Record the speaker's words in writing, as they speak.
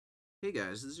Hey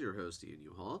guys, this is your host Ian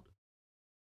Uhalt.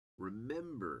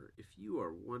 Remember, if you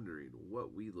are wondering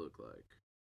what we look like,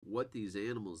 what these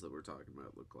animals that we're talking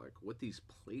about look like, what these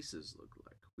places look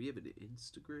like, we have an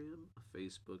Instagram, a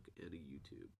Facebook, and a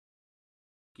YouTube.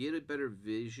 Get a better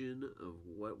vision of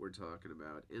what we're talking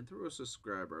about and throw a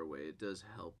subscribe our way. It does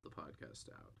help the podcast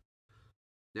out.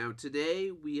 Now,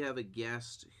 today we have a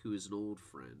guest who is an old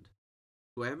friend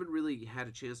who I haven't really had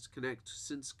a chance to connect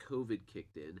since COVID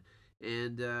kicked in.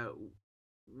 And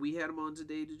we had him on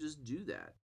today to just do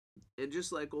that. And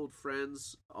just like old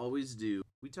friends always do,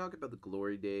 we talk about the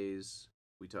glory days,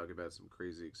 we talk about some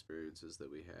crazy experiences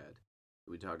that we had, and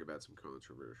we talk about some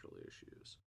controversial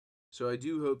issues. So I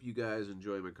do hope you guys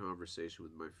enjoy my conversation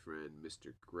with my friend,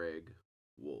 Mr. Greg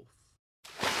Wolf.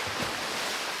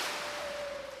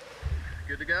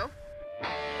 Good to go?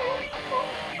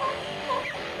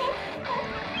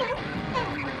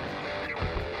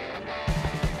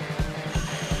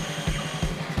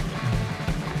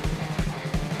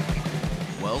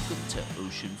 Welcome to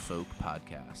Ocean Folk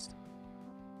Podcast,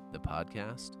 the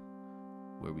podcast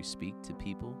where we speak to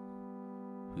people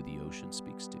who the ocean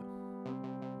speaks to.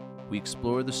 We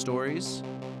explore the stories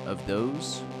of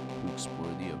those who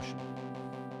explore the ocean.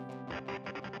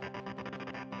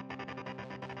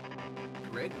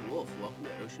 Greg Wolf, welcome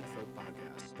to Ocean Folk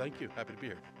Podcast. Thank you. Happy to be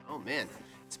here. Oh man,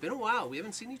 it's been a while. We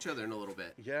haven't seen each other in a little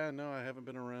bit. Yeah, no, I haven't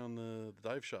been around the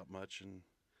dive shop much and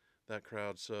that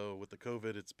crowd. So with the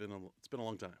COVID, it's been a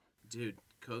long time. Dude,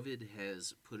 COVID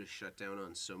has put a shutdown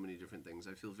on so many different things.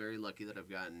 I feel very lucky that I've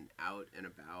gotten out and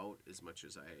about as much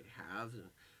as I have.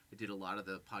 I did a lot of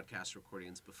the podcast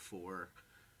recordings before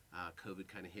COVID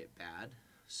kind of hit bad,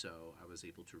 so I was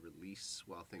able to release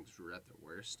while things were at their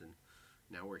worst. And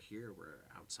now we're here. We're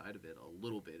outside of it a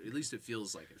little bit. At least it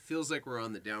feels like it. It feels like we're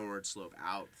on the downward slope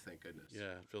out. Thank goodness.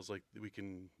 Yeah, it feels like we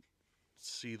can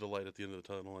see the light at the end of the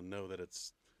tunnel and know that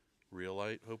it's real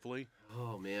light. Hopefully.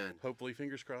 Oh man. Hopefully,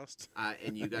 fingers crossed.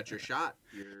 And you got your shot.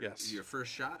 Yes. Your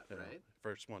first shot, Yeah, right?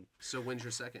 First one. So when's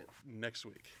your second? Next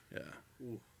week. Yeah.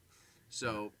 Ooh.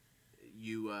 So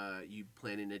you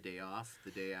planning a day off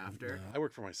the day after? No, I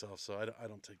work for myself, so I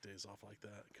don't take days off like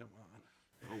that. Come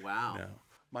on. Oh wow. No.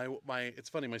 My it's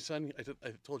funny. My son,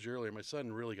 I told you earlier, my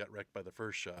son really got wrecked by the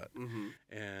first shot,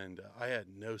 and I had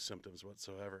no symptoms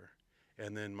whatsoever.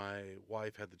 And then my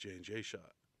wife had the J&J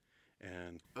shot,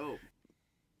 and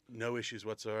no issues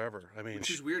whatsoever. I mean, which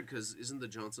is weird because isn't the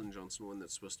Johnson & Johnson one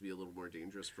that's supposed to be a little more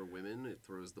dangerous for women? It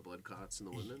throws the blood clots in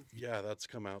the women. Yeah, that's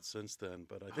come out since then,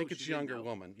 but I think it's she didn't younger know.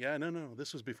 woman. Yeah, no,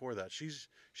 this was before that.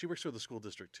 She works for the school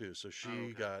district too, so she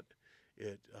okay. got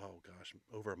it. Oh gosh,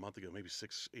 over a month ago, maybe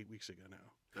 6-8 weeks ago now.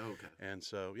 Oh, okay. And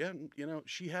so, yeah,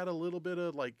 she had a little bit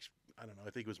of I don't know,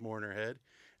 I think it was more in her head.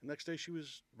 And next day she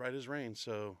was right as rain.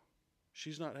 So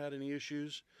she's not had any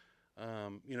issues.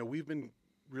 We've been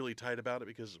really tight about it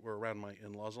because we're around my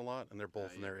in-laws a lot and they're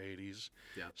both in their 80s.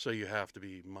 Yeah. So you have to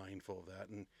be mindful of that.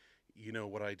 And you know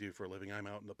what I do for a living, I'm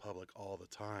out in the public all the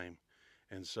time.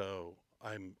 And so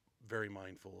I'm very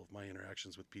mindful of my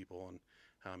interactions with people and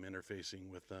how I'm interfacing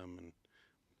with them and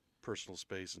personal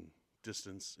space and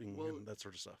distancing and that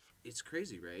sort of stuff. It's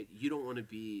crazy, right? You don't want to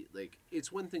be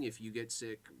it's one thing if you get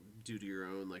sick due to your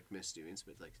own misdoings,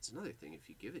 but it's another thing if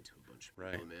you give it to a bunch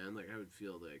of people, man. I would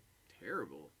feel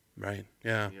terrible. Right.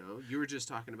 Yeah. You were just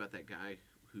talking about that guy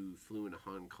who flew into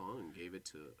Hong Kong and gave it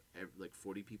to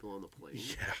 40 people on the plane.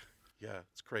 Yeah,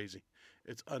 it's crazy.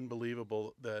 It's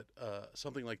unbelievable that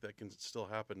something like that can still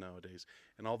happen nowadays.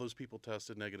 And all those people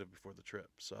tested negative before the trip.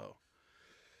 So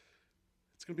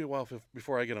it's going to be a while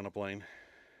before I get on a plane.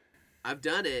 I've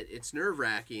done it. It's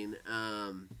nerve-wracking.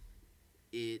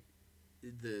 The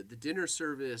dinner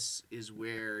service is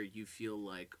where you feel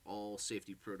like all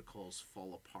safety protocols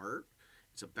fall apart.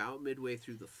 It's about midway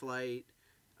through the flight.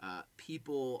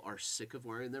 People are sick of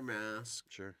wearing their masks.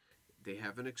 Sure. They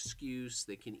have an excuse.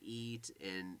 They can eat,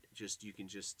 and you can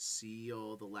just see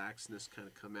all the laxness kind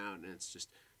of come out, and it's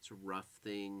a rough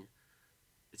thing.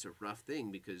 It's a rough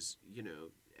thing because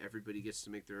everybody gets to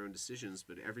make their own decisions,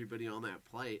 but everybody on that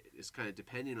flight is kind of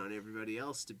depending on everybody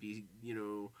else to be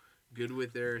good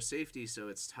with their safety. So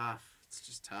it's tough. It's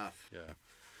just tough. Yeah.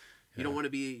 You don't want to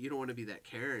be that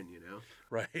Karen,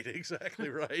 Right, exactly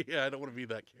right. Yeah, I don't want to be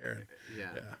that Karen.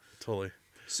 Yeah, totally.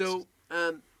 So,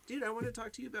 dude, I want to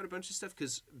talk to you about a bunch of stuff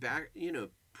because back,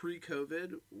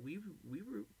 pre-COVID, we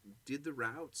did the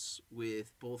routes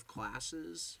with both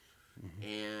classes,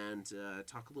 and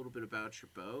talk a little bit about your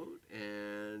boat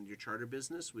and your charter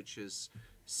business, which has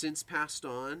since passed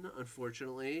on.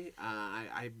 Unfortunately,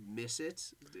 I miss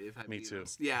it. Me too.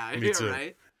 Honest. Yeah, Me too.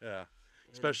 Right. Yeah.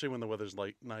 Especially when the weather's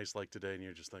nice like today and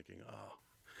you're just thinking, oh.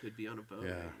 Could be on a boat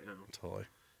Yeah, right now. totally.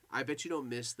 I bet you don't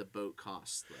miss the boat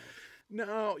costs though.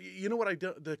 No, you know what I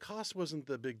do? The cost wasn't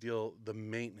the big deal. The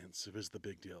maintenance was the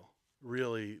big deal.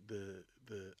 Really, the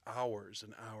hours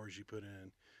and hours you put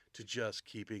in to just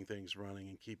keeping things running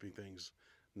and keeping things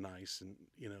nice and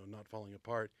not falling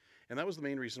apart. And that was the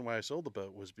main reason why I sold the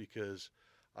boat, was because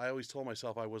I always told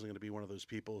myself I wasn't going to be one of those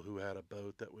people who had a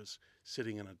boat that was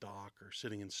sitting in a dock or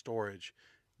sitting in storage,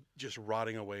 just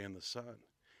rotting away in the sun.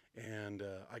 And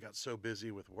I got so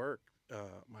busy with work, the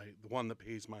one that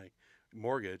pays my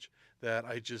mortgage, that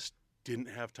I just didn't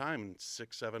have time in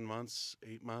 6, 7 months,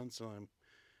 8 months, and I'm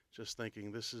just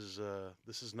thinking this is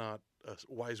not a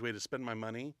wise way to spend my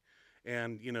money.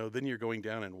 And then you're going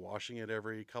down and washing it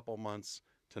every couple months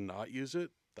to not use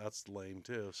it. That's lame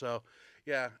too. So,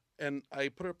 yeah, and I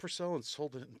put it up for sale and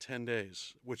sold it in 10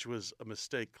 days, which was a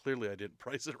mistake. Clearly, I didn't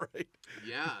price it right.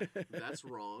 Yeah, that's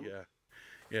wrong. Yeah.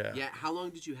 Yeah. Yeah. How long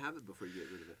did you have it before you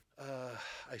get rid of it?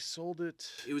 I sold it.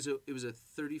 It was a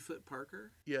 30-foot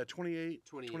Parker. Yeah,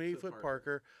 28-foot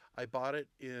Parker. I bought it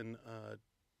in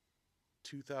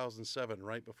 2007,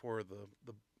 right before the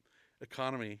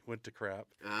economy went to crap.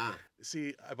 Ah.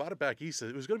 See, I bought it back east.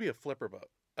 It was going to be a flipper boat.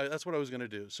 That's what I was going to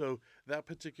do. So that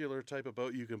particular type of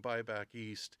boat you can buy back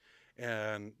east,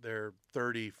 and they're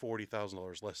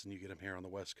 $30,000-$40,000 less than you get them here on the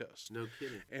West Coast. No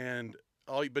kidding. And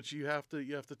but you have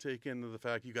to take into the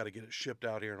fact you got to get it shipped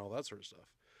out here and all that sort of stuff.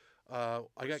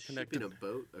 I got connected. Shipping a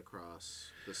boat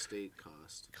across the state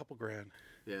cost a couple grand.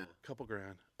 Yeah, couple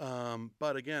grand.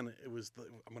 But again, I'm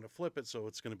going to flip it, so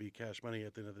it's going to be cash money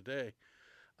at the end of the day.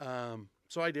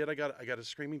 So I did. I got a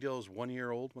screaming deal. It was 1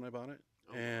 year old when I bought it,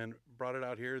 and brought it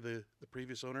out here. The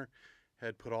previous owner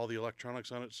had put all the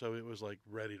electronics on it, so it was like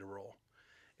ready to roll.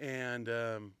 And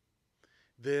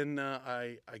then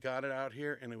I got it out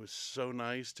here, and it was so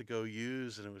nice to go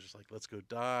use, and it was just like, let's go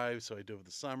dive. So I dove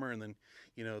the summer, and then,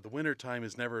 the winter time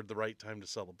is never the right time to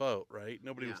sell a boat, right?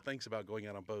 Nobody thinks about going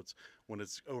out on boats when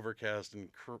it's overcast and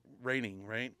raining,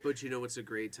 right? But what's a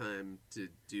great time to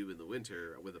do in the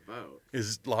winter with a boat?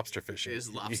 Is lobster fishing. Is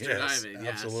lobster diving,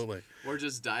 yes. Absolutely. Or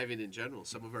just diving in general.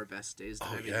 Some of our best days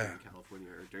diving here in California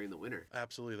are during the winter.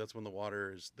 Absolutely. That's when the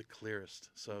water is the clearest,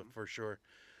 so for sure.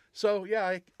 So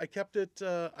yeah, I kept it.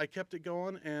 I kept it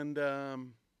going, and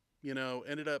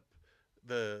ended up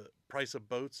the price of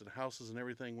boats and houses and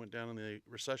everything went down in the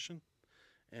recession,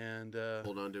 and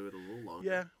hold on to it a little longer.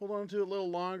 Yeah, hold on to it a little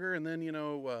longer, and then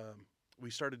we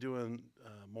started doing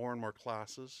more and more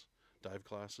classes, dive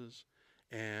classes,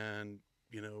 and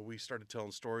we started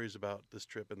telling stories about this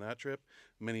trip and that trip,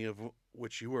 many of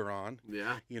which you were on.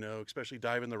 Yeah. Especially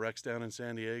diving the wrecks down in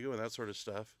San Diego and that sort of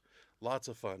stuff. Lots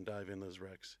of fun diving those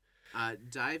wrecks.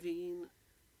 Diving,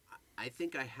 I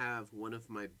think I have one of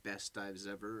my best dives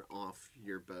ever off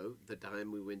your boat. The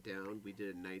time we went down, we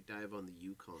did a night dive on the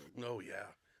Yukon. Oh yeah,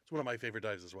 it's one of my favorite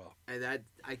dives as well. And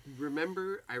I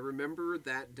remember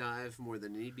that dive more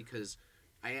than any, because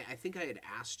I think I had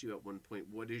asked you at one point,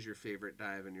 what is your favorite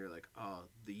dive? And you're like, oh,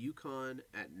 the Yukon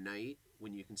at night,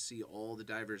 when you can see all the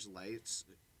divers' lights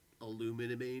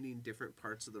illuminating different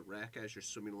parts of the wreck as you're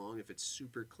swimming along, if it's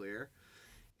super clear.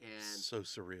 And so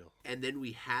surreal. And then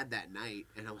we had that night,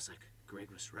 and I was like, Greg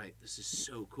was right. This is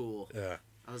so cool. Yeah.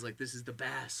 I was like, this is the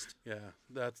best. Yeah,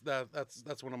 that's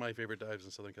one of my favorite dives in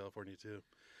Southern California too.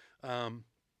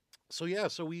 So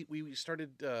we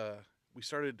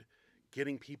started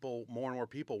getting people, more and more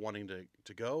people wanting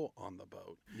to go on the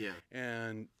boat. Yeah.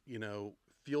 And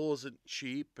fuel isn't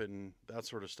cheap and that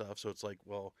sort of stuff. So it's like,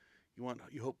 well,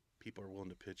 you hope people are willing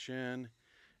to pitch in.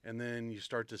 And then you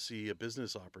start to see a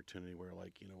business opportunity where,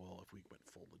 like, well, if we went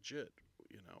full legit,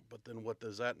 but then what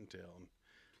does that entail?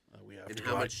 And we have and to.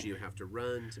 How much do you have to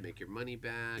run to make your money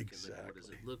back? Exactly. And then what does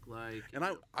it look like? And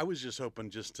I was just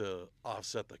hoping just to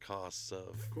offset the costs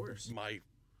of course, my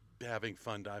having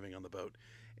fun diving on the boat.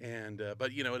 And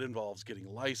but it involves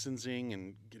getting licensing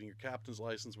and getting your captain's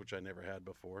license, which I never had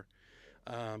before.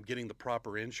 Getting the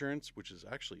proper insurance, which is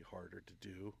actually harder to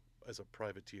do as a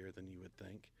privateer than you would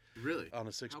think. Really? On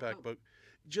a six-pack boat.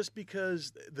 Just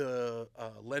because the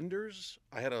lenders,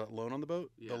 I had a loan on the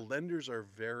boat, the lenders are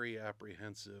very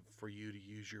apprehensive for you to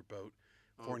use your boat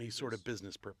for any sort of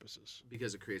business purposes.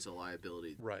 Because it creates a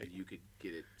liability. Right. You could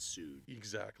get it sued.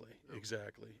 Exactly.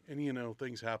 And,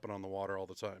 things happen on the water all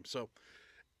the time. So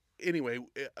anyway,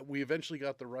 we eventually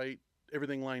got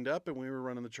everything lined up, and we were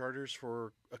running the charters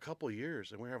for a couple of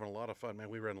years, and we were having a lot of fun. Man,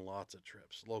 we ran lots of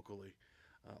trips locally,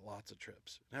 and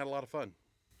had a lot of fun.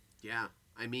 Yeah.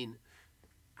 I mean,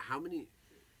 how many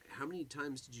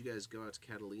times did you guys go out to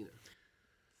Catalina?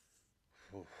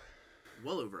 Oh.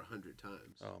 Well over 100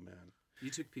 times. Oh man.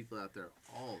 You took people out there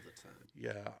all the time.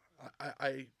 Yeah.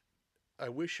 I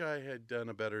wish I had done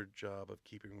a better job of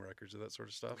keeping records of that sort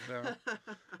of stuff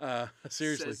now.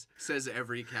 Seriously. says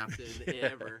every captain Yeah.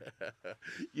 ever.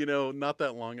 Not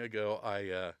that long ago,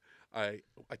 I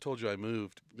told you I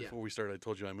moved Yeah. before we started. I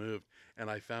told you I moved, and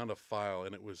I found a file,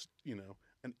 and it was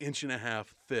an inch and a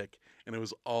half thick, and it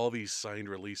was all these signed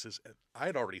releases. I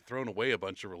had already thrown away a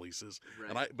bunch of releases,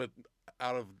 Right. but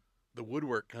out of the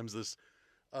woodwork comes this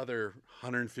other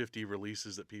 150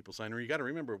 releases that people sign. You got to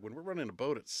remember, when we're running a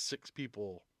boat at 6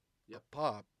 people Yep. a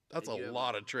pop, that's And a you have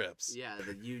lot of trips. Yeah,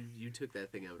 you took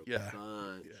that thing out a Yeah.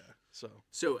 bunch. Yeah.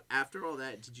 So after all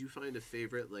that, did you find a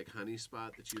favorite like honey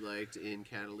spot that you liked in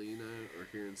Catalina or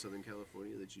here in Southern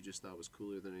California that you just thought was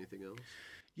cooler than anything else?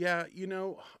 Yeah,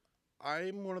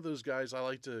 I'm one of those guys. I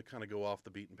like to kind of go off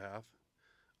the beaten path,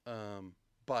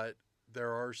 but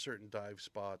there are certain dive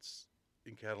spots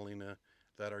in Catalina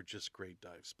that are just great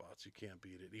dive spots. You can't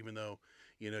beat it, even though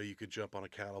you could jump on a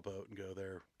cattle boat and go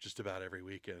there just about every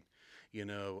weekend.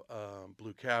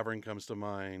 Blue Cavern comes to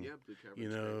mind. Yeah, Blue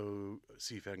Cavern.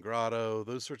 Seafan Grotto,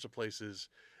 those sorts of places.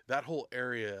 That whole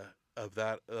area of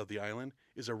the island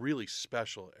is a really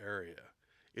special area.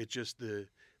 It just the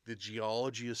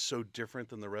geology is so different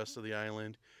than the rest of the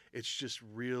island. It's just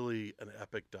really an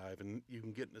epic dive, and you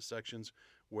can get into sections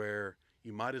where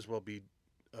you might as well be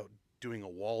doing a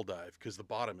wall dive because the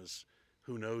bottom is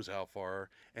who knows how far,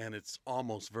 and it's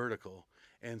almost vertical.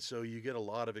 And so you get a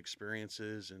lot of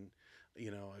experiences, and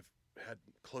I've had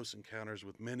close encounters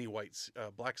with many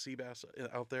black sea bass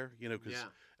out there. Because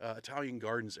Italian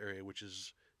Gardens area, which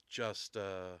is just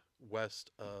west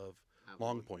of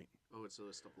Long Point. Oh, it's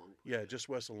west of Long Point. Yeah, just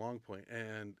west of Long Point.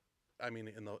 And I mean,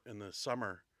 in the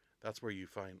summer, that's where you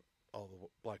find all the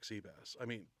black sea bass. I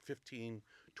mean, 15,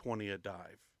 20 a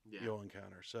dive you'll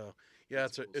encounter. So yeah,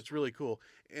 it's really cool.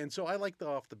 And so I like the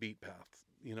off the beaten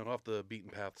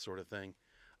path sort of thing.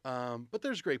 But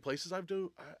there's great places. I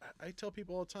tell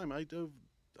people all the time, I've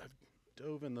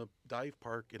dove in the dive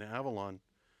park in Avalon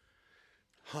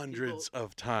hundreds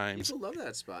of times. People love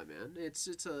that spot, man.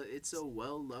 It's a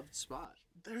well loved spot.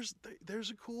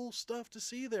 There's a cool stuff to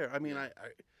see there. I mean,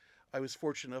 I was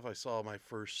fortunate enough. I saw my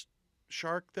first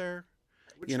shark there.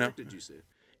 Which shark did you see?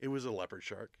 It was a leopard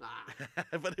shark,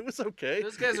 but it was okay.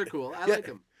 Those guys are cool. I like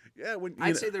them. Yeah,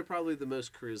 I'd say they're probably the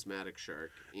most charismatic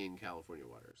shark in California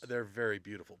waters. They're very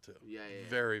beautiful too. Yeah.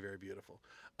 Very, very beautiful.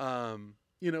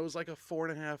 It was like a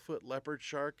 4.5-foot leopard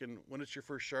shark, and when it's your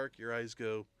first shark, your eyes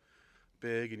go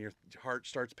big and your heart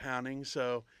starts pounding.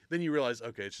 So then you realize,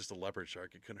 okay, it's just a leopard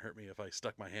shark. It couldn't hurt me if I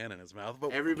stuck my hand in his mouth.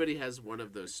 But everybody has one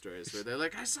of those stories where they're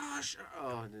like, I saw a shark.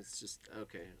 Oh, and it's just,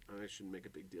 okay, I shouldn't make a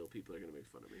big deal. People are going to make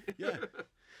fun of me.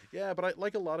 Yeah, but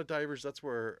like a lot of divers, that's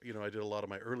where, I did a lot of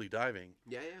my early diving.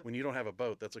 Yeah. When you don't have a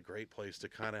boat, that's a great place to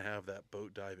kind of have that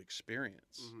boat dive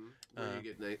experience. Mm-hmm. Where you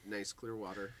get nice clear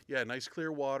water. Yeah, nice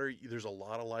clear water. There's a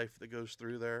lot of life that goes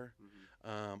through there.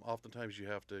 Mm-hmm. Oftentimes you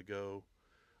have to go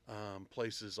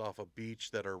places off a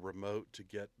beach that are remote to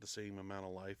get the same amount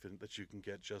of life that you can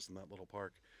get just in that little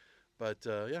park. But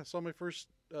saw my first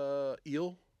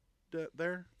eel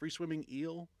there, free swimming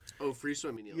eel. Oh, free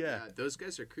swimming eel. Yeah, those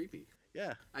guys are creepy.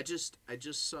 Yeah. I just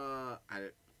saw I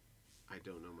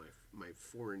don't know my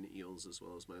foreign eels as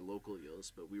well as my local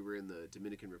eels, but we were in the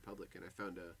Dominican Republic and I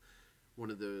found one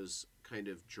of those kind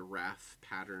of giraffe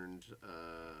patterned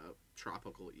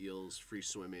tropical eels free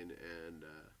swimming, and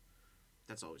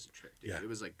that's always a trick, dude. Yeah. It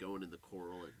was like going in the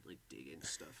coral and like digging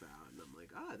stuff out, and I'm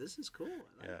like, this is cool.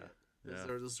 I like it.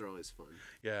 Those are always fun.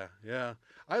 Yeah.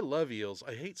 I love eels.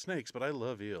 I hate snakes, but I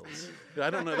love eels. I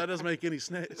don't know. That doesn't make any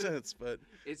sense, but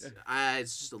it's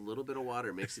just a little bit of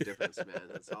water makes a difference, man.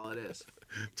 That's all it is.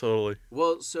 Totally.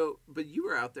 Well, but you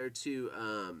were out there too.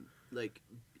 Like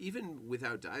even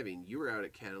without diving, you were out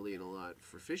at Catalina a lot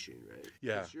for fishing, right?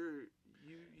 Yeah.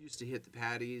 You used to hit the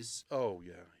patties. Oh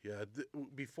yeah.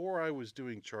 Before I was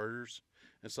doing charters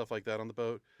and stuff like that on the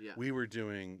boat, we were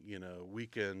doing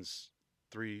weekends,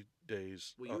 3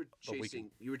 days. Well,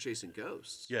 you were chasing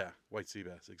ghosts. Yeah, white sea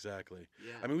bass, exactly.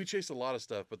 Yeah. I mean, we chased a lot of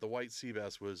stuff, but the white sea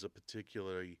bass was a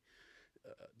particularly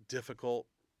difficult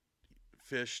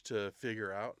fish to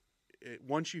figure out.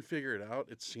 Once you figure it out,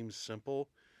 it seems simple.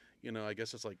 I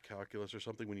guess it's like calculus or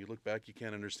something. When you look back, you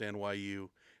can't understand why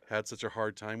you had such a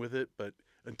hard time with it, but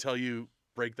until you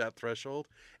break that threshold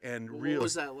and really, what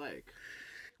was that like?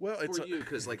 Well, for you,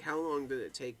 because like, how long did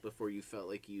it take before you felt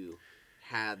like you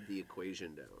had the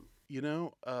equation down?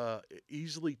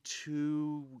 Easily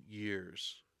 2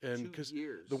 years, and because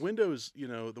the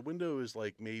window is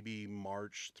like maybe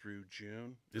March through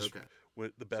June is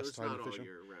the best time to fish them. All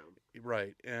year round,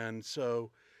 right? And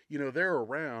so they're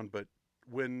around, but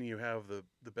when you have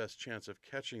the best chance of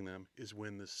catching them is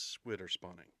when the squid are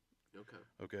spawning. Okay.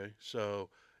 Okay, so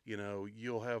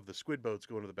you'll have the squid boats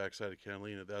going to the backside of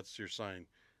Catalina. That's your sign.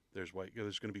 There's going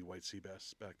to be white sea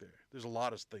bass back there. There's a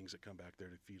lot of things that come back there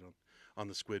to feed on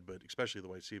the squid, but especially the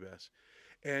white sea bass.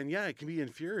 And yeah, it can be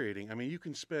infuriating. I mean, you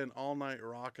can spend all night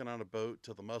rocking on a boat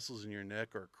till the muscles in your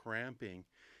neck are cramping,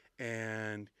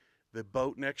 and the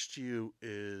boat next to you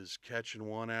is catching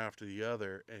one after the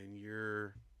other, and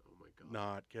you're Oh my god.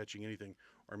 not catching anything,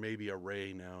 or maybe a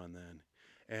ray now and then.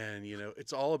 And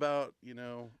it's all about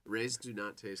Rays do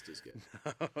not taste as good.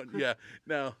 yeah,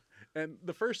 no. And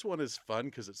the first one is fun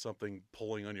because it's something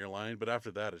pulling on your line, but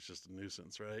after that, it's just a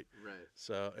nuisance, right? Right.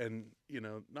 So, and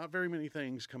not very many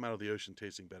things come out of the ocean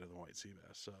tasting better than white sea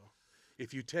bass. So,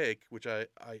 if you take, which I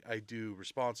do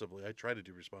responsibly, I try to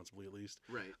do responsibly at least.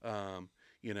 Right.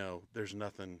 There's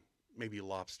nothing. Maybe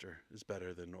lobster is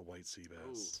better than a white sea Oh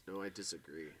bass. no, I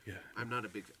disagree. Yeah. I'm not a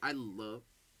big.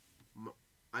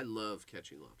 I love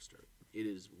catching lobster. It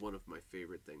is one of my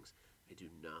favorite things. I do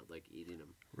not like eating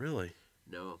them. Really?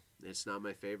 No, it's not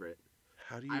my favorite.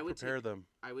 How do you prepare them?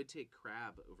 I would take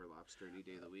crab over lobster any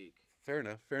day of the week. Fair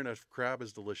enough. Fair enough. Crab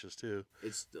is delicious too.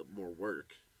 It's still more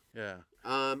work. Yeah.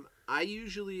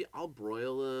 I'll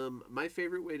broil them. My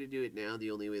favorite way to do it now,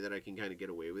 the only way that I can kind of get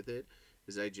away with it,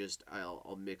 is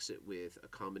I'll mix it with a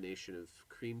combination of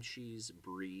cream cheese,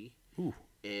 brie, Ooh.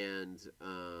 and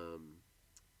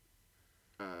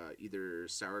either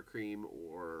sour cream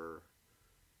or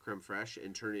creme fraiche,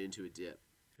 and turn it into a dip.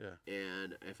 Yeah.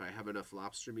 And if I have enough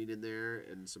lobster meat in there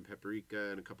and some paprika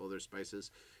and a couple other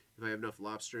spices, if I have enough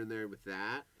lobster in there with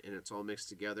that and it's all mixed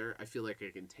together, I feel like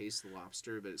I can taste the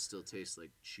lobster, but it still tastes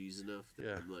like cheese enough that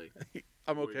Yeah. I'm like,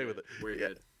 I'm okay with it. We're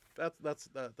Yeah. good.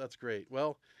 That's great.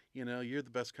 Well, you're the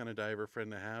best kind of diver friend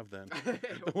to have then.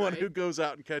 The one who Right? goes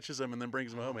out and catches them and then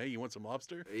brings them home. Hey, you want some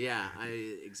lobster? Yeah,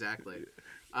 exactly.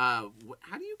 How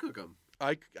do you cook them?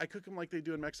 I cook them like they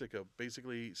do in Mexico.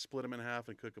 Basically, split them in half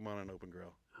and cook them on an open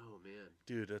grill. Oh man.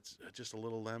 Dude, it's just a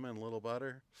little lemon, a little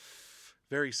butter.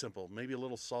 Very simple. Maybe a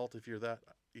little salt if you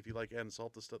like adding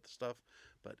salt to stuff,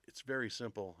 but it's very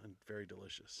simple and very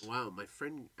delicious. Wow, my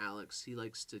friend Alex, he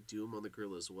likes to do them on the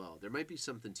grill as well. There might be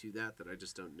something to that I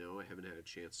just don't know. I haven't had a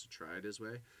chance to try it his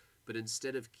way. But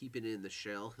instead of keeping it in the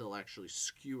shell, he'll actually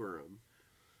skewer them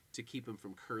to keep them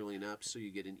from curling up, so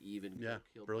you get an even Yeah, cook.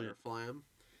 He'll brilliant. butterfly them,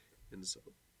 and so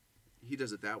he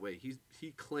does it that way.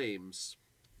 He claims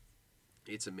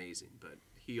it's amazing, but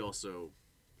he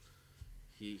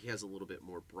has a little bit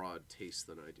more broad taste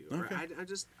than I do. Okay.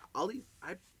 I'll eat.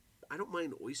 I don't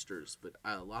mind oysters, but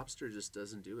lobster just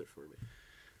doesn't do it for me.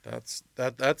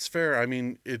 That's fair. I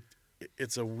mean,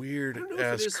 it's a I weird don't know if it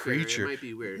ass is fair. creature. It might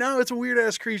be weird. No, it's a weird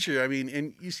ass creature. I mean,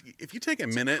 and if you take a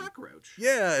It's minute, a cockroach.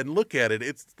 yeah, and look at it,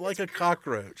 it's like a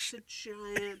cockroach. It's a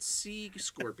giant sea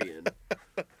scorpion,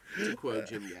 to quote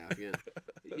Jim Gaffigan.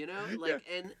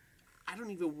 And I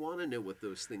don't even want to know what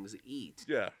those things eat.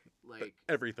 Yeah, Like,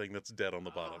 everything that's dead on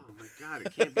the bottom. oh my god,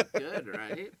 it can't be good,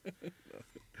 right?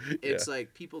 It's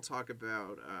like people talk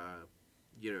about,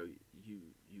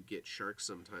 you get sharks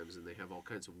sometimes, and they have all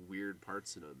kinds of weird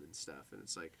parts in them and stuff, and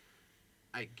it's like,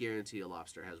 I guarantee a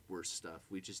lobster has worse stuff.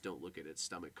 We just don't look at its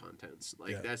stomach contents.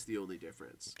 Like, Yeah. that's the only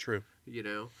difference. True.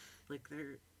 Like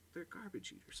they're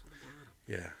garbage eaters on the bottom.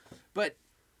 Yeah. But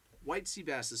white sea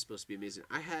bass is supposed to be amazing.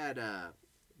 I had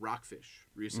rockfish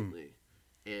recently,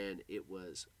 and it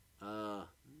was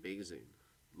amazing.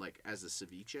 Like as a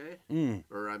ceviche,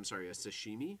 or I'm sorry, a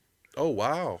sashimi. Oh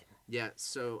wow. Yeah,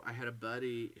 so I had a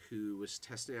buddy who was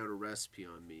testing out a recipe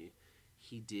on me.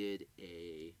 He did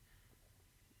a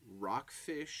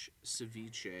rockfish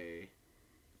ceviche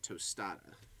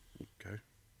tostada, Okay.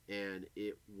 and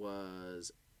it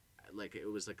was like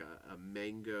a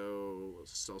mango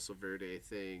salsa verde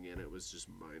thing, and it was just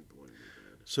mind-blowingly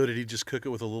good. So did he just cook it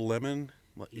with a little lemon?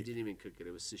 He didn't even cook it.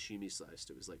 It was sashimi sliced.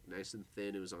 It was like nice and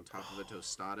thin. It was on top of a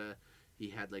tostada. He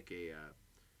had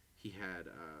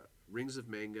rings of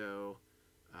mango,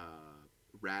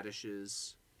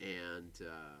 radishes, and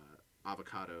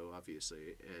avocado,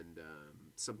 obviously, and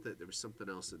there was something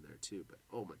else in there too. But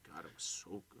oh my god, it was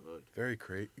so good.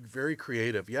 Very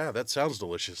creative. Yeah, that sounds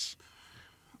delicious.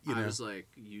 I was like,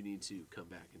 you need to come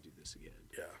back and do this again.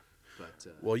 Yeah. But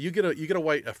Well, you get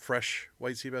a fresh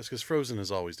white sea bass because frozen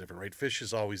is always different, right? Fish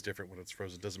is always different when it's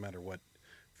frozen. Doesn't matter what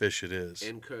fish it is.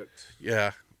 and cooked.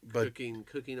 Yeah, but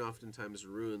Cooking oftentimes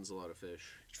ruins a lot of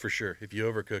fish. for sure, if you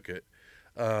overcook it.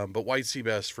 But white sea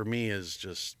bass for me is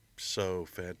just so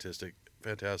fantastic.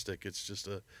 Fantastic. It's just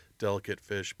a delicate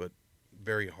fish, but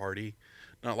very hearty.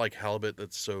 Not like halibut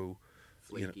that's so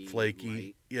flaky.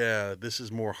 Light. Yeah, this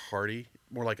is more hearty,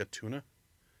 more like a tuna.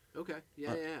 Okay.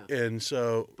 Yeah. And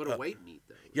so, But a white meat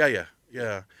though.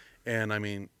 yeah. And I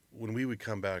mean, when we would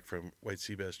come back from white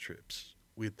sea bass trips,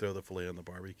 we'd throw the fillet on the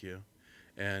barbecue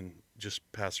and just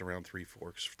pass around three,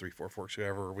 four forks,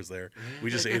 whoever was there. We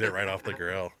just ate it right off the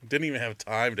grill. Didn't even have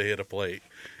time to hit a plate.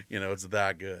 It's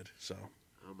that good. So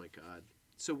Oh my god.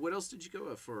 So what else did you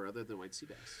go for other than white sea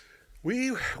bass?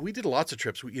 we did lots of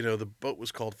trips. The boat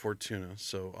was called Fortuna,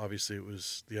 so obviously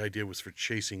the idea was for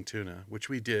chasing tuna, which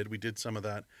we did. We did some of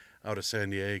that out of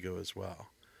San Diego as well.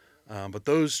 But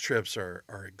those trips are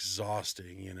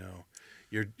exhausting.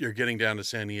 You're getting down to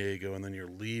San Diego and then you're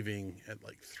leaving at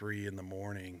like 3 in the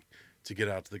morning to get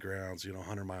out to the grounds.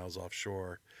 100 miles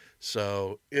offshore.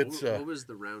 So it's What was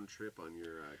the round trip on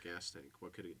your gas tank?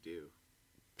 What could it do?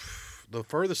 the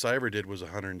furthest I ever did was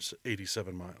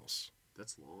 187 miles.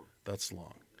 That's long. That's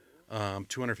long.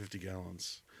 250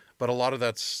 gallons. But a lot of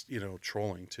that's,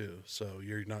 trolling too. So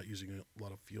you're not using a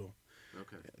lot of fuel.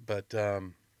 Okay. But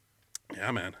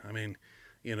yeah, man. I mean,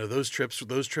 those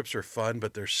trips are fun,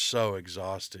 but they're so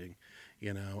exhausting,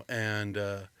 And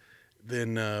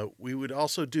then we would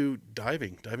also do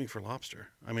diving for lobster.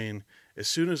 I mean, as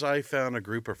soon as I found a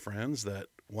group of friends that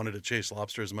wanted to chase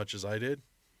lobster as much as I did,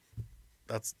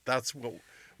 that's what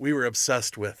we were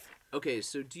obsessed with. Okay,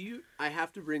 so I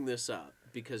have to bring this up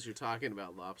because you're talking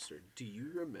about lobster. Do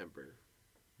you remember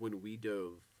when we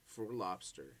dove for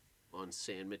lobster on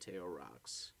San Mateo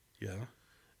Rocks? Yeah.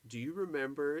 Do you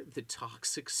remember the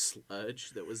toxic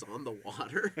sludge that was on the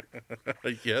water?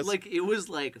 Yes. Like, it was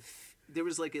like, there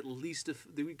was like at least,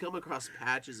 we'd come across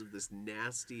patches of this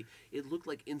nasty, it looked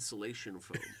like insulation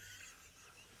foam.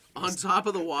 On top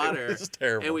of the water. It was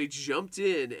terrible. And we jumped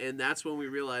in, and that's when we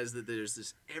realized that there's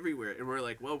this everywhere. And we're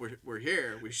like, well, we're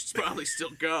here. We should probably still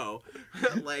go.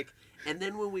 And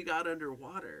then when we got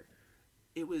underwater,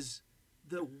 it was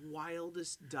the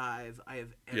wildest dive I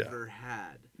have ever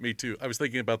had. Me too. I was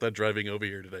thinking about that driving over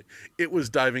here today. It was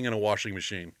diving in a washing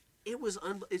machine.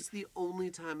 It's the only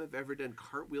time I've ever done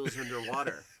cartwheels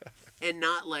underwater. And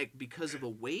not like because of a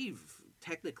wave,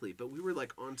 technically, but we were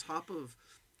like on top of,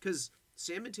 because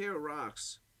San Mateo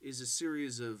Rocks is a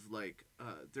series of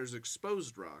there's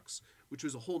exposed rocks, which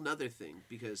was a whole nother thing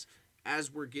because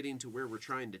as we're getting to where we're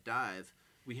trying to dive,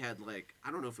 we had I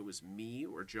don't know if it was me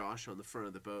or Josh on the front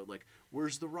of the boat,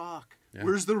 where's the rock? Yeah.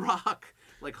 Where's the rock?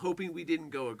 Hoping we didn't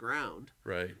go aground.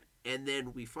 Right. And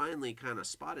then we finally kind of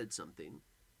spotted something.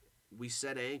 We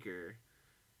set anchor.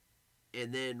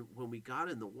 And then when we got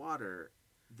in the water,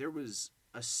 there was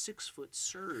a 6-foot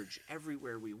surge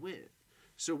everywhere we went.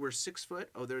 So we're 6 foot.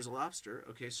 Oh, there's a lobster.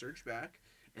 Okay, surge back.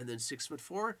 And then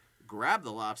 6'4", grab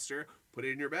the lobster, put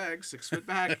it in your bag, 6 foot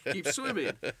back, keep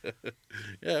swimming.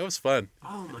 Yeah, it was fun.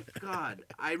 Oh my God.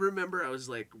 I remember I was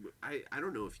like, I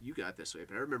don't know if you got this way,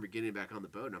 but I remember getting back on the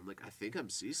boat and I'm like, I think I'm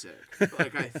seasick.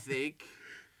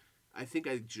 I think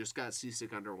I just got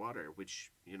seasick underwater,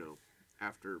 which,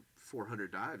 after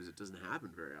 400 dives, it doesn't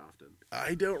happen very often.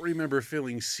 I don't remember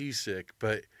feeling seasick,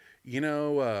 but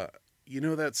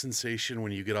that sensation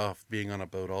when you get off being on a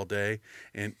boat all day,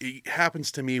 and it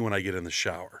happens to me when I get in the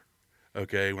shower.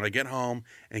 Okay, when I get home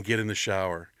and get in the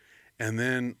shower, and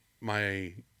then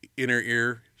my inner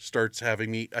ear starts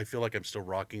having me, I feel like I'm still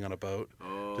rocking on a boat.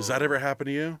 Oh. Does that ever happen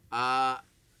to you?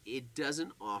 It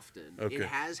doesn't often. Okay. It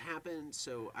has happened.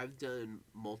 So I've done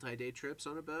multi-day trips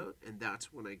on a boat, and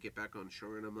that's when I get back on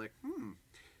shore and I'm like,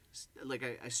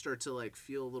 I start to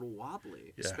feel a little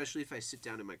wobbly, yeah. Especially if I sit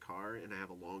down in my car and I have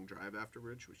a long drive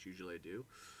afterwards, which usually I do.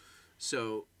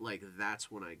 So that's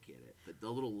when I get it. But the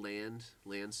little land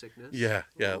sickness. Yeah,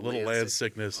 little land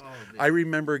sickness. Oh, I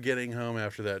remember getting home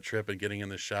after that trip and getting in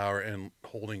the shower and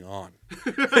holding on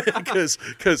because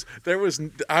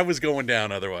I was going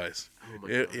down otherwise. Oh my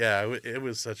God. It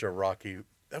was such a rocky.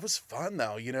 That was fun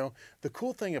though. The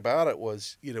cool thing about it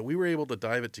was, we were able to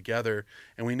dive it together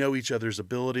and we know each other's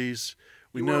abilities.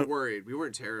 We weren't worried. We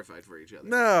weren't terrified for each other.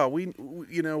 No,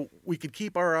 we could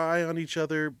keep our eye on each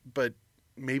other, but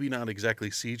maybe not exactly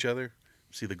see each other,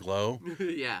 see the glow.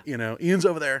 Yeah. Ian's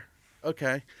over there.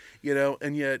 Okay.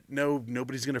 And yet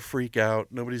nobody's going to freak out.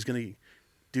 Nobody's going to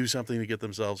do something to get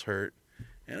themselves hurt.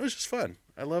 And it was just fun.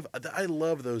 I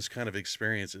love those kind of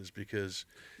experiences because.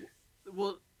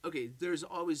 Well, okay, there's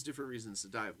always different reasons to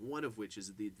dive, one of which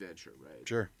is the adventure, right?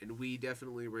 Sure. And we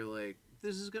definitely were like,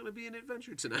 this is going to be an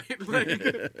adventure tonight.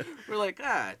 We're like,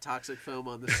 toxic foam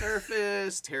on the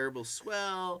surface, terrible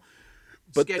swell,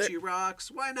 but sketchy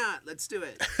rocks. Why not? Let's do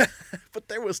it. But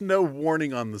there was no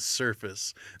warning on the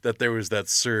surface that there was that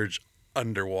surge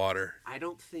underwater. I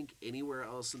don't think anywhere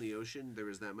else in the ocean there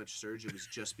was that much surge. It was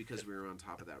just because we were on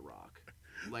top of that rock.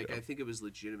 I think it was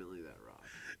legitimately that rock.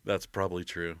 That's probably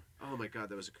true. Oh my God,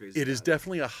 that was a crazy. It is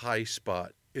definitely a high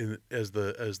spot as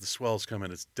the swells come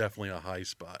in. It's definitely a high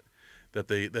spot. that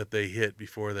they hit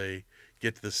before they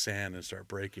get to the sand and start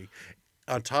breaking.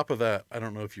 On top of that, I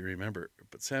don't know if you remember,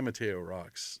 but San Mateo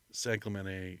Rocks, San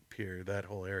Clemente Pier, that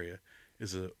whole area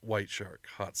is a white shark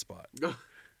hotspot.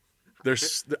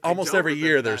 There's I almost don't every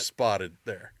year remember they're that. spotted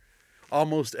there.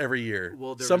 Almost every year,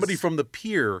 Well, there somebody was. from the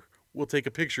pier will take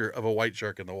a picture of a white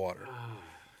shark in the water.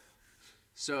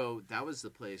 So that was the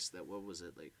place that, what was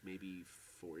it, like maybe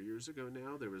 4 years ago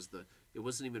now? There was the, it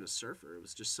wasn't even a surfer. It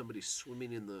was just somebody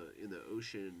swimming in the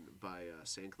ocean by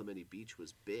San Clemente Beach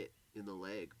was bit in the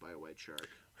leg by a white shark.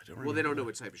 I don't Well, they remember don't know that.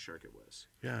 what type of shark it was,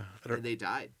 Yeah, I don't. and they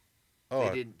died. Oh,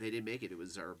 They didn't make it. It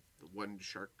was our one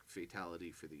shark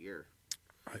fatality for the year.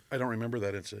 I don't remember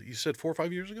that incident. You said 4 or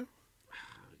 5 years ago.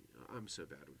 I'm so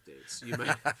bad with dates. You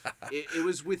might. It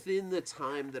was within the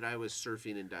time that I was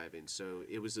surfing and diving, so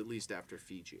it was at least after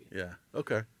Fiji. Yeah.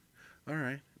 Okay. All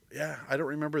right. Yeah, I don't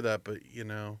remember that, but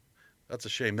that's a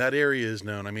shame. That area is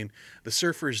known. I mean, the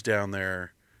surfers down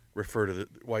there refer to the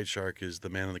white shark as the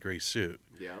man in the gray suit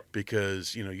Yeah.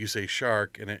 because you say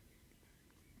shark and it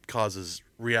causes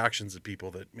reactions of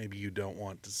people that maybe you don't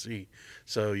want to see.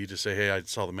 So you just say, "Hey, I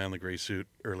saw the man in the gray suit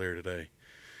earlier today."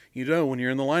 When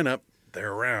you're in the lineup,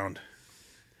 they're around.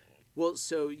 Well,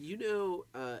 so you know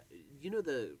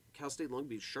the Cal State Long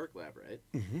Beach Shark Lab, right?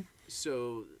 Mm-hmm.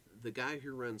 So the guy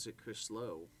who runs it, Chris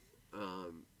Lowe,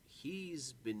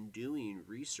 he's been doing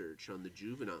research on the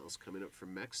juveniles coming up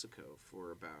from Mexico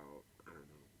for about, I don't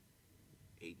know,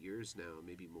 8 years now,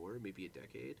 maybe more, maybe a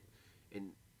decade.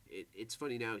 And it's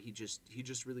funny now. He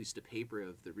just released a paper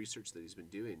of the research that he's been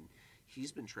doing.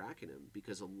 He's been tracking them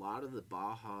because a lot of the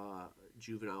Baja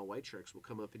juvenile white sharks will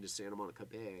come up into Santa Monica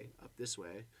Bay up this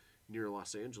way, near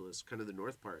Los Angeles, kind of the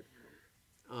north part.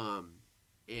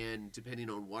 And depending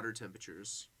on water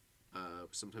temperatures,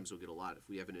 sometimes we'll get a lot. If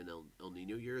we have an El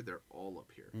Nino year, they're all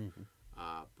up here. Mm-hmm.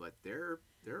 But they're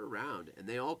around, and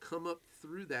they all come up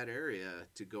through that area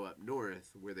to go up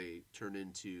north, where they turn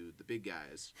into the big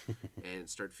guys and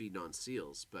start feeding on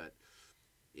seals. But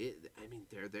I mean,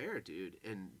 they're there, dude,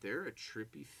 and they're a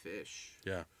trippy fish.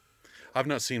 Yeah, I've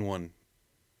not seen one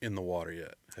in the water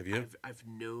yet. Have you? I've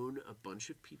known a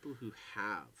bunch of people who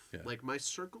have. Yeah. Like, my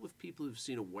circle of people who've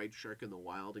seen a white shark in the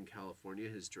wild in California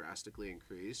has drastically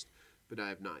increased, but I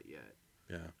have not yet.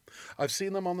 Yeah, I've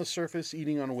seen them on the surface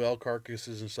eating on whale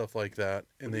carcasses and stuff like that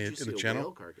When did you see in the a channel.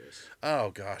 whale carcass?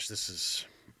 Oh gosh, this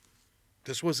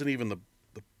wasn't even the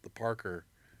Parker,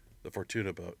 the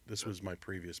Fortuna boat. This was my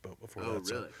previous boat before Oh, that.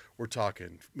 So really? we're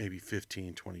talking maybe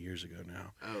 15, 20 years ago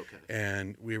now. Oh, okay.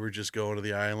 And we were just going to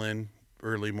the island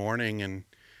early morning and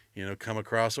come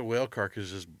across a whale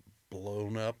carcass just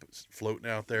blown up, floating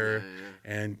out there, Yeah.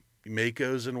 and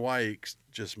makos and whites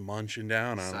just munching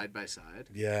down on it. Side by side.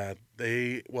 Yeah,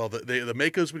 the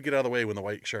makos would get out of the way when the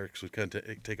white sharks would come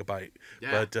to take a bite.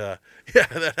 Yeah. But yeah,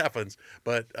 that happens.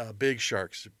 But big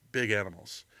sharks, big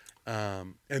animals.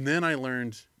 And then I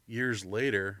learned years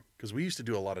later, because we used to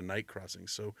do a lot of night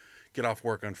crossings. So get off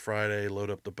work on Friday, load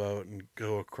up the boat, and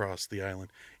go across the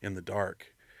island in the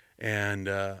dark. And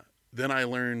then I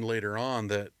learned later on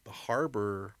that the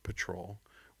harbor patrol,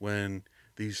 when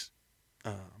these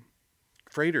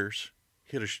freighters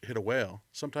hit a whale,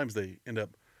 sometimes they end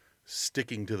up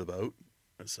sticking to the boat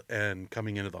and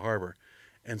coming into the harbor.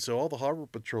 And so all the harbor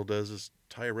patrol does is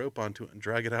tie a rope onto it and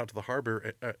drag it out to the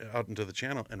harbor, out into the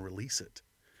channel, and release it.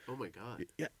 Oh my God.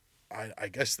 Yeah, I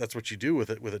guess that's what you do with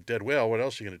it, with a dead whale. What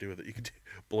else are you going to do with it? You could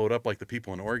blow it up like the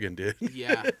people in Oregon did.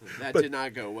 Yeah, that But- did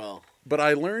not go well. But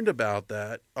I learned about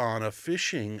that on a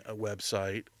fishing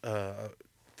website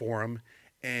forum,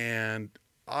 and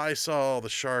I saw the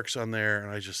sharks on there, and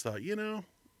I just thought,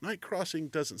 night crossing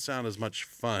doesn't sound as much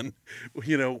fun,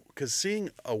 because seeing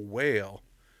a whale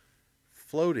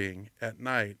floating at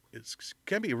night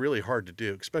can be really hard to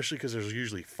do, especially because there's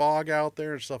usually fog out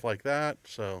there and stuff like that.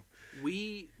 So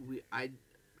I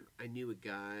knew a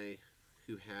guy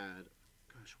who had,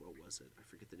 gosh, what was it? I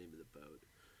forget the name of the boat,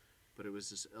 but it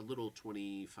was a little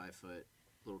 25-foot,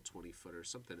 little 20-footer,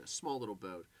 something, a small little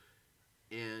boat,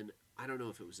 and I don't know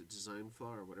if it was a design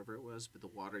flaw or whatever it was, but the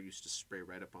water used to spray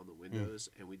right up on the windows,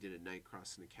 and we did a night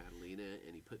crossing to Catalina,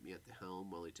 and he put me at the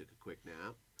helm while he took a quick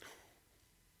nap.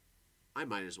 I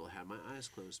might as well have my eyes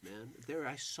closed, man. There,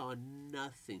 I saw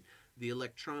nothing. The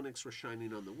electronics were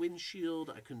shining on the windshield.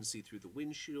 I couldn't see through the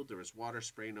windshield. There was water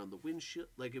spraying on the windshield.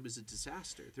 Like, it was a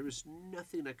disaster. There was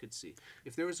nothing I could see.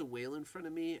 If there was a whale in front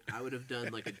of me, I would have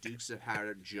done like a Dukes of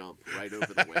Hazzard jump right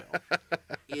over the whale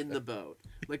in the boat.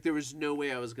 Like, there was no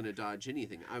way I was going to dodge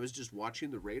anything. I was just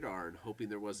watching the radar and hoping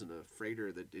there wasn't a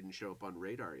freighter that didn't show up on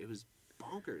radar. It was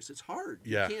bonkers. It's hard.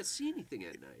 Yeah. You can't see anything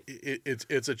at night.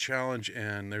 It's a challenge,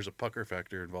 and there's a pucker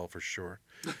factor involved for sure,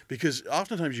 because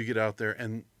oftentimes you get out there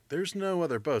and there's no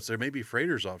other boats. There may be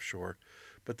freighters offshore,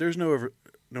 but there's no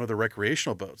other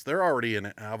recreational boats. They're already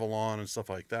in Avalon and stuff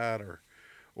like that, or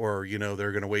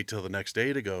they're going to wait till the next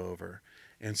day to go over.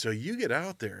 And so you get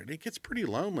out there and it gets pretty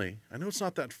lonely. I know it's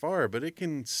not that far, but it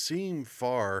can seem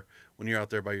far when you're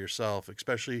out there by yourself,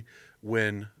 especially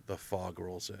when the fog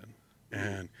rolls in.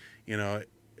 And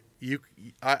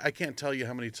I can't tell you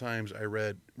how many times I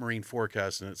read marine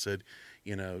forecast and it said,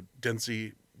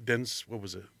 what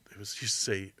was it? It was used to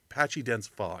say patchy dense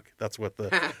fog. That's what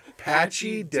the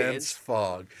patchy dense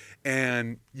fog.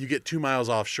 And you get 2 miles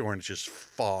offshore and it's just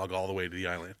fog all the way to the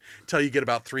island until you get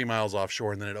about 3 miles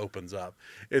offshore and then it opens up.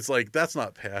 It's like, that's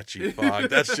not patchy fog.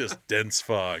 That's just dense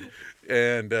fog.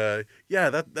 And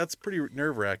that's pretty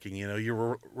nerve wracking.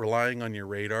 You're relying on your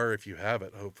radar if you have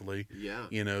it, hopefully,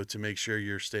 to make sure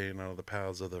you're staying out of the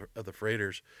paths of the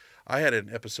freighters. I had an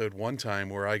episode one time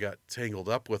where I got tangled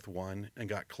up with one and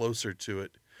got closer to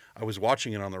it. I was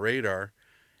watching it on the radar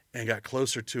and got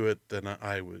closer to it than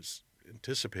I was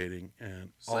anticipating and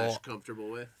comfortable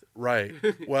with. Right.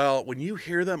 Well, when you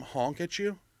hear them honk at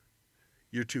you,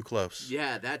 you're too close.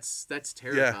 Yeah, that's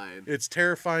terrifying. Yeah, it's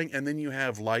terrifying. And then you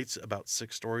have lights about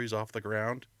 6 stories off the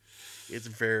ground. It's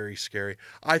very scary.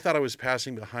 I thought I was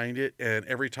passing behind it, and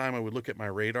every time I would look at my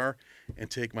radar and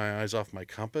take my eyes off my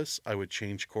compass, I would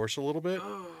change course a little bit.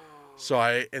 Oh. So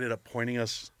I ended up pointing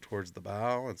us towards the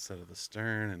bow instead of the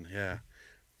stern, and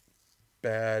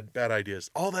bad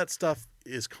ideas. All that stuff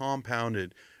is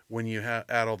compounded when you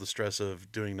add all the stress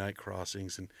of doing night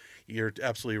crossings, and you're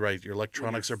absolutely right. Your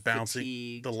electronics are bouncing.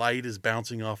 Fatigued. The light is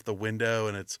bouncing off the window,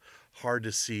 and it's hard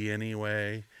to see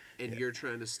anyway. And you're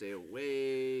trying to stay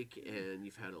awake, and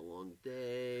you've had a long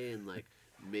day, and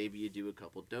maybe you do a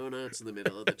couple donuts in the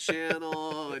middle of the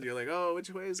channel, and you're like, oh, which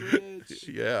way is which?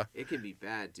 Yeah. It can be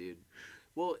bad, dude.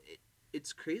 Well,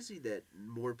 it's crazy that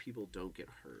more people don't get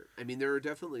hurt. I mean, there are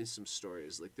definitely some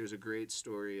stories. There's a great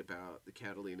story about the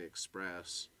Catalina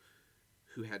Express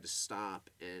who had to stop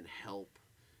and help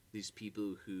these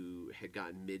people who had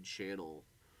gotten mid-channel,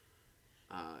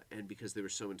 and because they were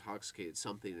so intoxicated,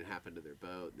 something had happened to their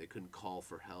boat, and they couldn't call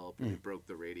for help, and they broke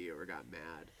the radio or got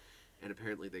mad. And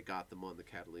apparently they got them on the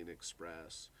Catalina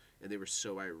Express, and they were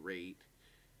so irate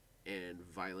and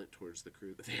violent towards the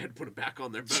crew that they had to put them back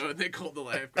on their boat. And they called the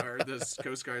lifeguard, the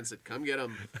Coast Guard, and said, come get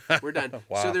them. We're done.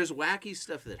 Wow. So there's wacky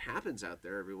stuff that happens out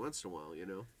there every once in a while,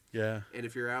 Yeah. And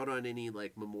if you're out on any,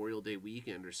 Memorial Day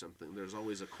weekend or something, there's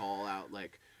always a call out,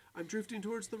 I'm drifting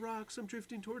towards the rocks. I'm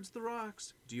drifting towards the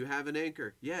rocks. Do you have an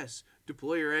anchor? Yes.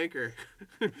 Deploy your anchor.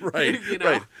 Right.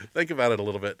 Right. Think about it a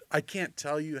little bit. I can't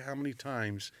tell you how many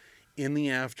times in the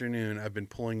afternoon I've been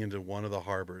pulling into one of the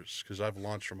harbors because I've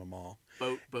launched from them all.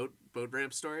 Boat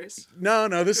ramp stories? No.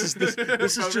 This is Boat ramp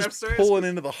just stories? pulling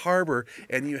into the harbor,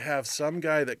 and you have some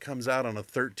guy that comes out on a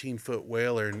 13-foot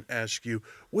whaler and asks you,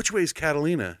 which way is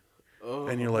Catalina? Oh.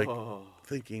 And you're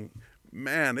thinking,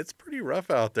 man, it's pretty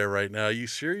rough out there right now. You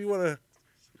sure you want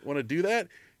to do that?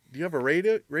 Do you have a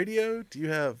radio? Do you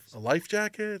have a life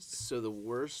jacket? So the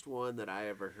worst one that I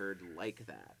ever heard like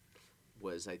that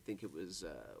was, I think it was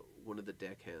one of the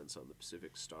deckhands on the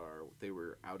Pacific Star. They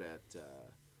were out at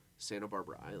Santa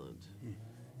Barbara Island,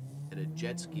 and a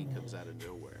jet ski comes out of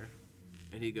nowhere,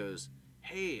 and he goes,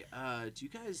 hey, do you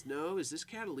guys know, is this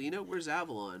Catalina? Where's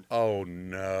Avalon? Oh,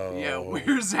 no. Yeah,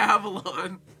 where's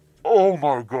Avalon? Oh,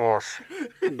 my gosh.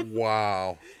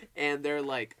 Wow. And they're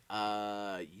like,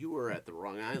 you were at the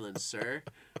wrong island, sir.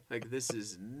 This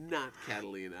is not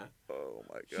Catalina. Oh,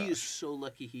 my gosh. He is so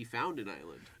lucky he found an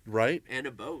island. Right? And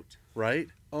a boat. Right?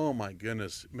 Oh, my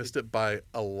goodness. Missed it by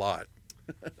a lot.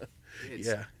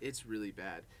 It's really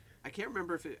bad. I can't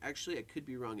remember if I could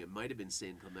be wrong. It might have been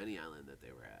San Clemente Island that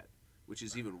they were at, which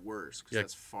is even worse because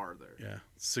that's farther. Yeah,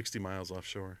 60 miles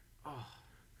offshore. Oh.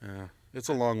 Yeah, it's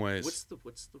a long ways. What's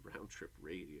the round trip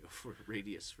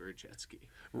radius for a jet ski?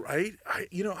 Right?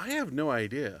 I have no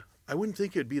idea. I wouldn't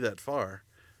think it'd be that far.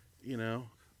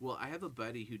 Well, I have a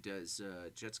buddy who does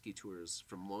jet ski tours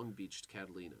from Long Beach to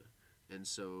Catalina, and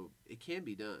so it can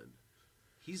be done.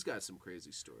 He's got some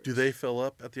crazy stories. Do they fill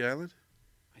up at the island?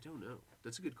 I don't know.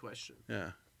 That's a good question.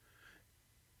 Yeah.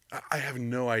 I have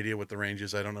no idea what the range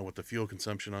is. I don't know what the fuel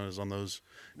consumption is on those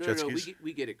jet skis. No,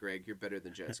 we get it, Greg. You're better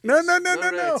than jet skis. No.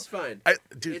 It's fine.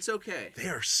 Dude, it's okay. They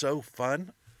are so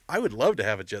fun. I would love to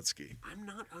have a jet ski. I'm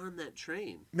not on that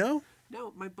train. No?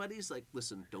 No, my buddy's like,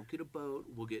 listen, don't get a boat.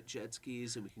 We'll get jet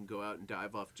skis, and we can go out and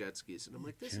dive off jet skis. And I'm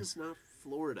like, this is not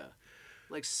Florida.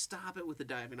 Like, stop it with the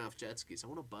diving off jet skis. I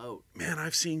want a boat. Man,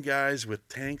 I've seen guys with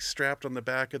tanks strapped on the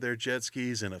back of their jet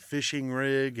skis and a fishing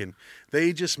rig, and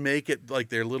they just make it like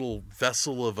their little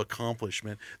vessel of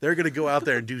accomplishment. They're going to go out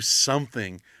there and do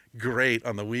something great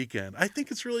on the weekend. I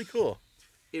think it's really cool.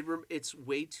 It's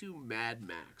way too Mad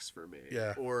Max for me.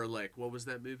 Yeah. Or like, what was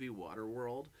that movie,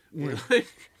 Waterworld? Mm.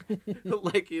 Where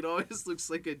like it always looks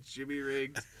like a jimmy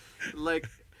rigged. Like,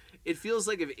 it feels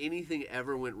like if anything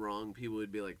ever went wrong, people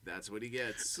would be like, "That's what he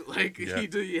gets." Like, Yeah.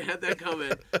 you had that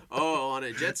comment. Oh, on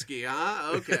a jet ski,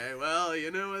 huh? Okay, well,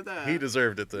 you know what that. He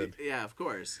deserved it then. Yeah, of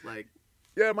course. Like,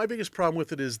 Yeah, my biggest problem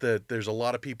with it is that there's a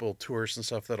lot of people, tourists and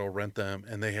stuff, that'll rent them,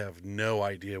 and they have no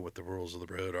idea what the rules of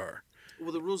the road are.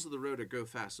 well, the rules of the road are go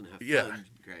fast and have Yeah. fun,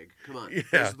 Greg. Come on, Yeah.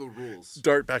 those are the rules.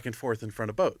 Dart back and forth in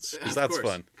front of boats, because that's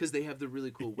fun. Because they have the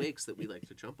really cool wakes that we like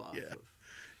to jump off Yeah. of.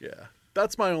 Yeah,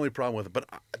 that's my only problem with it. But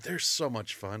they're so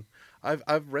much fun.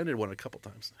 I've rented one a couple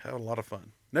times. Had a lot of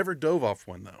fun. Never dove off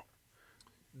one though.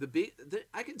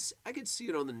 I could see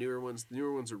it on the newer ones. The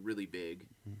newer ones are really big.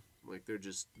 Like, they're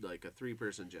just like a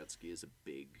 3-person jet ski is a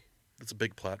big. It's a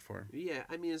big platform. Yeah,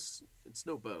 I mean it's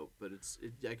no boat, but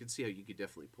I could see how you could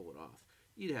definitely pull it off.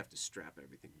 You'd have to strap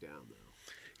everything down though.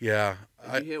 Yeah,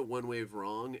 If you hit one wave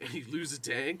wrong and you lose a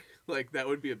tank, like, that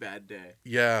would be a bad day.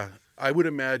 yeah. I would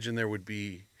imagine there would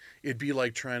be. It'd be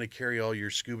like trying to carry all your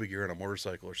scuba gear on a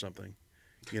motorcycle or something.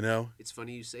 You know? It's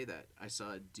funny you say that. I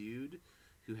saw a dude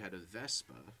who had a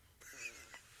Vespa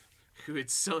who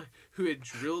had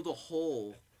drilled a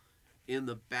hole in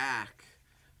the back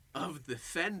of the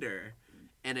fender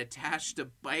and attached a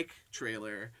bike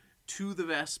trailer to the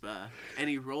Vespa, and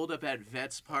he rolled up at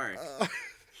Vets Park.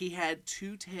 He had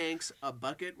 2 tanks, a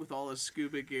bucket with all his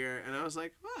scuba gear, and I was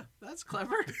like, huh, that's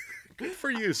clever. Good for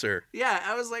you, sir. Yeah,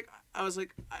 I was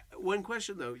like, one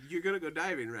question though, you're gonna go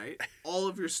diving, right? All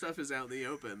of your stuff is out in the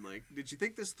open. Like, did you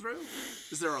think this through?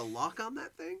 Is there a lock on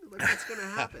that thing? Like, what's gonna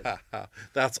happen?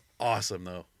 That's awesome,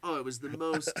 though. Oh, it was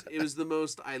the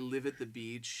most I live at the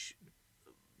beach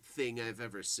thing I've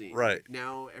ever seen. Right.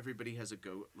 Now everybody has a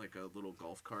little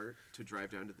golf cart to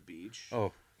drive down to the beach.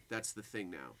 Oh, That's the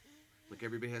thing now. Like,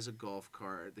 everybody has a golf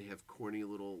cart. They have corny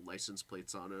little license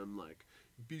plates on them, like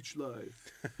beach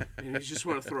life, and you just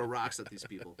want to throw rocks at these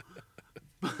people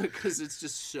because it's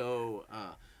just so.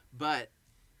 But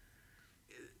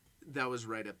that was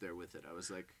right up there with it. I was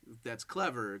like, "That's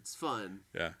clever. It's fun.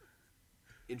 yeah.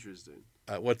 Interesting."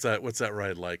 What's that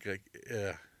ride like?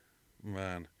 Yeah,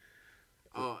 man.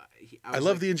 Oh, I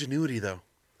love the ingenuity, though.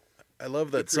 I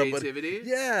love that creativity.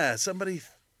 somebody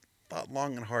thought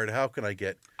long and hard. How can I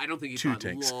get? I don't think he 2 thought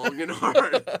tanks. long and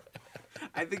hard.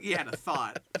 I think he had a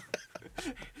thought.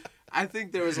 I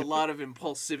think there was a lot of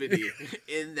impulsivity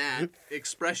in that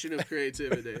expression of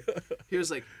creativity. He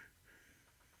was like,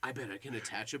 I bet I can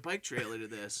attach a bike trailer to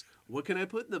this. What can I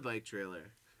put in the bike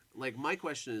trailer? Like, my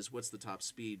question is, what's the top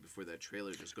speed before that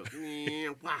trailer just goes,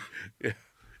 wah.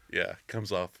 Yeah,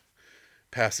 comes off,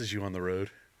 passes you on the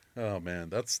road. Oh man,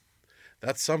 that's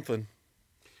something.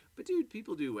 But dude,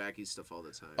 people do wacky stuff all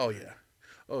the time. Oh yeah,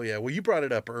 oh yeah. Well, you brought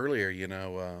it up earlier. You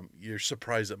know, you're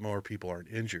surprised that more people aren't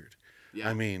injured. Yeah.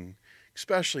 I mean,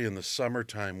 especially in the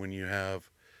summertime when you have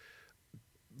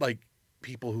like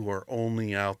people who are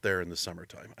only out there in the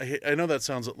summertime. I know that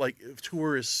sounds like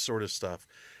tourist sort of stuff,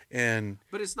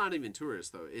 But it's not even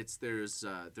tourists though.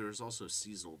 There's also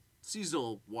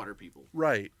seasonal water people.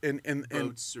 right, and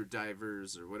Boats or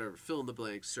divers or whatever, fill in the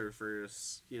blank,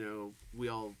 surfers, we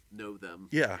all know them.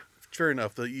 yeah, fair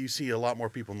enough. That you see a lot more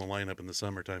people in the lineup in the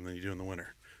summertime than you do in the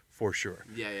winter, for sure.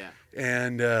 Yeah.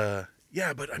 And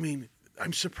yeah, but I mean,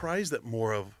 I'm surprised that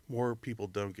more people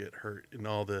don't get hurt in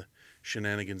all the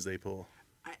shenanigans they pull.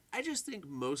 I just think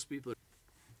most people,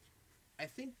 I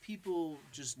think people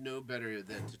just know better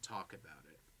than to talk about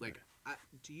it. Like,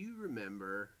 do you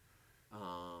remember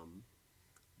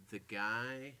the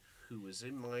guy who was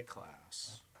in my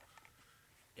class?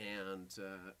 And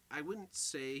I wouldn't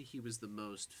say he was the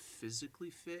most physically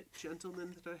fit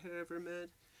gentleman that I had ever met.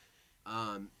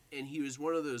 And he was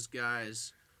one of those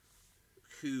guys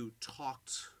who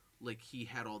talked like he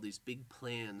had all these big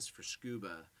plans for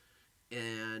scuba.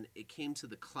 And it came to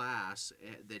the class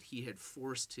that he had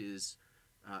forced his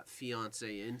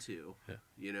fiance into,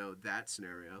 that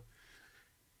scenario.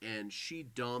 And she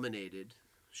dominated.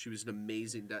 She was an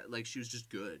amazing, she was just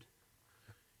good.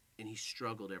 And he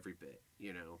struggled every bit,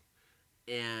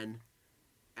 And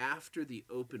after the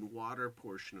open water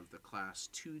portion of the class,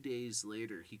 2 days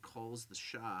later, he calls the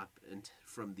shop and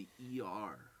from the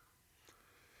ER.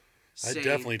 I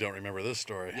definitely don't remember this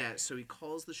story. Yeah, so he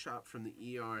calls the shop from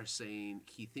the ER saying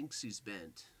he thinks he's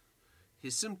bent.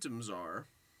 His symptoms are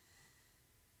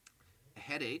a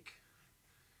headache,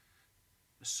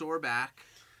 a sore back,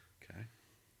 Okay.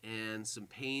 and some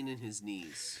pain in his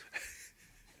knees.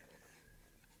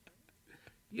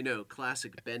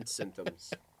 Classic bent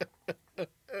symptoms.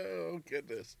 Oh,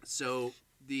 goodness. So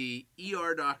the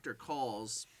ER doctor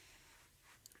calls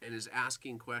and is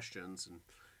asking questions, and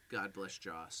God bless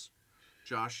Josh.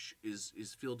 Josh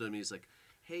is filled him. He's like,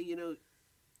 hey,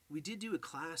 we did do a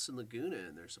class in Laguna,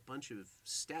 and there's a bunch of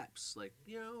steps. Like,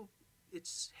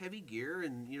 it's heavy gear,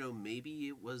 and, maybe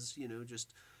it was,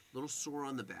 just a little sore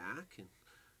on the back. And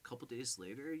a couple days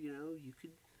later, you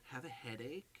could have a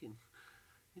headache, and,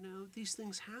 these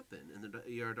things happen. And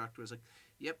the ER doctor was like,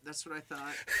 yep, that's what I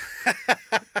thought.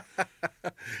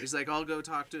 He's like, I'll go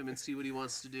talk to him and see what he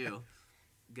wants to do.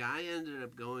 Guy ended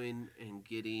up going and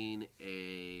getting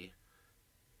a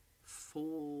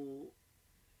full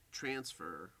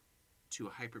transfer to a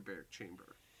hyperbaric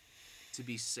chamber to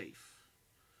be safe.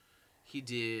 He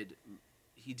did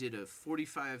a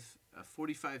 45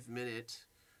 minute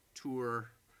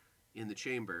tour in the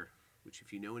chamber, which,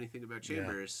 if you know anything about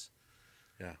chambers,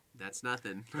 yeah, that's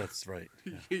nothing. that's right.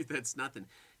 Yeah. That's nothing.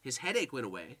 His headache went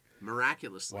away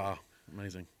miraculously. Wow,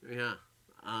 amazing. Yeah.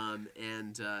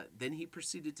 And then he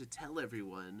proceeded to tell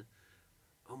everyone,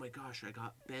 oh my gosh, I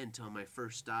got bent on my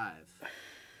first dive.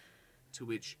 To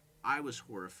which I was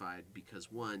horrified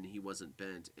because, one, he wasn't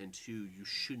bent, and two, you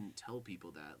shouldn't tell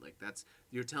people that. Like,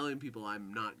 you're telling people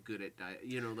I'm not good at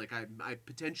like I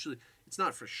potentially, it's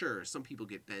not for sure. Some people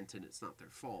get bent and it's not their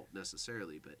fault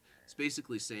necessarily, but it's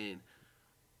basically saying,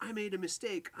 I made a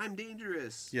mistake, I'm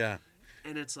dangerous. Yeah.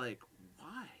 And it's like,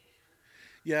 why?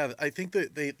 Yeah, I think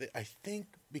that I think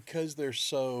because they're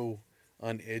so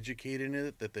uneducated in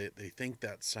it that they think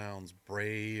that sounds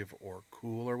brave or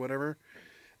cool or whatever.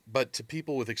 But to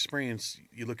people with experience,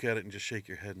 you look at it and just shake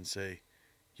your head and say,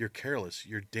 you're careless,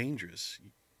 you're dangerous.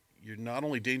 You're not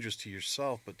only dangerous to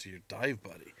yourself, but to your dive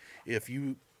buddy if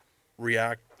you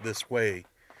react this way,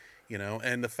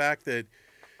 And the fact that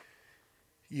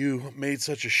you made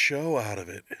such a show out of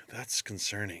it, that's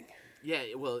concerning. Yeah,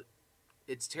 well,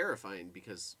 it's terrifying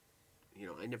because,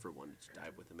 I never wanted to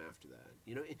dive with him after that.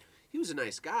 He was a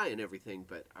nice guy and everything,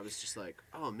 but I was just like,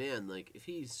 oh man, like, if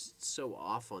he's so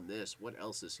off on this, what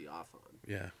else is he off on?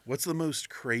 Yeah. What's the most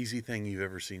crazy thing you've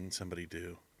ever seen somebody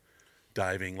do?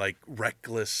 Diving, like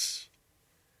reckless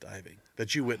diving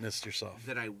that you witnessed yourself.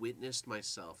 That I witnessed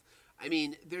myself. I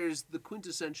mean, there's the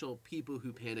quintessential people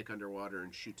who panic underwater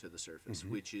and shoot to the surface,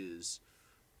 which is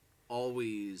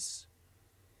always,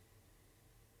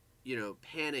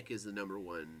 panic is the number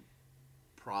one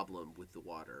problem with the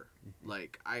water.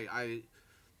 Like,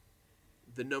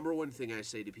 the number one thing I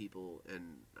say to people,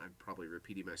 and I'm probably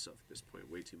repeating myself at this point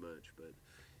way too much, but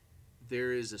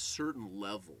there is a certain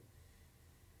level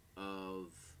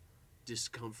of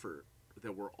discomfort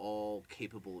that we're all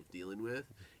capable of dealing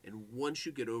with, and once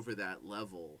you get over that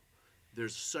level,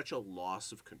 there's such a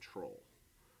loss of control.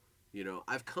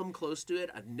 I've come close to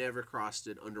it. I've never crossed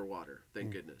it underwater,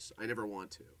 thank goodness. I never want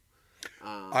to.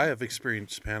 I have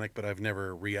experienced panic, but I've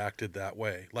never reacted that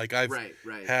way. Like, I've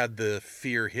had the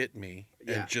fear hit me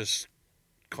and just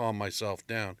calm myself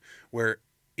down, where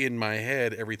in my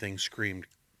head everything screamed,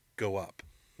 go up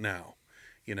now,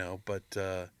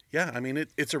 but yeah, I mean,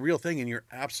 it's a real thing, and you're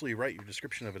absolutely right. Your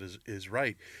description of it is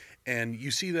right. And you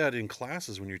see that in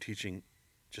classes when you're teaching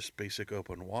just basic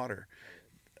open water.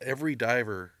 Every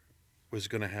diver was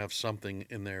going to have something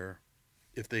in there,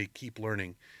 if they keep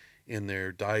learning, in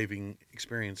their diving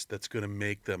experience that's going to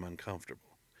make them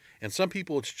uncomfortable. And some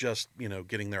people, it's just,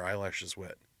 getting their eyelashes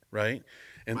wet, right?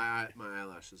 And my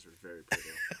eyelashes are very pretty.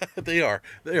 they are.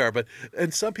 But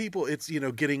and some people, it's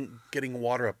getting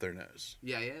water up their nose.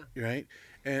 Yeah. Right.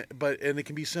 And it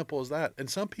can be simple as that. And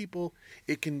some people,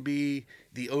 it can be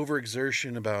the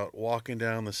overexertion about walking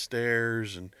down the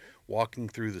stairs and walking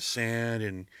through the sand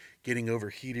and getting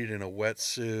overheated in a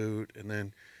wetsuit and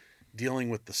then dealing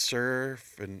with the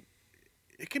surf, and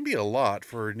it can be a lot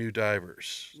for new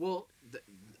divers. Well,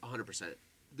 100%.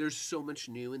 There's so much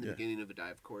new in the beginning of a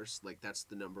dive course. Like, that's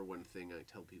the number one thing I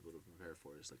tell people to prepare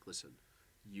for is, like, listen,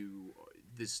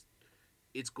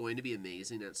 it's going to be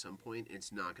amazing at some point.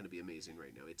 It's not going to be amazing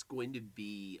right now. It's going to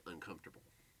be uncomfortable.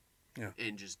 Yeah.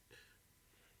 And just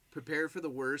prepare for the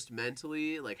worst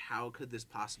mentally. Like, how could this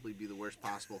possibly be the worst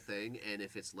possible thing? And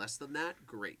if it's less than that,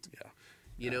 great.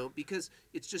 Yeah. Because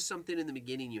it's just something in the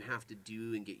beginning you have to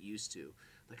do and get used to.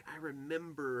 Like, I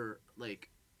remember, like,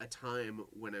 a time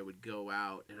when I would go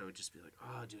out and I would just be like,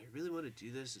 oh, do I really want to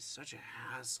do this? It's such a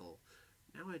hassle.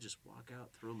 Now I just walk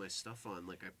out, throw my stuff on,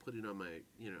 like I put it on my,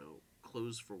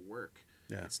 clothes for work.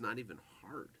 Yeah. It's not even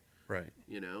hard. Right.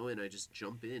 And I just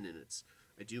jump in, and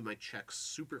I do my checks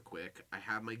super quick. I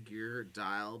have my gear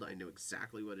dialed. I know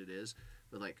exactly what it is.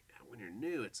 But like when you're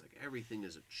new, it's like everything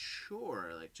is a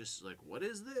chore. Like just like what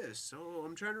is this? Oh,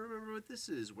 I'm trying to remember what this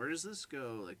is. Where does this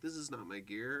go? Like this is not my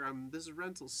gear. This is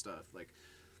rental stuff. Like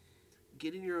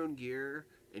getting your own gear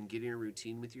and getting a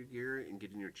routine with your gear and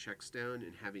getting your checks down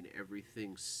and having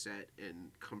everything set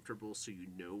and comfortable so you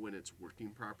know when it's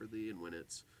working properly and when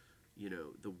it's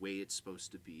the way it's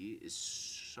supposed to be is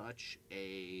such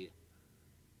a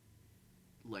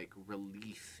like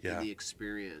relief in Yeah. the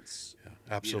experience. Yeah. you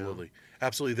know Absolutely.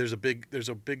 Absolutely. There's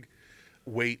a big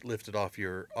weight lifted off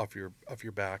your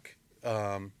back.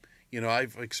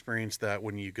 I've experienced that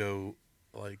when you go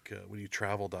when you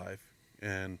travel dive,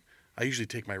 and I usually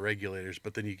take my regulators,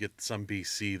 but then you get some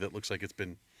BC that looks like it's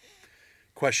been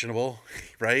questionable,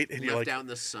 right? And you're Left like, out in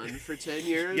the sun for 10 yeah,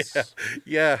 years.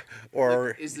 yeah, Like,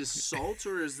 or is this salt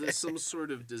or is this some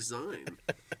sort of design?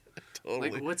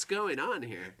 totally, Like, what's going on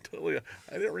here? totally.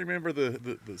 I didn't remember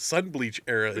the sun bleach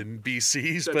era in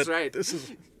BC's, That's but right. this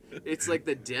is, It's like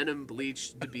the denim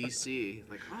bleached BC.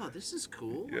 Like, oh, this is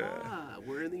cool. yeah.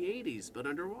 We're in the 80s, but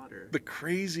underwater. The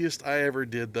craziest I ever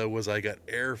did though was I got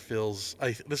air fills.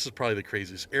 This is probably the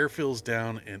craziest air fills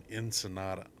down in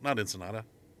Ensenada, not Ensenada.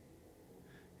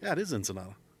 Yeah, it is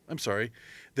Ensenada. I'm sorry.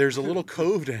 There's a little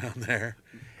cove down there,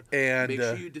 and Make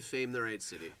sure you defame the right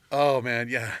city. oh man,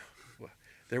 yeah.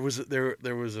 There was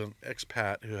an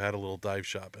expat who had a little dive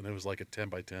shop, and it was like a 10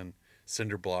 by 10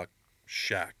 cinder block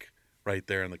shack right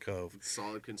there in the cove.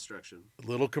 Solid construction.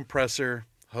 Little compressor,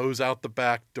 hose out the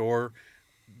back door,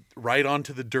 right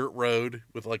onto the dirt road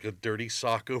with like a dirty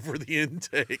sock over the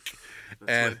intake.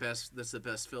 And That's the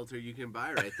best filter you can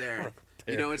buy right there.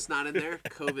 You know it's not in there?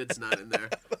 COVID's not in there.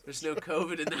 There's no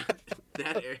COVID in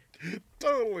that area.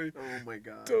 totally, Oh my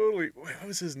god. totally. What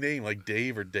was his name? Like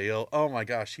Dave or Dale? Oh my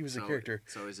gosh, he was a character.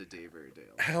 It's always a Dave or a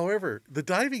Dale. However, the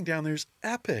diving down there's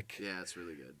epic. Yeah, it's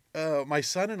really good. My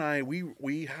son and I,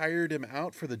 we hired him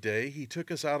out for the day. He took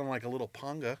us out on like a little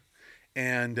panga,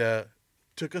 and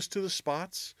took us to the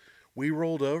spots. We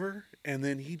rolled over, and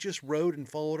then he just rode and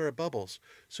followed our bubbles.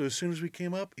 So as soon as we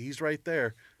came up, he's right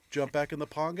there. Jump back in the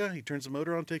panga. He turns the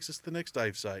motor on, takes us to the next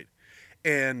dive site.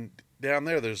 And down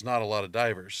there's not a lot of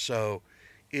divers, so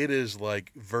it is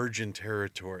like virgin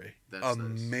territory. That's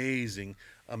amazing,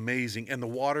 amazing, and the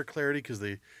water clarity because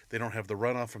they don't have the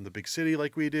runoff from the big city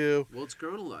like we do. Well, it's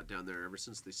grown a lot down there ever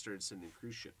since they started sending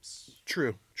cruise ships.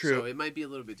 True. So it might be a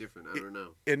little bit different. I don't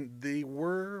know. And they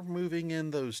were moving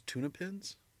in those tuna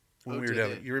pins when we were did down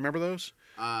they? there. You remember those?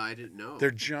 I didn't know. They're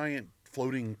giant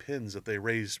floating pins that they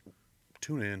raise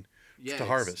tuna in to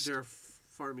harvest. They're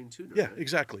farming tuna. Yeah, right?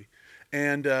 exactly.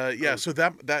 And so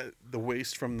that the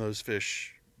waste from those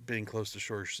fish being close to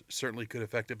shore certainly could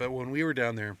affect it. But when we were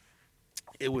down there,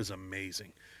 it was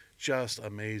amazing, just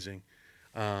amazing.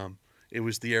 It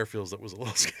was the airfields that was a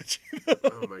little sketchy.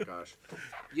 Oh my gosh.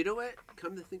 You know what?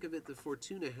 Come to think of it, the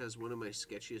Fortuna has one of my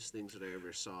sketchiest things that I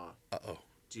ever saw. Uh-oh.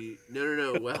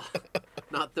 No. Well,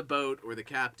 not the boat or the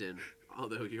captain,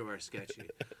 although you are sketchy.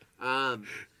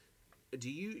 Do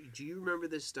you remember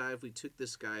this dive? We took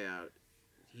this guy out.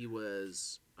 He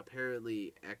was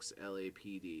apparently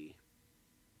ex-LAPD.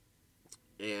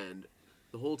 And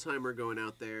the whole time we're going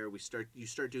out there, you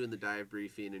start doing the dive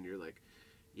briefing, and you're like,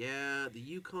 yeah, the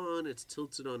Yukon, it's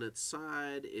tilted on its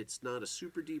side. It's not a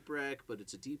super deep wreck, but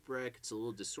it's a deep wreck. It's a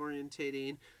little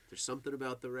disorientating. There's something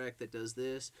about the wreck that does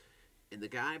this. And the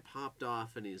guy popped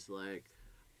off, and he's like,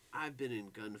 I've been in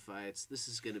gunfights. This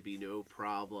is going to be no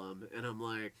problem. And I'm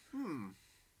like,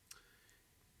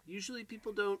 usually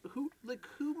people don't.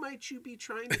 Who might you be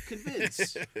trying to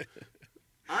convince?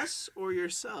 Us or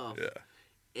yourself?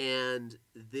 Yeah. And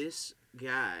this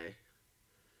guy,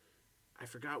 I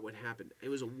forgot what happened. It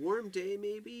was a warm day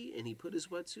maybe, and he put his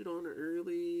wetsuit on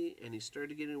early, and he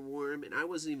started getting warm, and I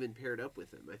wasn't even paired up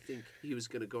with him. I think he was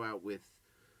going to go out with...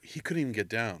 He couldn't even get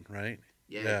down, right?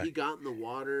 Yeah, he got in the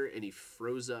water, and he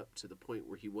froze up to the point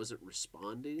where he wasn't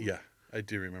responding. Yeah, I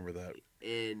do remember that.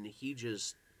 And he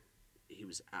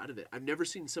was out of it. I've never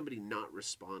seen somebody not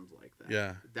respond like that.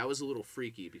 Yeah. That was a little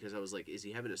freaky because I was like, is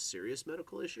he having a serious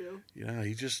medical issue? Yeah,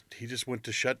 he just went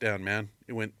to shutdown, man.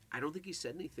 It went. I don't think he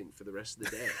said anything for the rest of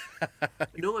the day.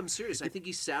 No, I'm serious. I think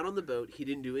he sat on the boat. He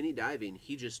didn't do any diving.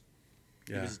 He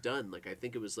was done. Like, I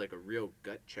think it was like a real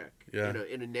gut check. Yeah.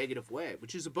 In a negative way,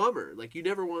 which is a bummer. Like, you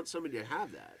never want somebody to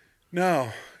have that.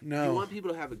 No. You want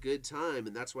people to have a good time,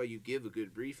 and that's why you give a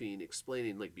good briefing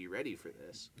explaining, like, be ready for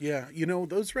this. Yeah,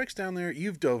 those wrecks down there,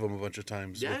 you've dove them a bunch of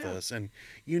times with us, and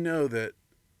you know that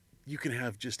you can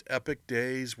have just epic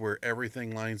days where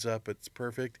everything lines up, it's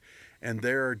perfect, and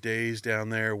there are days down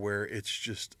there where it's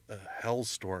just a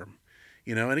hellstorm.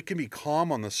 and it can be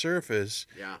calm on the surface,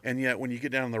 Yeah. and yet when you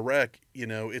get down in the wreck,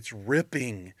 it's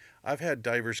ripping. I've had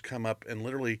divers come up and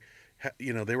literally,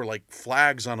 they were like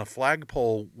flags on a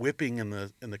flagpole whipping in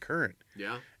the current,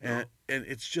 Yeah. and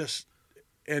it's just,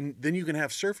 and then you can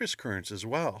have surface currents as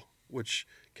well, which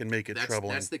can make it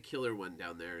troubling. That's the killer one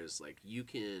down there. Is like you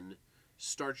can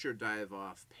start your dive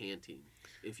off panting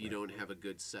if you don't have a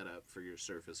good setup for your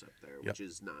surface up there, which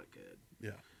is not good.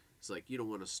 Yeah. It's like you don't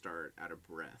want to start out of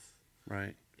breath.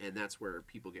 Right. And that's where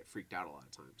people get freaked out a lot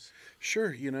of times.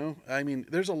 Sure, I mean,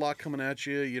 there's a lot coming at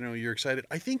you. You're excited.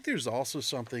 I think there's also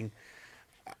something.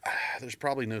 There's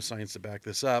probably no science to back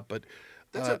this up, but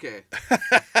that's okay.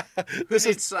 This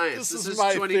is science. This is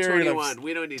my 2021.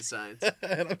 We don't need science.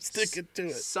 And I'm sticking to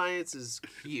it. Science is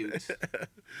cute.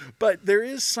 But there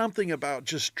is something about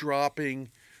just dropping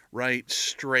right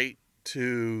straight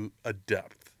to a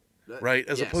depth, right?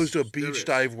 As opposed to a beach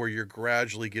dive where you're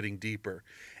gradually getting deeper.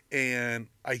 And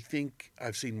I think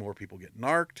I've seen more people get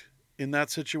narked in that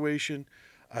situation.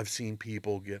 I've seen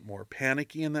people get more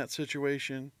panicky in that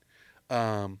situation.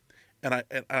 And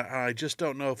I just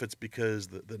don't know if it's because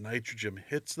the nitrogen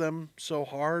hits them so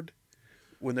hard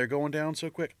when they're going down so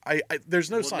quick. There's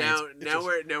no science. Now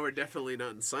we're definitely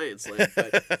not in science land.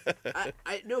 But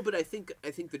but I think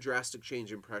the drastic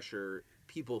change in pressure,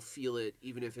 people feel it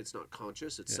even if it's not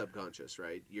conscious. It's subconscious,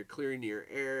 right? You're clearing your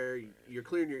air. You're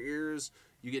clearing your ears.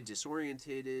 You get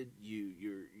disorientated.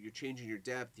 You're changing your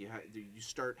depth. You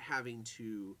start having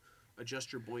to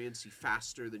adjust your buoyancy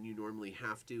faster than you normally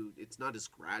have to. It's not as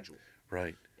gradual.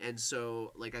 Right. And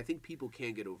so, like, I think people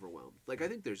can get overwhelmed. Like, I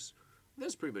think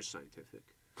that's pretty much scientific.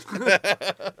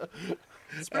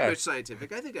 It's pretty much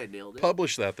scientific. I think I nailed it.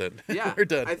 Publish that then. Yeah. We're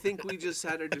done. I think we just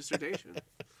had our dissertation.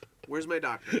 Where's my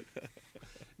doctorate?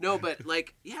 No, but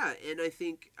like, yeah, and I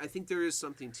think there is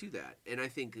something to that. And I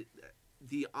think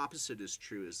the opposite is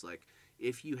true, is like,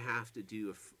 if you have to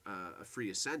do a free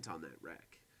ascent on that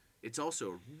wreck, it's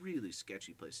also a really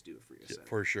sketchy place to do a free ascent. Yeah,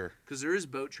 for sure. Because there is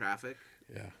boat traffic.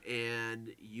 Yeah.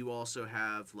 And you also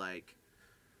have, like,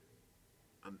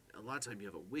 a lot of time you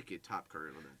have a wicked top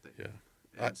current on that thing.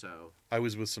 Yeah. And so I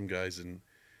was with some guys, and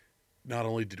not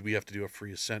only did we have to do a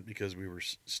free ascent because we were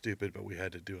stupid, but we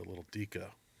had to do a little deco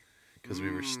because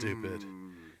we were stupid.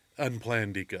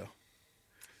 Unplanned deco.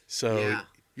 So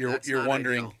you're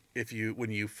wondering if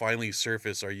when you finally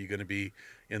surface, are you going to be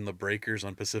in the breakers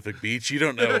on Pacific Beach? You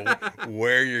don't know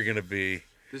where you're going to be.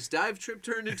 This dive trip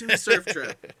turned into a surf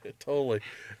trip. Totally.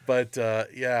 But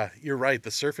yeah, you're right.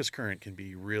 The surface current can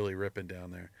be really ripping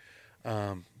down there.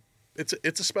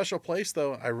 It's a special place,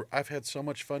 though. I've had so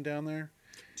much fun down there.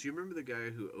 Do you remember the guy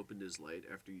who opened his light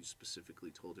after you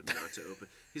specifically told him not to open?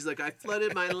 He's like, I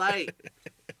flooded my light.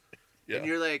 Yeah. And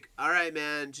you're like, all right,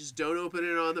 man, just don't open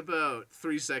it on the boat.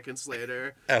 3 seconds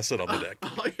later. Acid on the deck.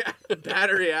 Oh, yeah.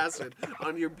 Battery acid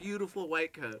on your beautiful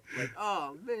white coat. Like,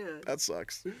 oh, man. That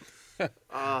sucks.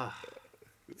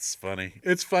 It's funny.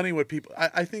 It's funny what people...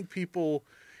 I think people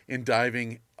in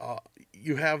diving,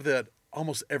 you have that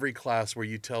almost every class where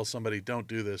you tell somebody, don't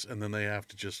do this, and then they have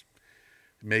to just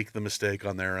make the mistake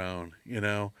on their own,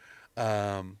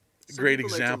 great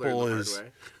example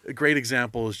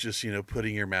is just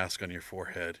putting your mask on your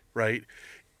forehead, right?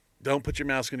 Don't put your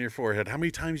mask on your forehead. How many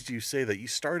times do you say that? You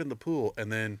start in the pool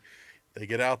and then they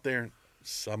get out there,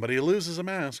 somebody loses a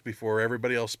mask before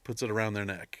everybody else puts it around their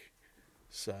neck.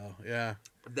 So yeah,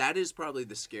 that is probably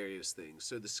the scariest thing.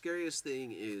 So the scariest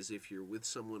thing is if you're with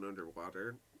someone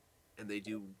underwater and they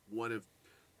do one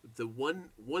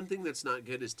thing that's not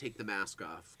good is take the mask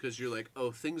off, because you're like, oh,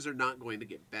 things are not going to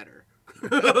get better.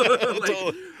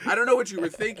 Like, I don't know what you were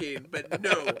thinking, but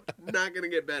no, not going to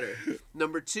get better.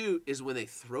 Number 2 is when they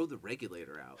throw the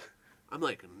regulator out. I'm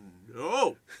like,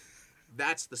 no.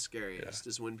 That's the scariest,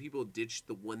 is when people ditch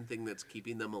the one thing that's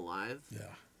keeping them alive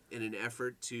in an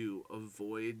effort to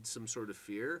avoid some sort of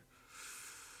fear.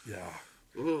 Yeah.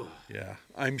 Ugh. Yeah.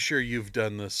 I'm sure you've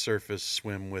done the surface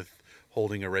swim with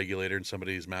holding a regulator in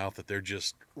somebody's mouth that they're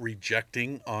just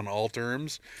rejecting on all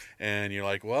terms. And you're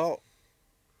like, well,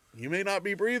 you may not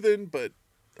be breathing, but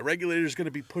the regulator is going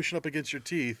to be pushing up against your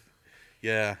teeth.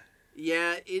 Yeah.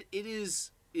 Yeah, it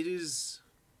is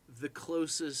the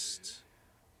closest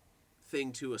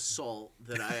thing to assault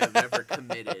that I have ever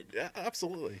committed. Yeah,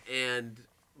 absolutely. And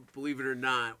believe it or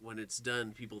not, when it's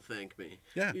done, people thank me.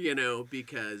 Yeah.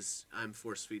 Because I'm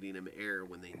force feeding them air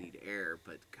when they need air.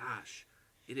 But gosh,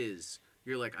 it is.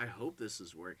 You're like, I hope this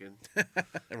is working.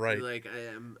 Right. You're like,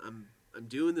 I'm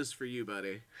doing this for you,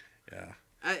 buddy. Yeah.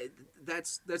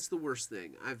 That's the worst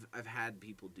thing. I've had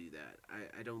people do that.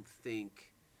 I don't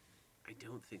think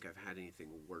I've had anything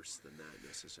worse than that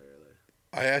necessarily.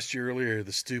 I asked you earlier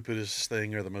the stupidest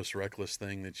thing or the most reckless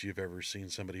thing that you've ever seen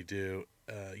somebody do.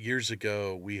 Years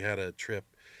ago, we had a trip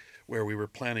where we were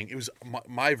planning. It was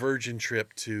my virgin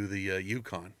trip to the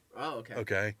Yukon. Oh, okay.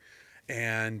 Okay,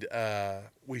 and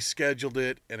we scheduled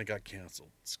it, and it got canceled.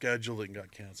 Scheduled it and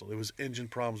got canceled. It was engine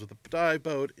problems with the dive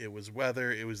boat. It was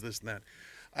weather. It was this and that.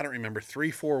 I don't remember.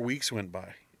 3-4 weeks went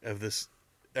by of this.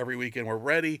 Every weekend we're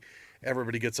ready.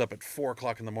 Everybody gets up at 4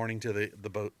 o'clock in the morning to the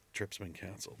boat trip's been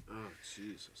canceled. Oh,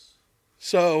 Jesus.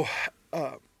 So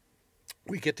uh,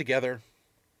 we get together.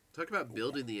 Talk about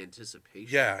building the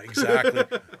anticipation. Yeah, exactly.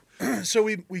 So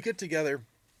we get together,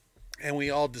 and we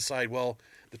all decide, well,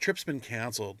 the trip's been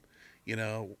canceled. You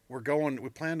know, we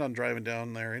planned on driving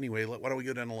down there anyway. Why don't we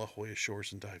go down to La Jolla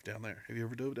Shores and dive down there? Have you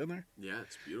ever dove down there? Yeah,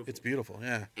 it's beautiful. It's beautiful,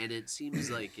 yeah. And it seems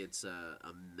like it's a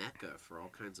mecca for all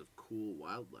kinds of cool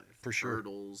wildlife. For sure.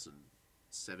 Turtles and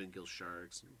 7-gill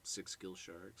sharks and 6-gill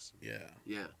sharks. Yeah.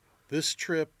 Yeah. This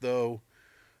trip, though,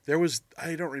 there was,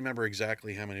 I don't remember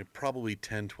exactly how many, probably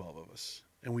 10, 12 of us.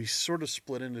 And we sort of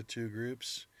split into two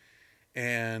groups.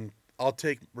 And I'll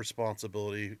take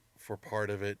responsibility for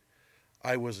part of it.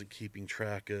 I wasn't keeping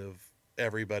track of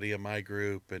everybody in my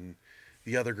group, and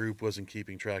the other group wasn't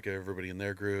keeping track of everybody in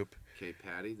their group. Okay,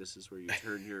 Patty, this is where you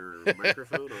turn your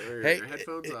microphone or Hey, your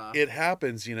headphones off. it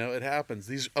happens, it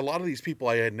happens. A lot of these people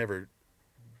I had never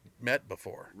met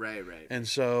before. Right. And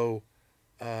so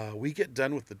we get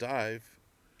done with the dive,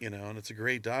 and it's a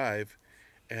great dive.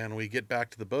 And we get back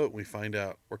to the boat and we find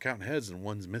out we're counting heads and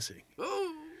one's missing.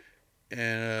 Oh!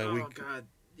 And God.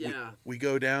 Yeah. We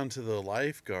go down to the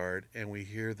lifeguard and we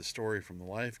hear the story from the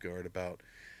lifeguard about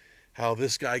how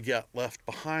this guy got left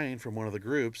behind from one of the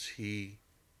groups. He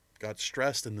got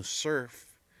stressed in the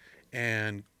surf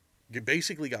and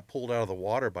basically got pulled out of the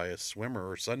water by a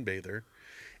swimmer or sunbather.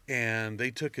 And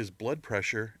they took his blood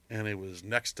pressure and it was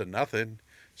next to nothing.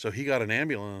 So he got an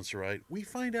ambulance ride. We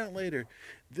find out later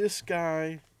this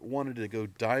guy wanted to go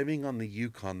diving on the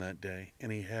Yukon that day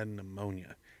and he had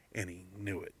pneumonia and he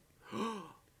knew it.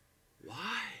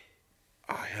 Why?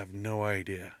 I have no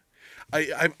idea.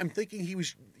 I'm thinking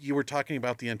you were talking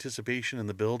about the anticipation and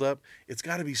the buildup. It's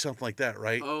got to be something like that,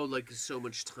 right? Oh, like so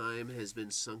much time has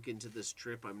been sunk into this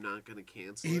trip, I'm not going to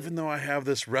cancel Even it? though I have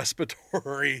this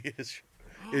respiratory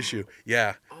issue.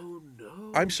 Yeah. Oh,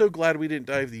 no. I'm so glad we didn't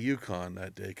dive the Yukon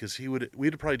that day because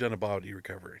we'd have probably done a body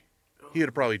recovery. He would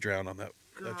have probably drowned on that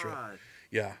trip. God.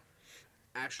 Yeah.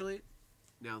 Actually,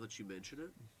 now that you mention it,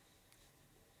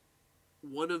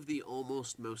 one of the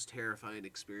almost most terrifying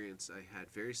experience I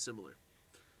had, very similar.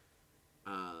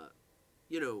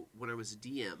 When I was a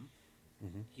DM,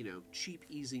 cheap,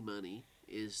 easy money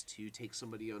is to take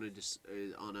somebody on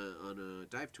a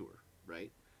dive tour,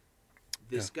 right?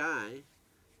 This guy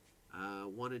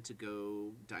wanted to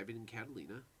go diving in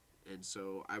Catalina, and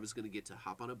so I was going to get to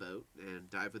hop on a boat and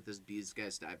dive with these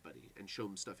guy's dive buddy and show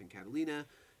him stuff in Catalina,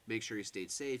 make sure he stayed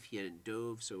safe. He hadn't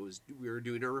dove, so we were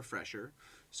doing a refresher.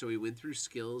 So we went through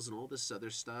skills and all this other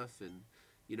stuff, and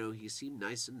he seemed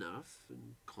nice enough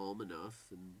and calm enough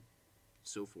and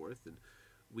so forth. And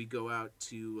we go out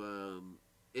to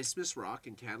Isthmus Rock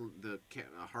in the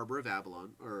harbor of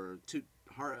Avalon, or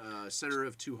center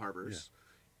of two harbors.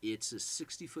 Yeah. It's a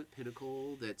 60-foot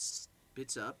pinnacle that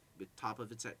spits up. The top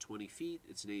of it's at 20 feet.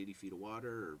 It's in 80 feet of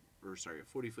water, a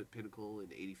 40-foot pinnacle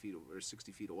in 80 feet or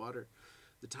 60 feet of water.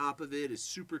 The top of it is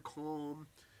super calm.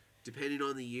 Depending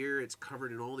on the year, it's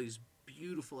covered in all these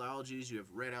beautiful algae. You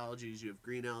have red algae, you have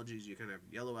green algae, you kind of have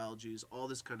yellow algae, all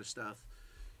this kind of stuff.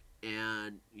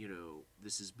 And,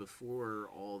 this is before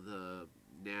all the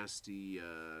nasty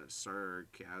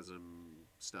sarcasm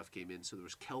stuff came in. So there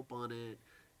was kelp on it.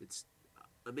 It's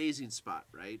an amazing spot,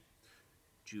 right?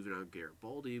 Juvenile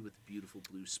Garibaldi with the beautiful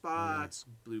blue spots,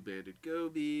 blue-banded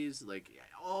gobies, like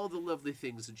all the lovely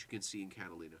things that you can see in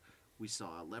Catalina. We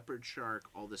saw a leopard shark,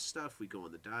 all this stuff. We go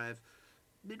on the dive.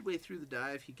 Midway through the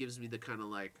dive, he gives me the kind of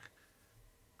like,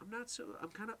 I'm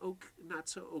kind of not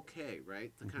so okay,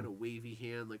 right? The kind of wavy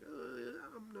hand, like,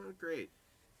 I'm not great.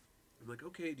 I'm like,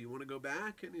 okay, do you want to go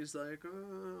back? And he's like,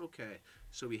 okay.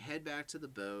 So we head back to the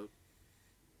boat.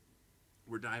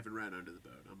 We're diving right under the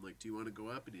boat. I'm like, do you want to go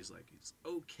up? And he's like,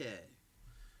 okay.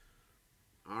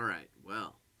 All right,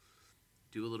 well,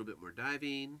 do a little bit more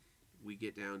diving. We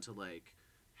get down to like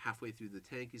halfway through the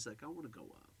tank. He's like, I want to go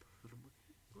up. And I'm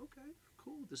like, okay,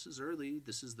 cool. This is early.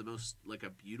 This is the most, like, a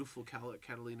beautiful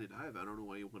Catalina dive. I don't know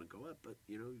why you want to go up, but,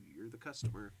 you're the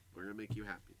customer. We're going to make you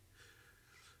happy.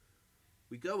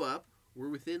 We go up. We're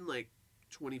within, like,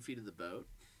 20 feet of the boat.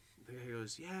 The guy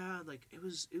goes, yeah, like, it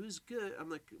was good. I'm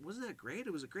like, wasn't that great?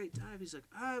 It was a great dive. He's like,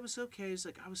 it was okay. He's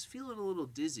like, I was feeling a little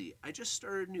dizzy. I just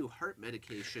started new heart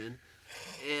medication,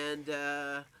 and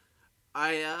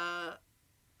I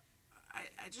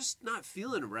just not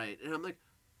feeling right, and I'm like,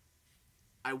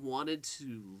 I wanted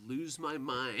to lose my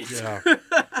mind. Yeah.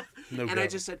 No And I doubt.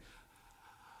 just said,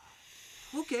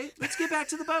 okay, let's get back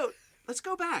to the boat. Let's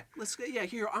go back. Let's go. Yeah,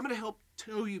 here, I'm going to help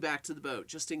tow you back to the boat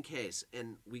just in case.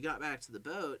 And we got back to the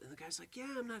boat, and the guy's like,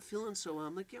 yeah, I'm not feeling so well.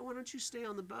 I'm like, yeah, why don't you stay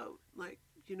on the boat? Like,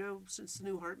 since the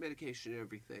new heart medication and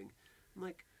everything. I'm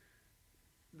like,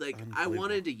 I Unbelievable.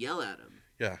 wanted to yell at him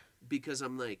Yeah. because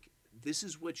I'm like, this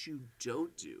is what you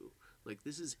don't do. Like,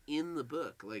 this is in the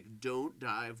book. Like, don't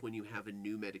dive when you have a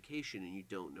new medication and you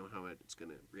don't know how it's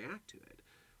going to react to it.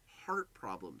 Heart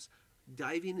problems.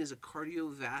 Diving is a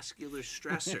cardiovascular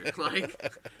stressor.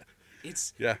 Like,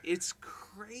 it's Yeah. it's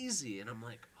crazy. And I'm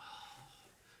like, oh.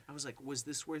 I was like, was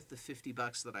this worth the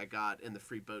 $50 that I got and the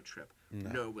free boat trip?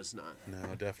 No, it was not.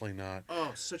 No, definitely not.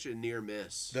 Oh, such a near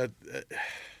miss.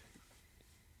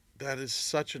 That is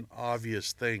such an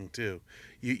obvious thing too.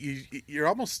 You're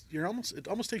almost it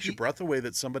almost takes your breath away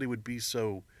that somebody would be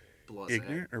so Blasé.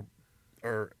 ignorant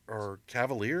or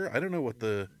cavalier. I don't know what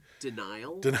the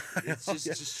Denial. denial. It's just,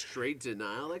 Yeah. just straight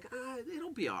denial. Like,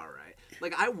 it'll be all right.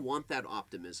 Like, I want that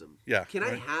optimism. Yeah, Can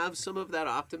I right. have some of that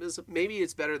optimism? Maybe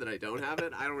it's better that I don't have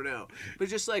it. I don't know. But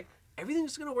just like,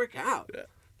 everything's going to work out. Yeah.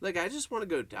 Like, I just want to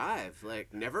go dive.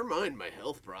 Like, never mind my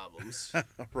health problems.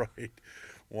 Right.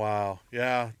 Wow.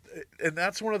 Yeah. And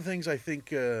that's one of the things I think,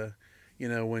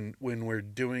 when we're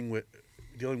dealing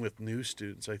with new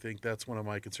students, I think that's one of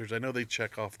my concerns. I know they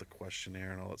check off the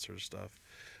questionnaire and all that sort of stuff,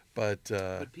 but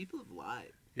But people have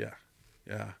lied. yeah,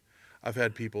 yeah. I've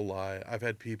had people lie. I've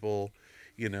had people,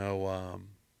 you know,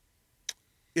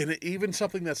 and even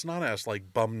something that's not asked,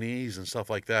 like bum knees and stuff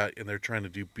like that, and they're trying to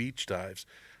do beach dives.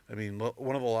 I mean,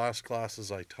 one of the last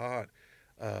classes I taught,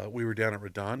 we were down at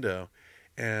Redondo,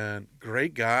 and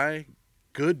great guy,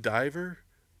 good diver,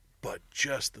 but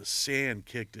just the sand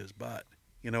kicked his butt.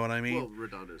 You know what I mean? Well,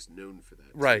 Redondo's known for that.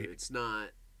 Too. Right. It's not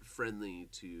friendly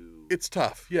to. It's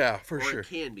tough, yeah, for or sure. it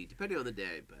can be, depending on the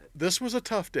day, but. This was a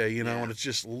tough day, Yeah. and it's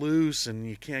just loose and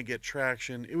you can't get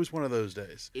traction. It was one of those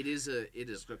days. It is a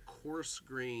coarse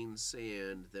grained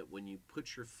sand that when you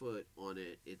put your foot on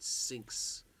it, it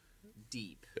sinks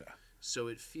deep. Yeah. So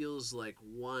it feels like,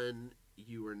 one,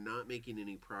 you are not making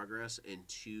any progress, and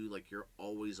two, like you're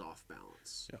always off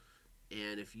balance. Yeah.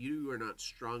 And if you are not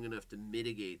strong enough to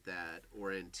mitigate that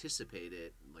or anticipate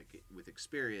it, like with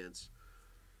experience,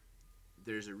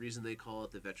 there's a reason they call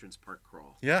it the Veterans Park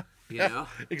Crawl. Yeah. You Yeah, know?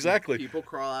 exactly. People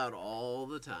crawl out all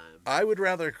the time. I would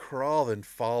rather crawl than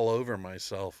fall over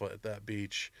myself at that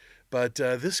beach. But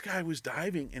this guy was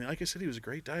diving, and like I said, he was a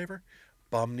great diver,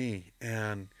 bum knee.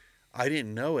 And I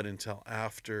didn't know it until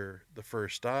after the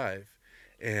first dive.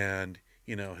 And,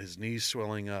 his knee's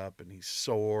swelling up and he's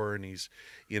sore and he's,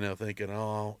 thinking,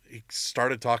 oh, he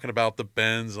started talking about the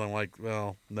bends. And I'm like,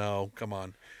 well, no, come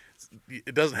on.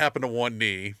 It doesn't happen to one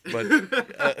knee, but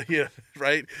yeah,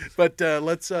 right. But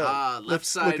let's left look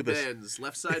side at this. bends.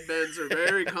 Left side bends are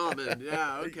very common.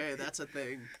 Yeah, okay, that's a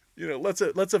thing.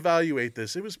 Let's evaluate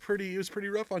this. It was pretty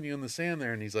rough on you in the sand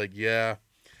there. And he's like, yeah.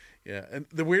 And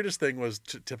the weirdest thing was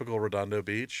typical Redondo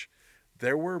Beach.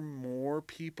 There were more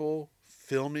people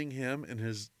filming him in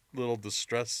his little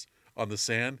distress on the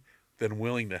sand than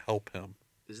willing to help him.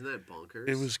 Isn't that bonkers?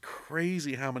 It was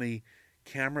crazy how many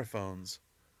camera phones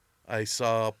I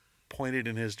saw pointed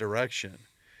in his direction.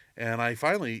 And I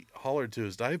finally hollered to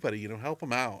his dive buddy, help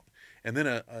him out. And then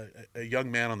a young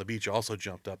man on the beach also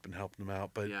jumped up and helped him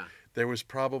out. But yeah. There was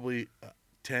probably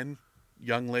 10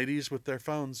 young ladies with their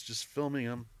phones just filming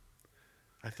him.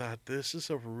 I thought, this is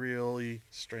a really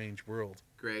strange world.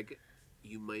 Greg,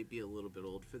 you might be a little bit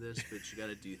old for this, but you got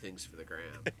to do things for the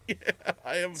gram. Yeah,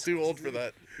 I am too old for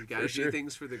that. You got to do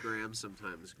things for the gram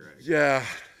sometimes, Greg.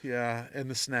 Yeah, and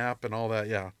the snap and all that.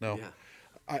 Yeah, no.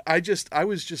 Yeah. I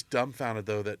was just dumbfounded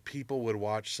though that people would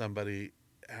watch somebody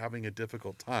having a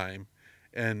difficult time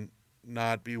and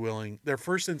not be willing. Their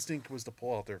first instinct was to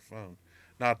pull out their phone,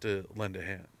 not to lend a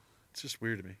hand. It's just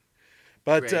weird to me.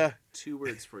 But Greg, 2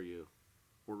 words for you: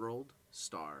 World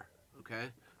Star. Okay,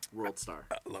 World Star.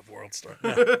 I love World Star.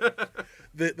 Yeah.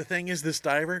 The thing is, this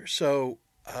diver. So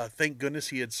thank goodness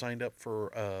he had signed up for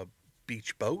a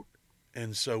beach boat,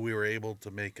 and so we were able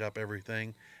to make up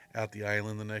everything at the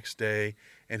island the next day,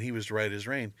 and he was right as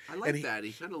rain. I like that.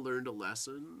 He kind of learned a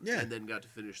lesson and then got to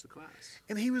finish the class.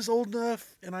 And he was old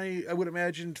enough, and I would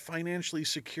imagine financially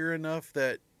secure enough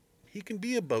that he can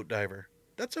be a boat diver.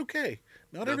 That's okay.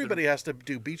 Not everybody has to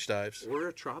do beach dives. Or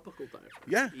a tropical diver.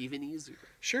 Yeah. Even easier.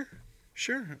 Sure.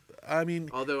 I mean...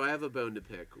 Although I have a bone to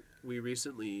pick. We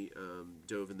recently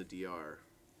dove in the DR.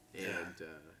 And...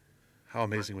 how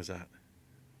amazing was that?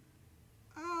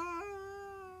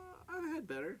 had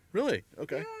better. Really? Yeah,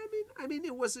 Okay. I mean,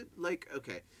 it wasn't like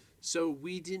okay. So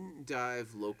we didn't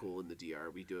dive local in the DR.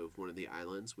 We dove one of the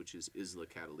islands, which is Isla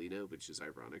Catalina, which is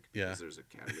ironic Yeah. because there's a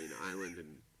Catalina island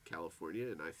in California,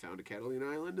 and I found a Catalina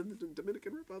island in the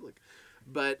Dominican Republic.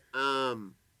 But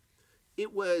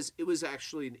it was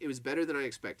actually it was better than I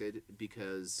expected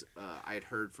because I had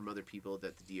heard from other people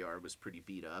that the DR was pretty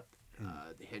beat up.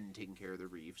 They hadn't taken care of the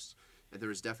reefs, and there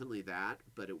was definitely that,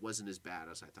 but it wasn't as bad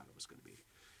as I thought it was going to be.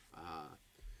 Uh,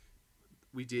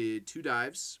 we did 2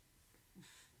 dives.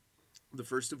 The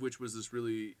first of which was this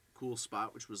really cool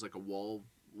spot, which was like a wall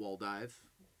dive.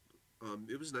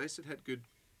 It was nice. It had good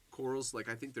corals. Like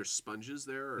I think their sponges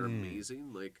there are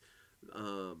amazing. Like,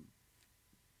 um,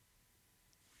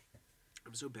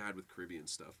 I'm so bad with Caribbean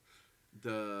stuff.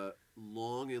 The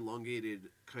long, elongated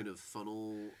kind of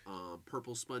funnel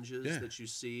purple sponges Yeah. that you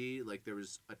see, like there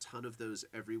was a ton of those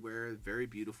everywhere. Very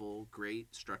beautiful,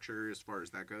 great structure as far as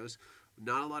that goes.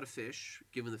 Not a lot of fish,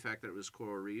 given the fact that it was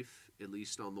coral reef, at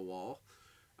least on the wall.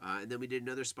 And then we did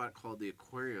another spot called the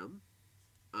Aquarium.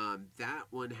 That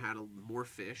one had more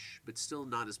fish, but still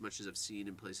not as much as I've seen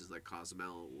in places like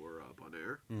Cozumel or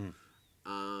Bonaire. Mm.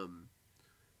 Um,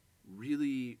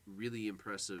 really, really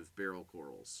impressive barrel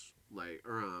corals, like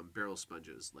or barrel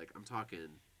sponges. Like I'm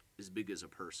talking as big as a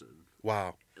person,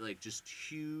 Wow. like just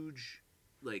huge.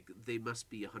 Like they must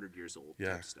be 100 years old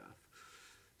Yeah. type stuff.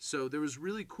 So there was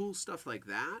really cool stuff like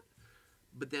that.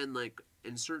 But then like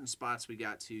in certain spots we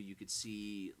got to, you could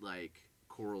see like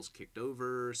corals kicked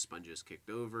over, sponges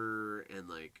kicked over, and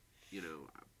like you know,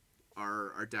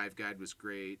 our dive guide was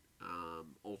great.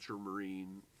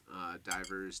 Ultramarine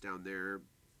divers down there.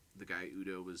 The guy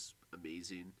Udo was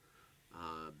amazing.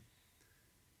 Um,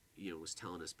 was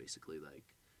telling us basically like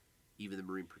even the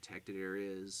marine protected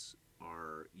areas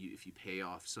are you if you pay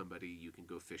off somebody you can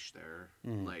go fish there.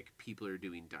 Mm. Like people are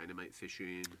doing dynamite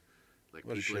fishing, like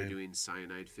What a people are shame. doing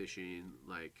cyanide fishing,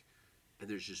 like and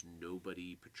there's just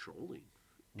nobody patrolling.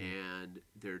 And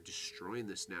they're destroying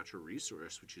this natural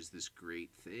resource, which is this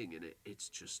great thing, and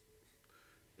it's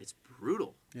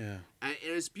brutal. Yeah. And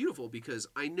it's beautiful because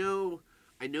I know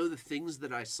the things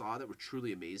that I saw that were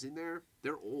truly amazing there.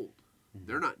 They're old.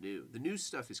 They're not new. The new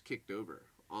stuff is kicked over.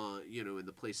 In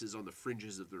the places on the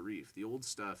fringes of the reef. The old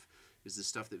stuff is the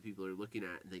stuff that people are looking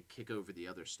at, and they kick over the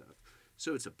other stuff.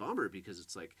 So it's a bummer because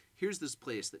it's like here's this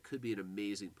place that could be an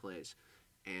amazing place,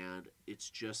 and it's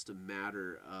just a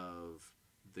matter of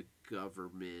the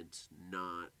government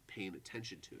not paying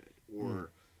attention to it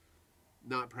or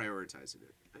not prioritizing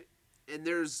it. And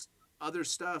there's other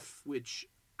stuff which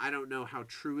I don't know how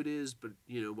true it is, but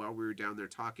while we were down there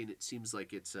talking, it seems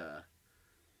like it's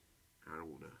I don't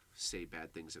want to say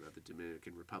bad things about the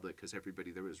Dominican Republic because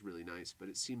everybody there was really nice, but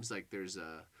it seems like there's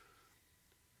a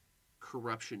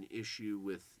corruption issue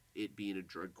with it being a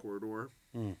drug corridor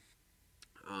Mm.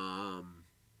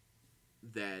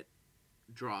 that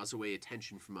draws away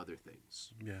attention from other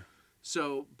things. Yeah.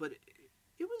 So, but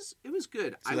it was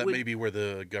good. So that may be where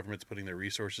the government's putting their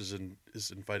resources in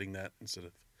is in fighting that instead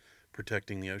of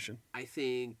protecting the ocean. I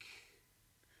think.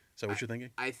 Is that what you're thinking?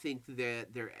 I think that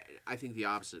I think the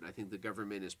opposite. I think the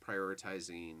government is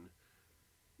prioritizing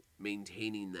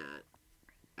maintaining that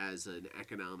as an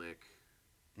economic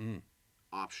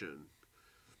option.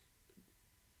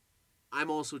 I'm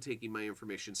also taking my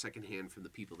information secondhand from the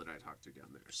people that I talked to down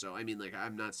there. So I mean, like,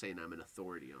 I'm not saying I'm an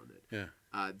authority on it.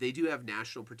 Yeah. They do have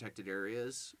national protected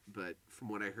areas, but from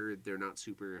what I heard, they're not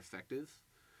super effective.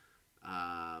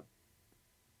 I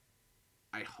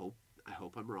hope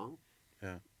I'm wrong.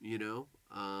 Yeah.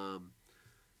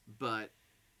 But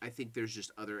I think there's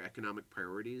just other economic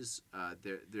priorities.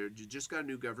 They're just got a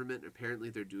new government. Apparently,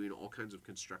 they're doing all kinds of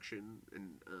construction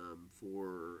and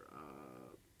for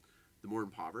the more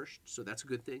impoverished. So that's a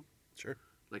good thing. Sure.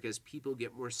 Like as people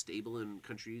get more stable in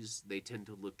countries, they tend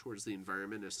to look towards the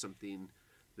environment as something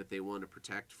that they want to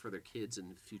protect for their kids in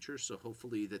the future. So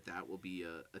hopefully that will be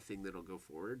a thing that'll go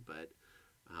forward. But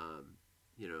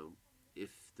if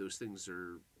those things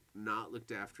are not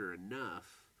looked after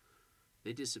enough,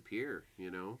 they disappear.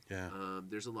 Yeah.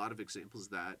 There's a lot of examples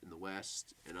of that in the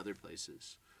West and other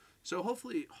places. So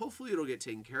hopefully it'll get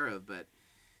taken care of. But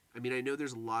I mean, I know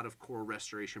there's a lot of coral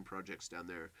restoration projects down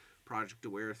there. Project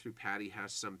Aware through Patty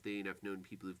has something. I've known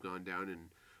people who've gone down and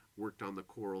worked on the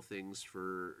coral things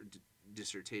for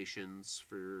dissertations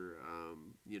for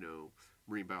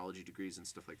marine biology degrees and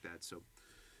stuff like that. So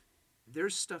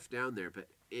there's stuff down there, but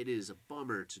it is a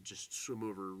bummer to just swim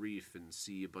over a reef and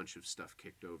see a bunch of stuff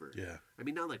kicked over. Yeah. I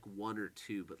mean, not like one or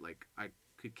two, but like I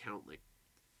could count like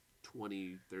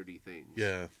 20, 30 things.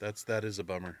 Yeah, that is a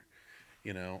bummer.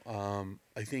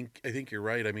 I think you're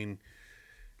right. I mean,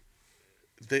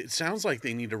 it sounds like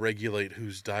they need to regulate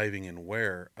who's diving and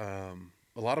where.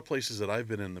 A lot of places that I've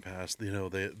been in the past,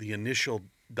 the initial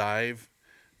dive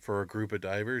for a group of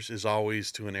divers is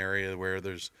always to an area where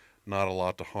there's not a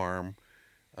lot to harm,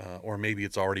 or maybe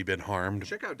it's already been harmed.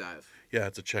 Checkout dive. Yeah,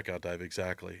 it's a checkout dive,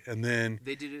 exactly. And then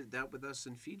They did that with us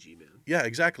in Fiji, man. yeah,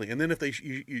 exactly. And then if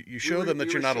you show them that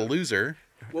we you're were not a show- loser,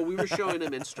 Well, we were showing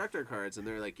them instructor cards, and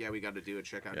they're like, "Yeah, we got to do a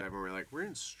checkout Yeah. dive." And we're like, "We're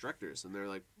instructors," and they're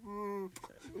like, we'll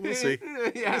see.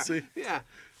 yeah, We'll see. yeah.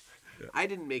 I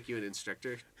didn't make you an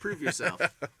instructor. Prove yourself.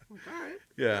 All right.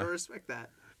 Yeah. I respect that.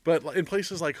 But in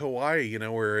places like Hawaii,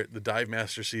 where the dive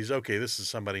master sees, okay, this is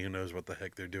somebody who knows what the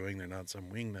heck they're doing. They're not some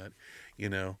wingnut.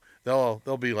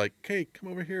 They'll be like, "Hey, come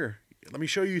over here. Let me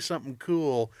show you something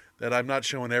cool that I'm not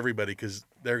showing everybody because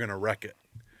they're gonna wreck it."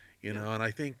 Yeah. And I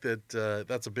think that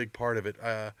that's a big part of it.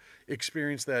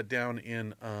 Experienced that down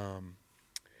in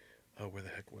where the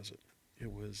heck was it?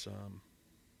 It was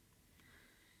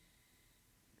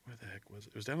where the heck was it?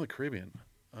 It was down in the Caribbean.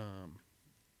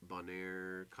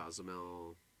 Bonaire,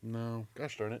 Cozumel, No,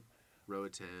 gosh darn it.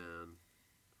 Roatan,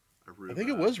 Aruba. I think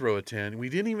it was Roatan. We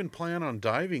didn't even plan on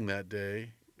diving that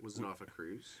day. Was it off a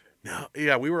cruise? No,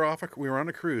 yeah, we were on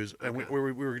a cruise, and Okay.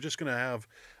 we were just gonna have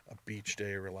a beach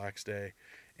day, a relaxed day.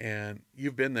 And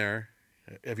you've been there.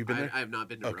 Have you been there? I have not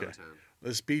been to Okay. Roatan.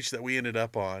 This beach that we ended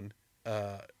up on,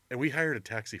 and we hired a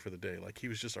taxi for the day. Like he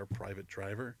was just our private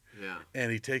driver, Yeah.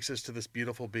 and he takes us to this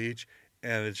beautiful beach.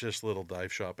 And it's just little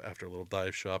dive shop after little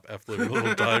dive shop after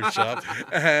little dive shop.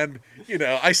 And,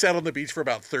 I sat on the beach for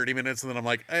about 30 minutes and then I'm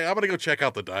like, hey, I'm going to go check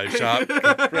out the dive shop.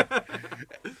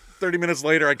 30 minutes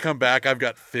later, I come back. I've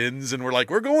got fins and we're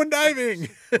like, we're going diving.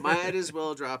 Might as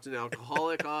well dropped an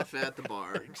alcoholic off at the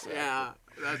bar. Yeah,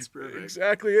 that's perfect.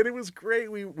 Exactly. And it was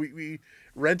great. We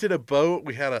rented a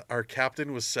boat. Our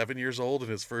captain was 7 years old and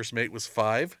his first mate was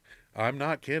 5. I'm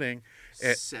not kidding.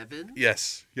 7?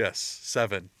 Yes,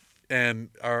 7. And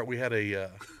we had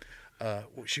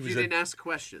she was You didn't ask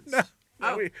questions. No,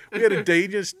 Oh. we had a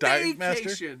Danish dive master.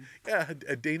 Vacation. Yeah,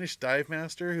 a Danish dive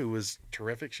master who was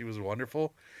terrific. She was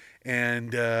wonderful,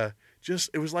 and it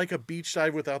was like a beach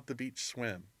dive without the beach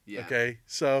swim. Yeah. Okay,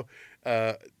 so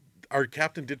our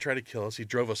captain did try to kill us. He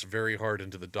drove us very hard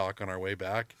into the dock on our way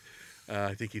back.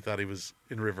 I think he thought he was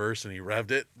in reverse and he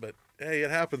revved it, but hey,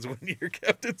 it happens when your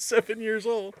captain's 7 years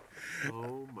old.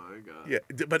 Oh my god. Yeah,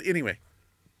 but anyway,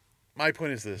 my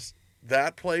point is this: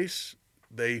 that place,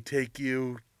 they take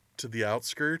you to the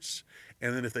outskirts,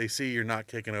 and then if they see you're not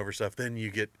kicking over stuff, then you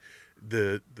get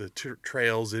the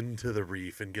trails into the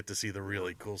reef and get to see the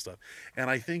really cool stuff. And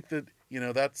I think that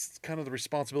that's kind of the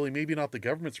responsibility, maybe not the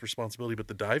government's responsibility, but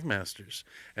the dive masters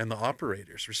and the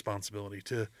operators' responsibility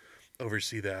to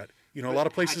oversee that. A But lot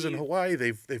of how places do in you- Hawaii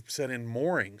they've set in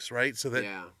moorings, right, so that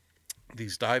Yeah.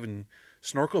 these dive and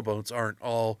snorkel boats aren't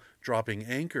all dropping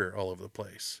anchor all over the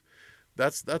place.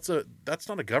 That's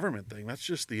not a government thing. That's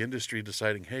just the industry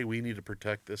deciding, hey, we need to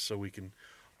protect this so we can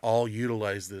all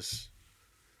utilize this.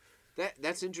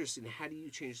 That's interesting. How do you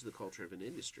change the culture of an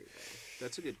industry, though?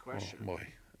 That's a good question. Oh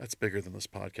boy, that's bigger than this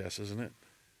podcast, isn't it?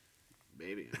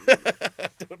 Maybe. I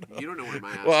don't know. You don't know where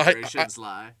my Well, aspirations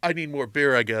lie. I need more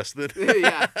beer, I guess.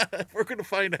 Yeah. We're going to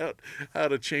find out how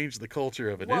to change the culture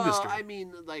of an Well, industry. I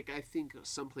mean, I think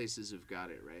some places have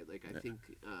got it right. I think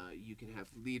you can have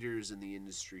leaders in the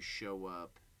industry show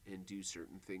up and do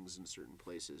certain things in certain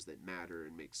places that matter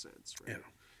and make sense, right? Yeah.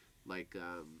 Like,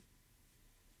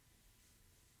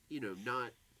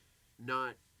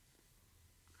 not.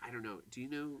 I don't know. Do you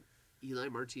know Eli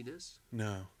Martinez?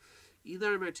 No.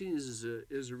 Eli Martinez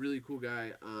is a really cool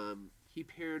guy. He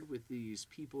paired with these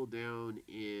people down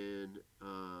in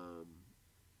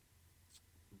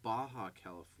Baja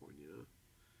California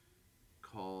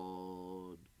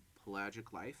called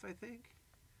Pelagic Life, I think,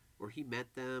 or he met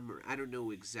them, or I don't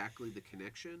know exactly the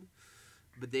connection,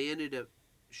 but they ended up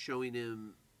showing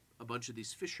him a bunch of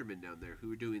these fishermen down there who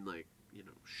were doing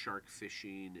shark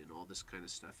fishing and all this kind of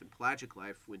stuff. And Pelagic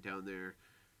Life went down there.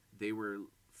 They were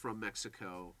from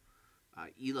Mexico.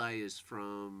 Eli is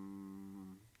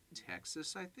from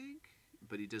Texas, I think,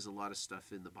 but he does a lot of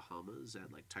stuff in the Bahamas at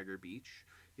Tiger Beach.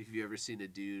 If you've ever seen a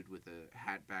dude with a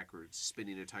hat backwards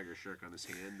spinning a tiger shark on his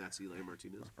hand, that's Eli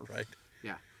Martinez. All right.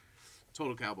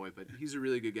 Total cowboy, but he's a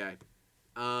really good guy.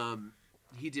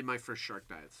 He did my first shark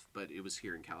dive, but it was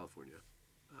here in California.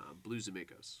 Blue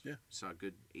Zamecos. Yeah. Saw a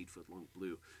good 8-foot long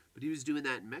blue. But he was doing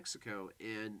that in Mexico,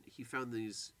 and he found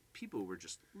these people were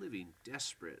just living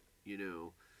desperate,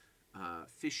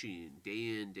 fishing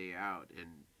day in, day out, and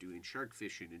doing shark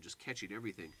fishing and just catching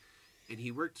everything. And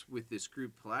he worked with this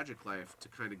group, Pelagic Life, to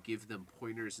kind of give them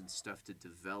pointers and stuff to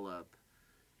develop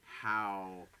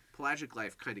how Pelagic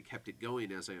Life kind of kept it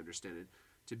going, as I understand it.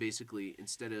 to basically,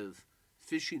 instead of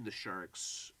fishing the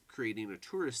sharks, creating a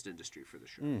tourist industry for the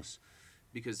sharks.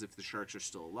 Because if the sharks are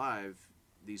still alive,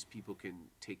 these people can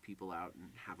take people out and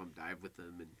have them dive with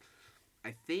them. And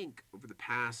I think over the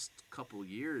past couple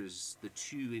years, the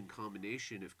two in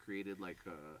combination have created like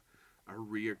a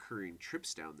reoccurring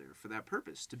trips down there for that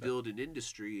purpose, to build an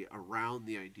industry around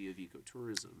the idea of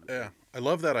ecotourism. Yeah, I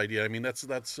love that idea. I mean,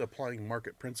 that's applying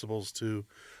market principles to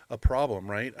a problem,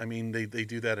 right? I mean, they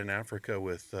do that in Africa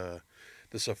with the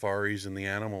safaris and the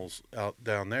animals out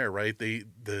down there, right?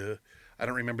 I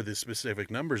don't remember the specific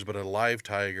numbers, but a live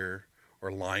tiger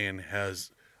or lion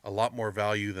has a lot more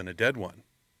value than a dead one,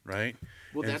 right?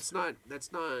 Well, And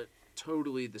that's not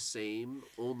totally the same,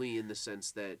 only in the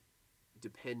sense that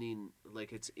depending,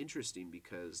 like, it's interesting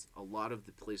because a lot of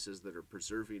the places that are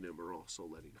preserving them are also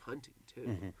letting hunting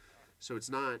too. So it's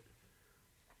not,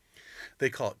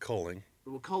 they call it culling.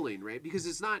 well, culling, right? Because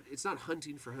it's not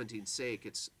hunting for hunting's sake.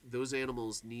 It's those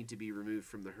animals need to be removed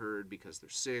from the herd because they're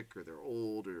sick or they're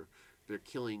old or they're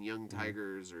killing young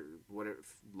tigers or whatever.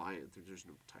 Lions. There's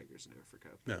no tigers in Africa.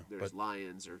 No, There's but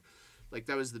lions, or like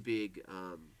that was the big.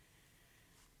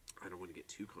 I don't want to get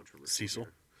too controversial. Cecil?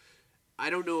 Here. I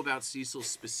don't know about Cecil's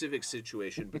specific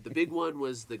situation, but the big one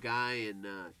was the guy in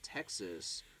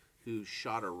Texas who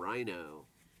shot a rhino,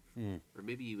 or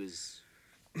maybe he was.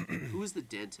 Who was the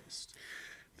dentist?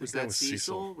 Was that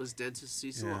Cecil? Was dentist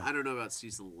Cecil? Yeah. I don't know about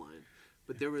Cecil the lion,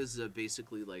 but there was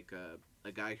basically like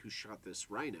a guy who shot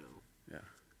this rhino. Yeah.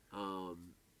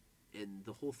 And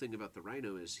the whole thing about the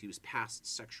rhino is he was past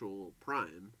sexual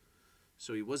prime,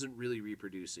 so he wasn't really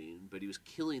reproducing, but he was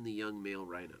killing the young male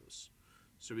rhinos.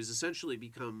 So he's essentially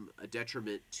become a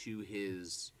detriment to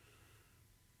his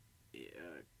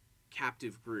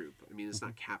captive group. I mean, it's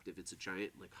not captive; it's a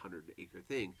giant, like 100-acre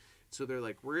thing. So they're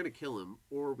like, we're gonna kill him,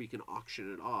 or we can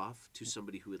auction it off to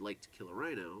somebody who would like to kill a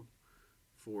rhino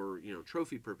for, you know,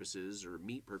 trophy purposes or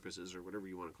meat purposes or whatever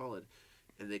you want to call it.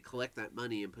 And they collect that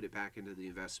money and put it back into the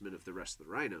investment of the rest of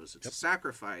the rhinos. It's a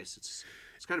sacrifice. It's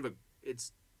kind of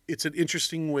It's an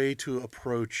interesting way to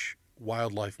approach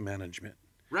wildlife management.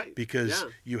 Right. Because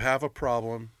you have a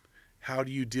problem. How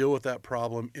do you deal with that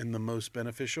problem in the most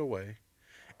beneficial way?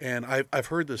 And I've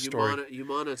heard this story. You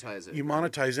monetize it. You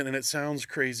monetize it, and it sounds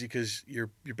crazy because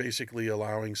you're basically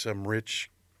allowing some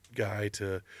rich guy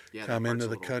to come into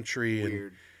the country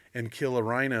and kill a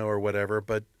rhino or whatever.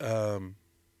 But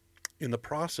in the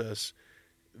process,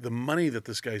 the money that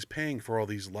this guy's paying for all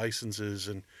these licenses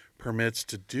and permits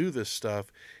to do this stuff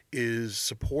is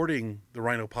supporting the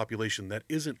rhino population that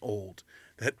isn't old,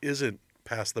 that isn't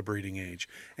past the breeding age.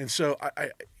 And so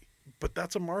but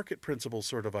that's a market principle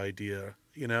sort of idea,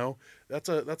 you know. That's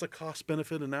a cost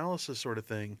benefit analysis sort of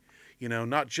thing, you know,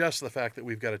 not just the fact that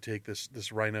we've got to take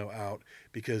this rhino out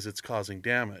because it's causing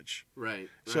damage. Right.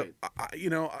 So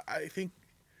I think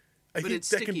it's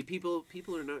sticky. People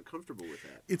are not comfortable with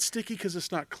that. It's sticky because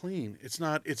it's not clean. It's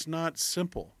not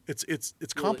simple. It's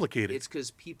complicated. It's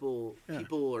because people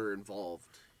are involved.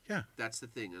 Yeah. That's the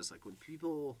thing. Is like when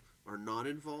people are not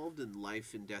involved and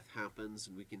life and death happens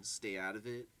and we can stay out of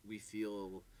it, we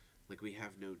feel like we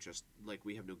have no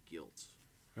guilt.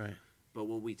 Right. But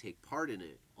when we take part in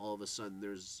it, all of a sudden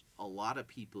there's a lot of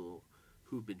people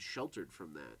who've been sheltered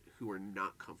from that who are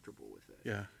not comfortable with it.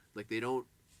 Yeah. Like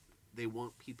they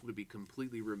want people to be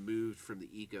completely removed from the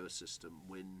ecosystem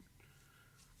when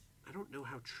I don't know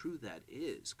how true that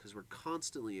is, because we're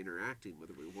constantly interacting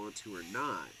whether we want to or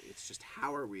not. It's just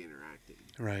how are we interacting?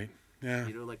 Right. Yeah.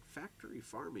 You know, like factory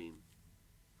farming.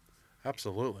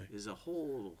 Absolutely. Is a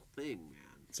whole thing,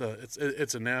 man.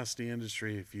 It's a nasty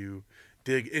industry if you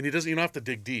dig, and you don't have to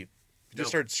dig deep. You just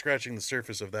start scratching the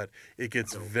surface of that, it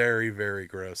gets very, very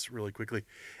gross really quickly.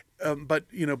 But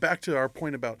back to our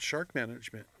point about shark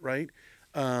management, right?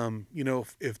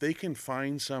 If they can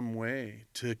find some way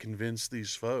to convince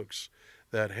these folks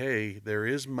that, hey, there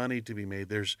is money to be made,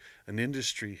 there's an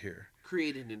industry here.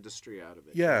 Create an industry out of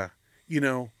it. Yeah.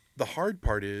 The hard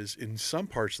part is in some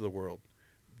parts of the world,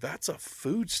 that's a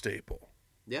food staple.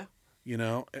 Yeah.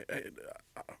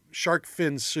 Shark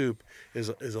fin soup is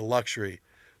a luxury,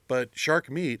 but shark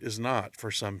meat is not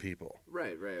for some people.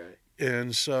 Right.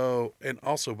 And so, and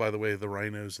also, by the way, the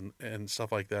rhinos and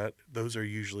stuff like that, those are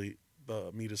usually, the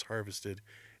meat is harvested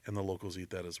and the locals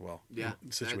eat that as well. Yeah.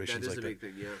 In situations that is like a big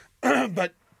thing, yeah.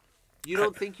 But you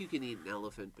don't think you can eat an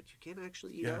elephant, but you can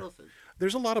actually eat elephant.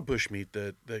 There's a lot of bushmeat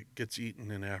that gets eaten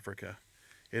in Africa.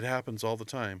 It happens all the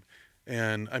time.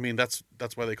 And I mean, that's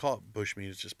why they call it bushmeat.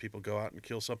 It's just people go out and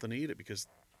kill something to eat it because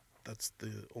that's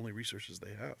the only resources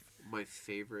they have. My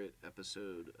favorite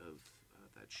episode of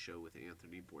that show with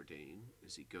Anthony Bourdain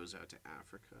is he goes out to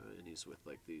Africa and he's with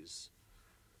like these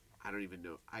I don't even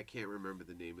know. I can't remember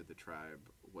the name of the tribe,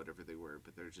 whatever they were,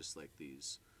 but they're just like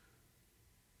these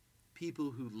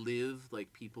people who live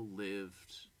like people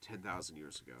lived 10,000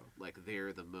 years ago. Like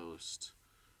they're the most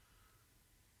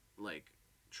like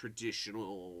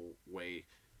traditional way.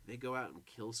 They go out and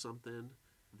kill something,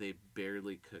 they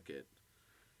barely cook it.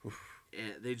 Oof.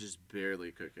 And they just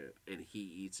barely cook it, and he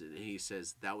eats it, and he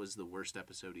says that was the worst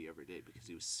episode he ever did because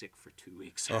he was sick for 2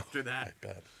 weeks after that. I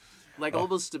bet. Like Oh,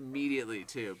 almost immediately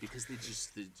too, because it's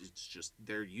just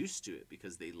they're used to it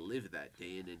because they live that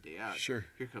day in and day out. sure.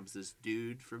 Here comes this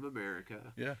dude from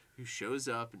America Yeah. who shows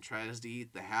up and tries to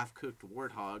eat the half cooked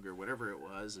warthog or whatever it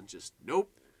was, and just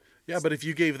nope. Yeah, but if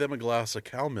you gave them a glass of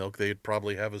cow milk, they'd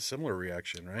probably have a similar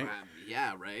reaction, right?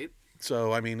 Yeah, right.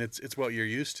 So I mean, it's what you're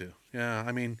used to. Yeah,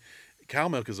 I mean, cow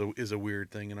milk is a weird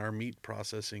thing, and our meat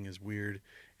processing is weird,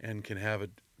 and can have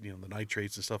the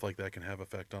nitrates and stuff like that can have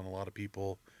effect on a lot of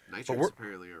people. But Nitrates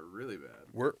apparently are really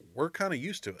bad. we're kind of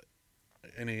used to it,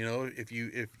 and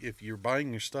if you're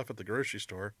buying your stuff at the grocery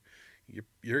store,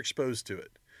 you're exposed to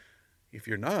it. If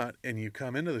you're not, and you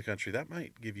come into the country, that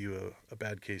might give you a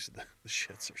bad case of the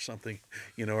shits or something,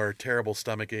 or a terrible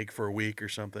stomach ache for a week or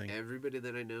something. Everybody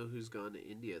that I know who's gone to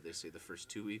India, they say the first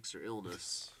 2 weeks are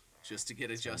illness just to get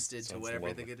adjusted to sounds what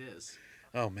everything lovely. it is.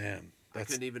 Oh man, I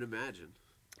couldn't even imagine.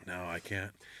 no, I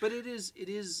can't. But it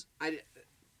is.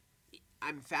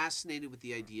 I'm fascinated with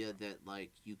the idea that like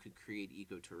you could create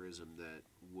ecotourism that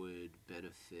would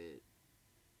benefit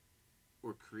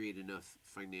or create enough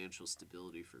financial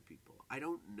stability for people. I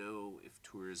don't know if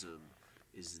tourism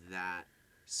is that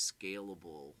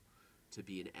scalable to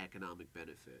be an economic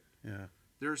benefit. Yeah,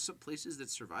 There are some places that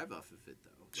survive off of it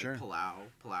though. Like sure. Palau.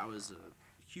 Palau is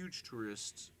a huge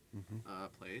tourist Hmm.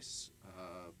 place.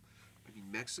 I mean,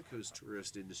 Mexico's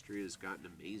tourist industry has gotten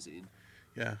amazing.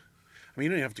 Yeah, I mean,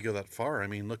 you don't have to go that far. I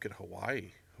mean, look at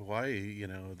Hawaii. Hawaii,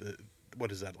 what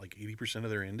is that, like 80% of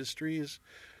their industry is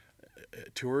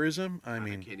tourism? I I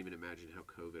mean, can't even imagine how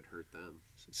COVID hurt them.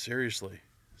 seriously,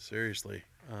 seriously.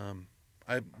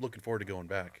 I'm looking forward to going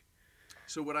back.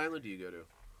 So, what island do you go to?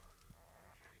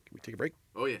 Can we take a break?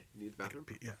 Oh yeah, you need the bathroom.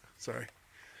 Yeah, sorry.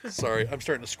 Sorry, I'm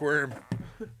starting to squirm.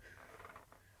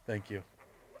 Thank you.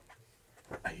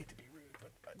 I hate to be rude,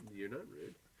 but You're not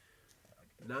rude.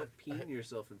 Not peeing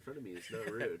yourself in front of me is not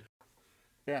rude.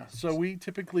 yeah. So we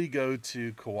typically go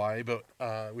to Kauai, but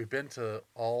we've been to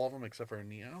all of them except for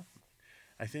Niihau,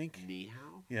 I think.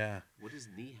 Nihao? Yeah, What is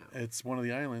Nihao? it's one of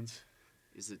the islands.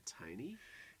 Is it tiny?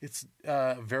 It's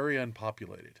very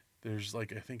unpopulated. There's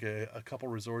like I think a couple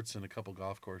resorts and a couple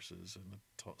golf courses and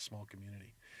a small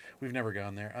community. We've never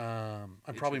gone there. I'm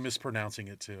probably Interesting. mispronouncing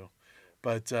it too,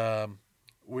 but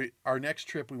our next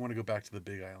trip we want to go back to the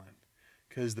Big Island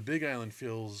because the Big Island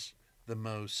feels the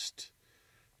most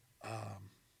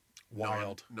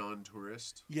wild.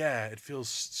 Non-tourist. Yeah, it feels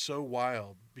so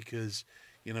wild because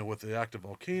with the active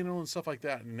volcano and stuff like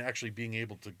that, and actually being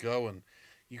able to go and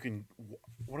you can.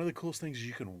 One of the coolest things is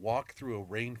you can walk through a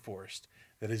rainforest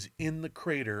that is in the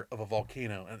crater of a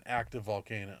volcano, an active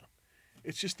volcano.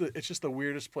 It's just the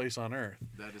weirdest place on earth.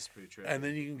 That is pretty tragic. And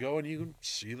then you can go and you can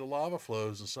see the lava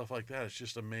flows and stuff like that. It's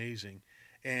just amazing.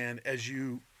 And as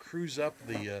you cruise up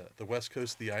the west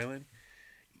coast of the island,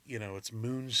 it's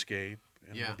moonscape,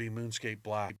 and Yeah. it'll be moonscape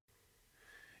black.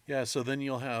 Yeah, so then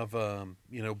you'll have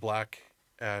black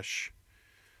ash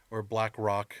or black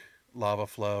rock lava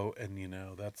flow, and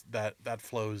that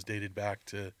flow is dated back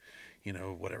to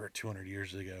whatever 200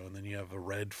 years ago, and then you have a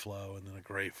red flow and then a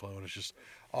gray flow, and it's just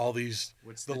all these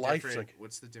What's the the life different? like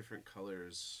What's the different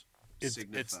colors it's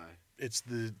signify? it's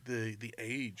the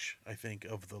age, I think,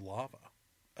 of the lava,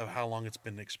 of how long it's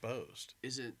been exposed.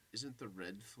 Isn't the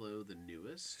red flow the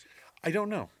newest? I don't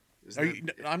know. Isn't Are you,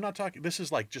 I'm not talking. This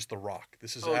is like just the rock.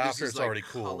 This is oh, this after is it's like already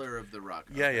cooled. color of the rock.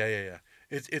 Yeah, Okay. yeah.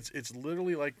 It's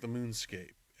literally like the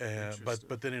moonscape, Interesting.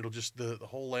 but then it'll just the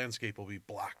whole landscape will be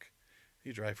black.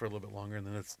 You drive for a little bit longer, and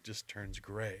then it just turns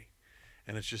gray,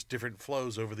 and it's just different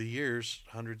flows over the years,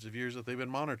 hundreds of years that they've been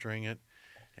monitoring it,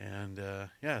 and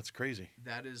yeah, it's crazy.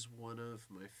 That is one of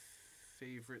my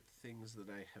favorite things that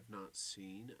I have not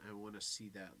seen. I want to see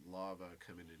that lava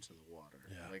coming into the water.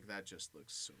 Yeah. Like that just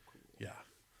looks so cool. Yeah.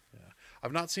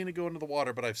 I've not seen it go into the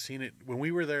water, but I've seen it when we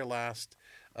were there last.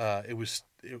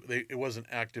 It wasn't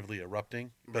actively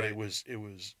erupting, but Right. it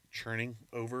was churning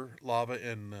over lava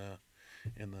in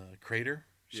the crater,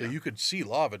 so Yeah. you could see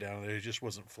lava down there. It just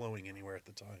wasn't flowing anywhere at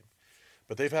the time.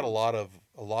 But they've had a lot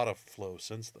of flow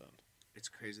since then. It's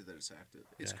crazy that it's active.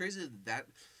 It's Yeah. crazy that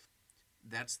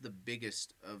that's the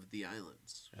biggest of the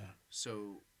islands. Yeah.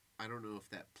 So I don't know if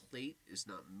that plate is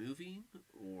not moving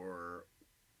or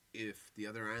if the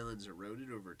other islands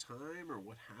eroded over time or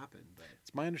what happened, but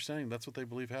It's my understanding that's what they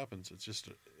believe happens. It's just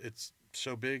it's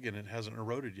so big and it hasn't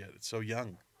eroded yet. It's so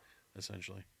young,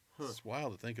 essentially. huh, It's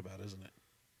wild to think about, isn't it?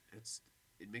 it's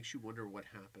it makes you wonder what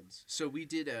happens. So we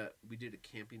did a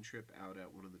camping trip out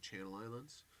at one of the Channel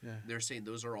Islands. Yeah. They're saying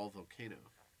those are all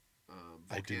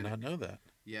I did volcanic. not know that.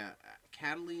 Yeah,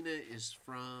 Catalina is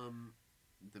from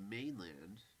the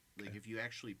mainland. Like Okay. if you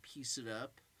actually piece it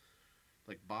up,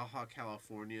 like Baja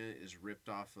California is ripped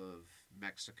off of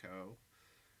Mexico,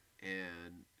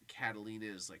 and Catalina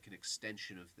is like an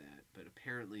extension of that. But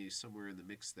apparently, somewhere in the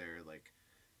mix there, like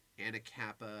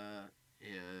Anacapa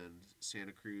and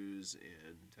Santa Cruz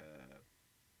and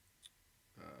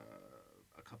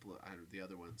a couple of the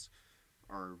other ones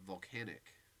are volcanic.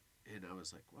 And I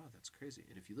was like, wow, that's crazy.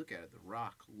 And if you look at it, the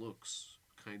rock looks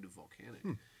kind of volcanic,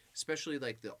 Hmm. especially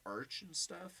like the arch and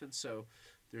stuff. And so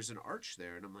there's an arch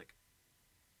there, and I'm like,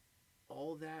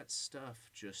 all that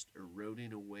stuff just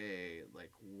eroding away.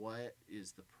 Like, what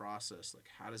is the process? Like,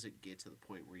 how does it get to the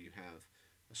point where you have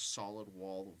a solid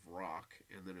wall of rock,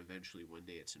 and then eventually one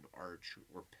day it's an arch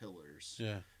or pillars?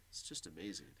 Yeah, It's just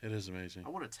amazing. it is amazing. I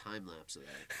want a time lapse of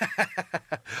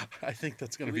that. I think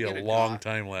that's going Can to we be a get a long god?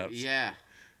 time lapse. Yeah,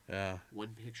 Yeah.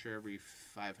 one picture every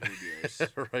 500 years.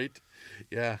 Right?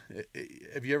 Yeah.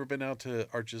 Have you ever been out to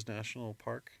Arches National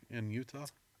Park in Utah?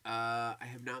 I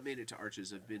have not made it to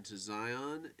Arches. I've been to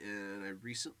Zion, and I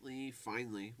recently,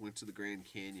 finally, went to the Grand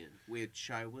Canyon,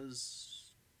 which I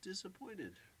was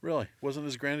disappointed. Really? Wasn't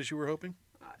as grand as you were hoping?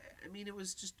 I mean, it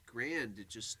was just grand. It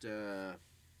just, God,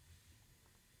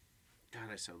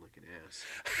 I sound like an ass.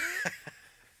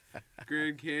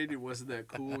 Grand Canyon wasn't that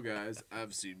cool, guys.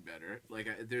 I've seen better. Like,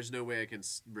 there's no way I can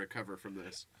recover from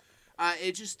this.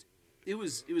 It just, it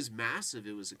was massive.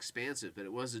 It was expansive, but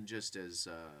it wasn't just as.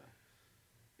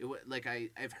 Like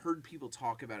I've heard people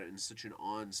talk about it in such an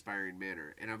awe-inspiring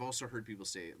manner, and I've also heard people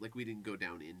say like we didn't go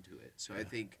down into it. So I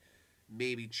think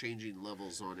maybe changing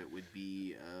levels on it would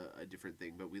be a different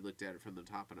thing. But we looked at it from the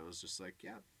top, and I was just like,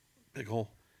 yeah, Big hole.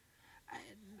 I,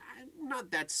 I'm not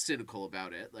that cynical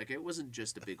about it. Like it wasn't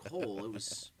just a big hole.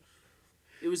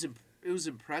 It was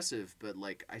impressive, but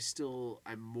like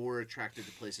I'm more attracted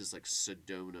to places like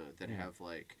Sedona that have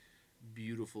like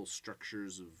beautiful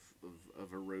structures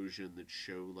of erosion that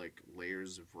show like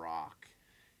layers of rock,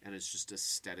 and it's just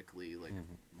aesthetically like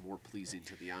more pleasing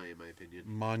to the eye, in my opinion.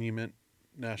 Monument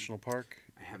National Park.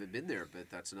 I haven't been there, but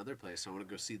that's another place I want to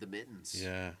go see the mittens.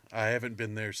 Yeah. I haven't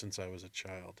been there since I was a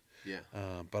child, Yeah,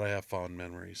 but I have fond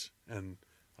memories, and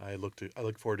I look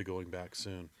forward to going back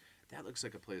soon. that looks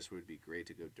like a place where it'd be great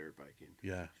to go dirt biking.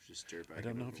 Yeah. Just dirt I biking.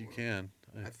 don't know on if the you world. can.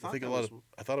 I I thought think that a lot was. of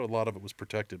I thought a lot of it was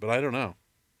protected, but I don't know.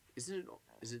 Isn't it?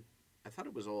 Is it? I thought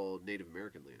it was all Native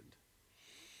American land.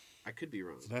 I could be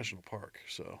wrong. It's a national park,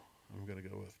 so I'm gonna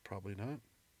go with probably not.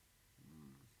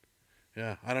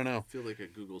 Yeah, I don't know. I feel like a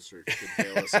Google search could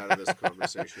bail us out of this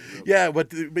conversation. Real Yeah,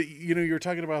 but you know, you were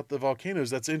talking about the volcanoes.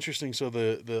 That's interesting. So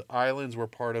the islands were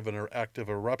part of an active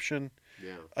eruption. quick.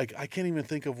 Yeah. Like I can't even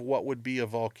think of what would be a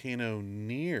volcano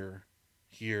near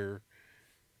here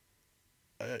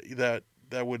that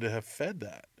would have fed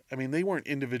that. I mean, they weren't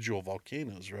individual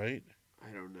volcanoes, right?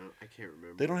 I don't know. I can't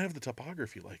remember. They don't have the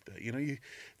topography like that. You know, you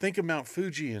think of Mount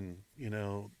Fuji and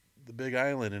the Big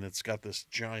Island, and it's got this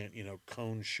giant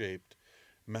cone shaped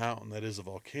mountain that is a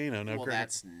volcano. Now, Well,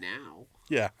 that's now.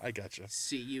 yeah, I gotcha.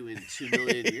 See you in 2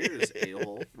 million years,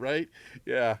 a-hole. Right?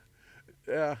 Yeah.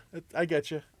 Yeah, I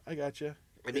get you. I got you.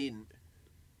 I mean,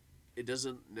 it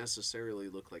doesn't necessarily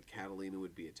look like Catalina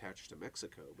would be attached to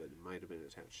Mexico, but it might have been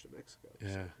attached to Mexico.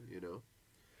 Yeah. So.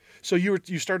 So you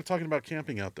started talking about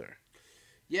camping out there.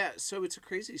 Yeah, so it's a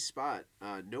crazy spot.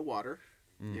 No water.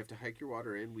 Mm. You have to hike your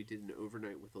water in. We did an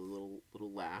overnight with a little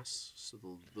lass, so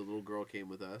the little girl came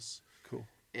with us. Cool.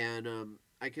 And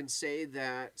I can say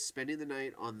that spending the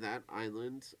night on that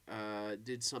island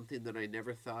did something that I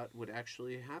never thought would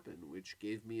actually happen, which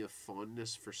gave me a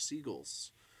fondness for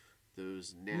seagulls.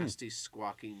 Those nasty,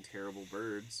 squawking, terrible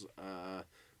birds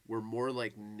were more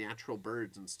like natural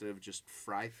birds instead of just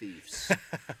fry thieves.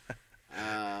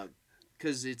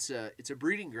 Because it's a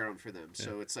breeding ground for them,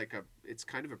 so it's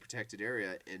kind of a protected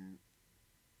area, and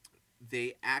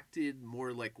they acted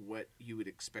more like what you would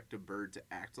expect a bird to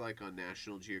act like on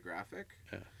National Geographic.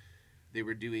 Yeah. They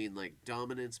were doing like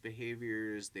dominance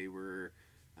behaviors. They were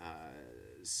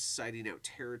sighting out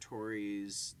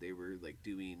territories. They were like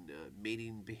doing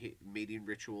mating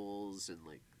rituals and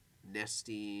like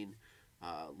nesting,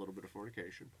 a little bit of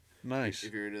fornication. Nice.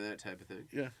 If you're into that type of thing.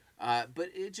 Yeah. But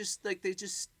it just like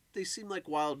they seem like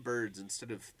wild birds instead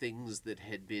of things that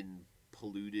had been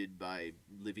polluted by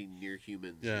living near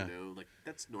humans. Yeah. You know, like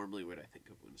that's normally what I think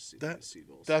of when I see That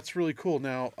seagulls. that's really cool.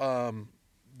 Now,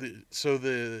 so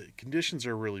the conditions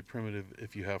are really primitive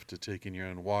if you have to take in your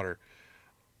own water.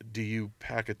 Do you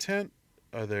pack a tent?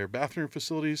 Are there bathroom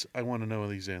facilities? I want to know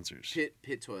these answers.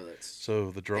 Pit toilets.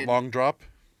 So the And long drop.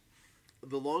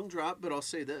 the long drop, but I'll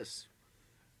say this: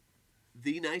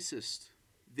 the nicest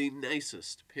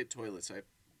pit toilets I've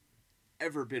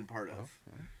ever been part of.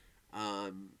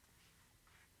 Um,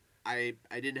 I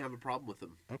didn't have a problem with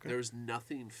them. Okay. There was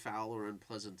nothing foul or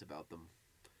unpleasant about them,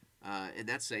 and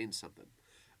that's saying something.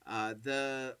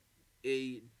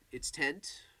 It's tent,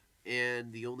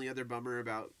 and the only other bummer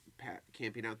about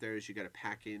camping out there is you got to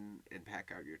pack in and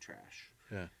pack out your trash.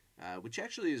 Yeah. Which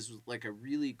actually is like a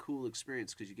really cool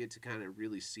experience because you get to kind of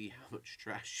really see how much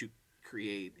trash you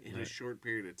create in a short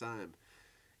period of time,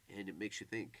 and it makes you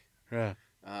think. Yeah.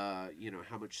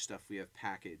 How much stuff we have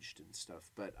packaged and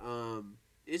stuff, but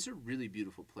it's a really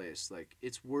beautiful place. Like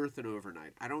it's worth an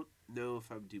overnight. I don't know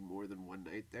if I would do more than one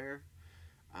night there.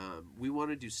 We want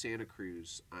to do Santa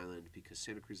Cruz Island because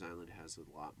Santa Cruz Island has a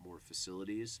lot more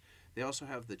facilities. They also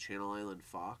have the Channel Island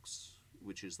fox,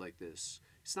 which is like this.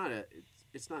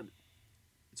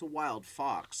 It's a wild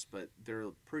fox, but they're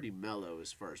pretty mellow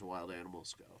as far as wild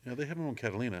animals go. Yeah, they have them on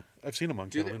Catalina. I've seen them on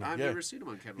Do Catalina. I've never seen them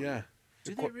on Catalina. Yeah.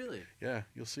 Do they really? Yeah,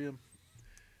 you'll see them.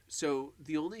 So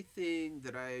the only thing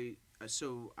that I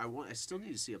still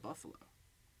need to see a buffalo.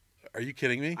 Are you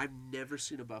kidding me? I've never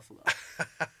seen a buffalo.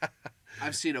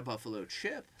 I've seen a buffalo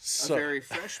chip, So- a very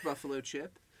fresh buffalo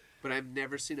chip, but I've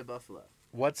never seen a buffalo.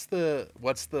 What's the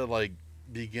like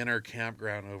beginner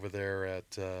campground over there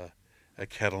at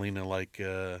Catalina? Like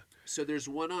So there's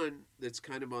one that's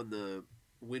kind of on the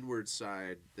windward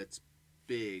side that's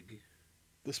big.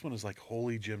 this one is like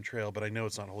Holy Jim Trail, but I know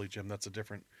it's not Holy Jim. That's a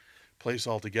different place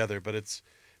altogether. But it's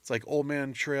like Old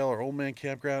Man Trail or Old Man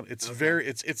Campground. It's Okay.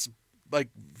 it's like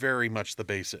very much the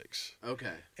basics.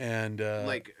 Okay. And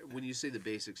Like when you say the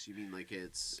basics, you mean like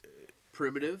it's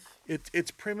primitive?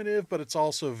 it's primitive, but it's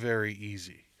also very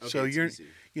easy. Okay, So it's you're easy.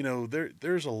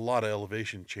 there's a lot of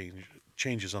elevation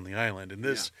changes on the island, and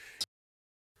this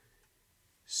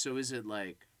So is it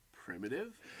like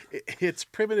primitive? it's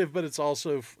primitive, but it's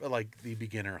also like the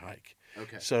beginner hike.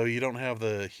 Okay. So you don't have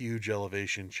the huge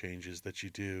elevation changes that you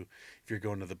do if you're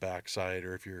going to the backside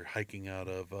or if you're hiking out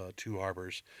of Two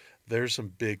Harbors. There's some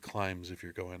big climbs if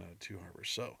you're going out of Two Harbors.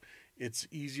 So it's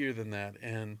easier than that.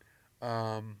 And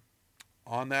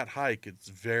on that hike, it's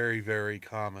very, very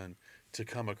common to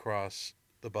come across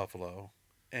the buffalo.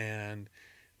 And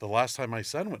the last time my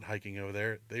son went hiking over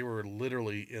there, they were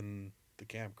literally in the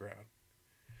campground.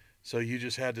 So you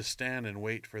just had to stand and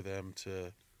wait for them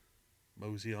to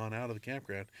mosey on out of the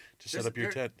campground to set up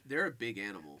your tent. They're a big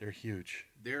animal. They're huge.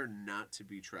 They're not to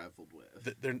be traveled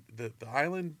with. The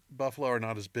island buffalo are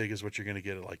not as big as what you're going to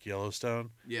get at like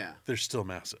Yellowstone. Yeah, They're still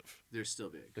massive. they're still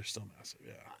big. They're still massive.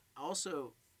 Yeah.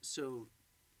 Also, so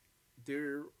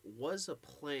there was a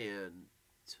plan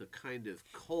to kind of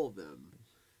cull them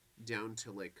down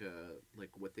to like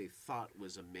what they thought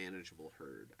was a manageable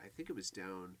herd. I think it was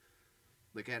down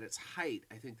like at its height.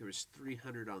 I think there was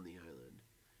 300 on the island,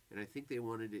 and I think they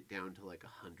wanted it down to like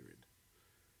 100.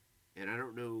 And I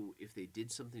don't know if they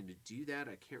did something to do that.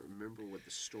 I can't remember what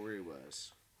the story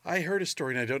was. I heard a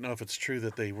story, and I don't know if it's true,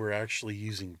 that they were actually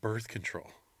using birth control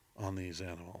on these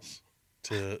animals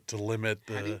to limit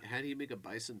the. How do you make a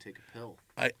bison take a pill?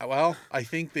 I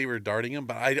think they were darting them,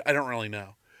 but I don't really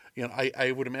know.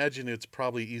 I would imagine it's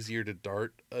probably easier to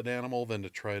dart an animal than to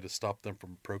try to stop them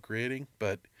from procreating.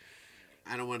 But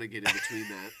I don't want to get in between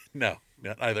that.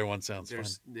 no, either one sounds fun.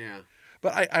 Yeah.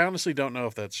 But I honestly don't know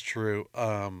if that's true.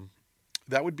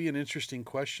 That would be an interesting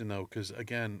question, though, because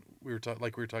again, we were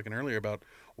talking earlier about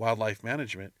wildlife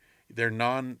management. They're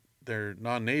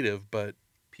non-native, but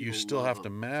you still have to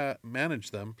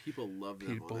manage them. People love them.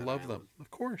 People on that love island. them, of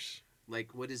course.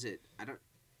 Like, what is it?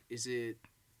 Is it?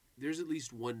 There's at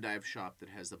least one dive shop that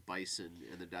has the bison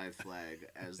and the dive flag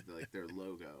as their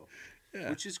logo, Yeah.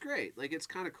 which is great. Like, it's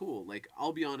kind of cool. Like,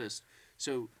 I'll be honest.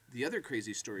 So the other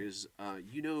crazy story is,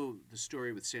 the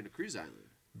story with Santa Cruz Island.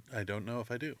 I don't know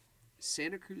if I do.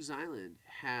 Santa Cruz Island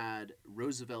had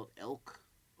Roosevelt elk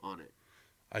on it.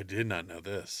 I did not know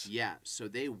this. Yeah, so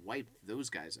they wiped those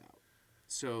guys out.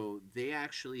 So they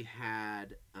actually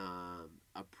had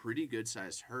a pretty good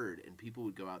sized herd, and people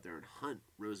would go out there and hunt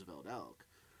Roosevelt elk.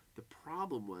 The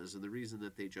problem was, and the reason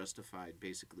that they justified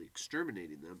basically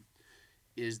exterminating them,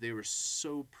 is they were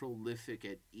so prolific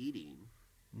at eating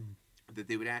that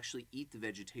they would actually eat the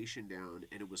vegetation down,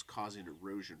 and it was causing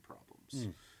erosion problems.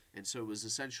 And so it was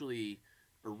essentially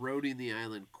eroding the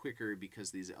island quicker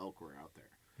because these elk were out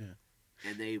there. Yeah.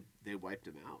 and they wiped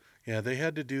them out. Yeah, they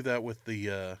had to do that with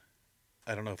the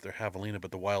I don't know if they're javelina,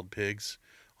 but the wild pigs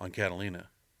on Catalina.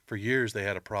 For years, they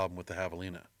had a problem with the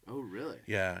javelina. Oh, really?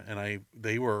 Yeah, and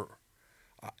they were,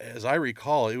 as I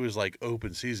recall, it was like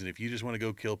open season. If you just want to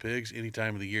go kill pigs, any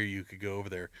time of the year you could go over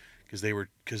there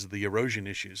because of the erosion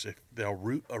issues. If they'll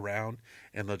root around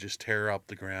and they'll just tear up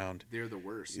the ground. They're the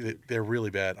worst. Dude. They're really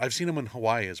bad. I've seen them in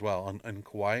Hawaii as well. In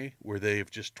Kauai, where they've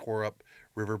just tore up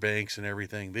riverbanks and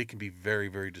everything, they can be very,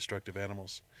 very destructive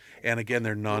animals. And again,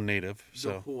 they're non-native, The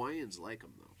so Hawaiians like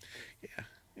them though. yeah,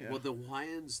 yeah. Well, the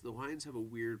Hawaiians have a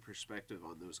weird perspective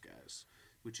on those guys,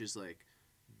 which is like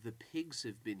the pigs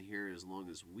have been here as long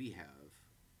as we have.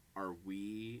 Are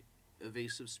we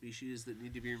invasive species that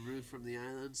need to be removed from the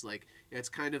islands? Like it's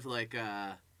kind of like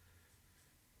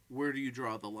where do you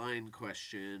draw the line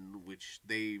question, which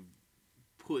they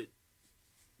put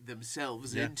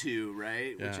themselves Yeah. into,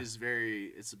 right? Yeah. Which is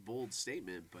it's a bold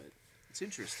statement, but it's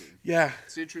interesting. Yeah,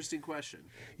 It's an interesting question.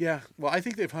 yeah. Well, I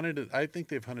think they've hunted it. I think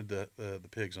they've hunted the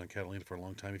pigs on Catalina for a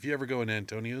long time. If you ever go in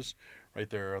Antonio's, right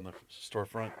there on the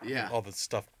storefront, Yeah. all the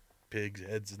stuffed pigs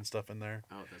heads and stuff in there.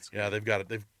 Oh, that's Yeah, good. they've got it.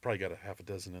 They've probably got a half a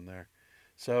dozen in there.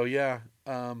 So yeah,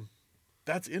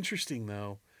 that's interesting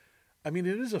though. I mean,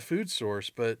 it is a food source,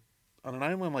 but on an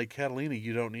island like Catalina,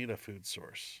 you don't need a food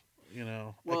source.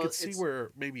 I Well, could see it's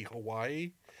where maybe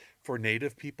Hawaii, for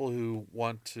native people who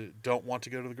don't want to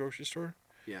go to the grocery store,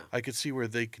 yeah. I could see where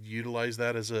they could utilize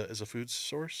that as a food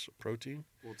source, protein.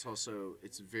 Well,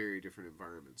 it's very different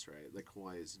environments, right? Like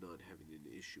Hawaii is not having an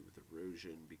issue with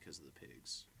erosion because of the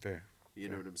pigs. Fair. You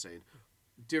know Fair. what I'm saying?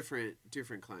 Different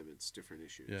climates, different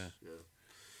issues. Yeah.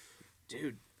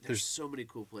 Dude, there's There's- so many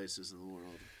cool places in the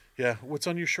world. Yeah. What's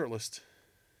on your short list?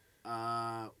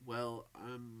 Well,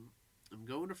 I'm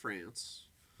going to France.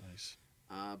 Nice.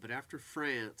 But after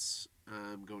France,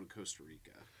 I'm going to Costa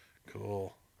Rica.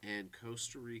 Cool. And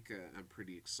Costa Rica, I'm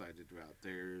pretty excited about.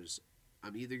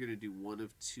 I'm either going to do one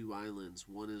of two islands.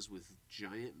 One is with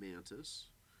giant mantis,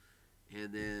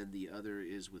 and then the other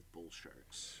is with bull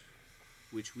sharks,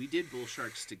 which we did bull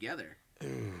sharks together.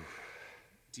 Ooh.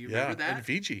 Do you Yeah. remember that? In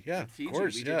Fiji. Yeah. In Fiji, Of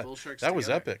course. we Yeah. did bull sharks That was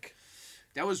together. epic.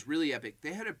 That was really epic.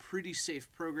 They had a pretty safe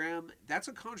program. That's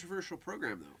a controversial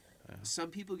program, though. Yeah. Some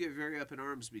people get very up in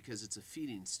arms because it's a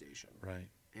feeding station, Right.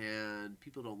 and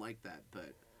people don't like that.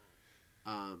 But,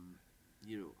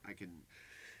 I can.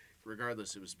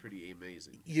 Regardless, it was pretty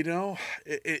amazing.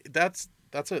 That's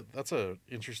a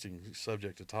interesting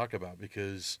subject to talk about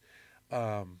because,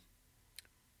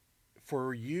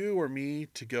 for you or me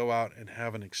to go out and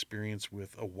have an experience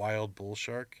with a wild bull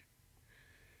shark,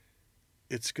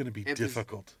 it's going to be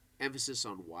difficult. Emphasis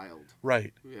on wild.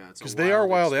 Right. Yeah, it's Because they are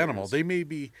wild animals. experience. They may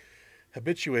be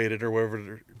habituated or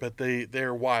whatever, but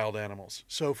they're wild animals.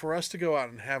 So for us to go out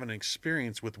and have an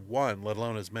experience with one, let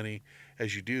alone as many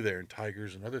as you do there, and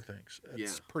tigers and other things,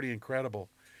 it's Yeah. pretty incredible.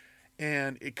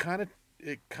 And it kind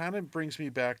of brings me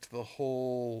back to the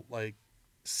whole like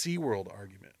SeaWorld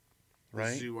argument, The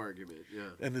right? zoo argument.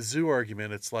 Yeah. And the zoo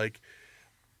argument. It's like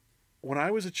when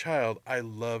I was a child, I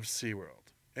loved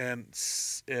SeaWorld, and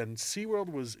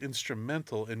SeaWorld was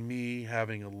instrumental in me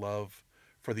having a love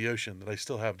for the ocean that I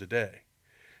still have today.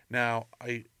 Now,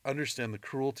 I understand the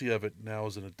cruelty of it now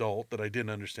as an adult that I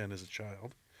didn't understand as a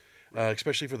child,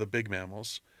 especially for the big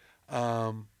mammals.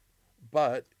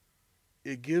 But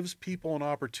it gives people an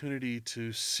opportunity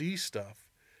to see stuff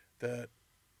that,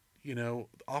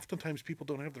 oftentimes people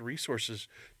don't have the resources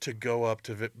to go up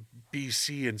to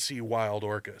BC and see wild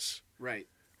orcas, Right.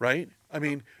 right? I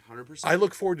mean, 100%. I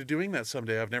look forward to doing that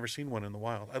someday. I've never seen one in the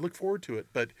wild. I look forward to it,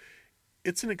 but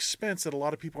it's an expense that a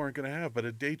lot of people aren't going to have. But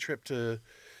a day trip to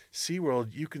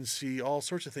SeaWorld, you can see all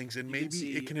sorts of things, and You maybe can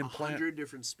see it can implant. 100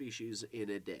 different species in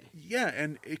a day. Yeah,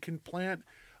 and it can plant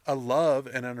a love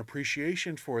and an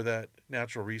appreciation for that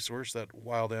natural resource, that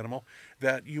wild animal,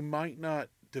 that you might not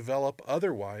develop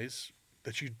otherwise,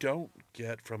 that you don't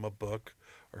get from a book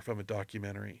or from a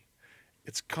documentary.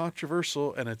 It's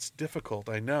controversial and it's difficult,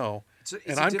 I know. It's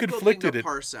And a I'm difficult conflicted thing to at-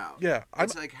 parse out. Yeah,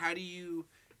 It's like how do you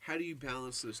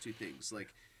balance those two things?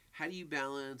 Like how do you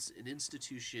balance an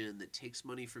institution that takes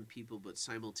money from people but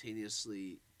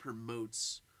simultaneously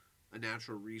promotes a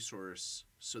natural resource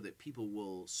so that people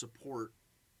will support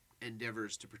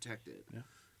endeavors to protect it? Yeah.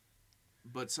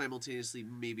 But simultaneously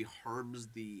maybe harms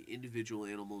the individual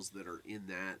animals that are in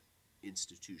that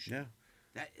institution.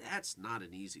 Yeah. That's not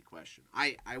an easy question.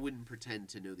 I wouldn't pretend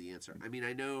to know the answer. I mean,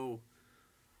 I know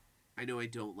I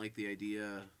don't like the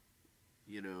idea,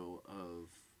 of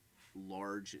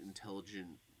large,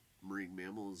 intelligent marine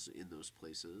mammals in those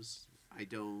places. I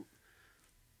don't.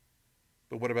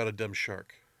 But what about a dumb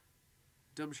shark?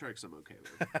 Dumb sharks I'm okay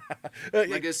with. Uh,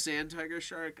 Like a sand tiger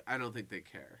shark, I don't think they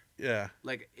care. yeah,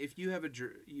 Like if you have a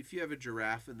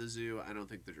giraffe in the zoo, I don't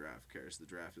think the giraffe cares. The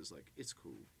giraffe is like, it's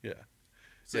cool. yeah,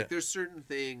 It's yeah. like there's certain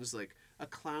things like a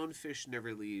clownfish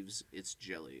never leaves its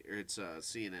jelly or its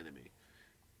sea anemone.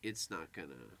 It's not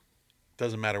gonna.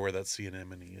 Doesn't matter where that sea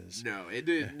anemone is. No, Yeah.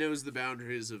 it knows the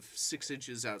boundaries of 6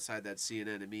 inches outside that sea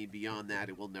anemone. Beyond that,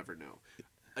 it will never know.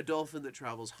 A dolphin that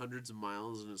travels hundreds of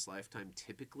miles in its lifetime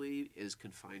typically is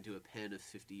confined to a pen of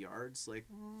 50 yards. Like,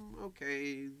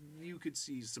 okay, you could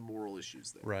see some moral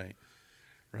issues there. Right,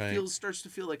 right. Starts to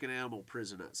feel like an animal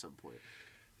prison at some point.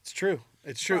 It's true.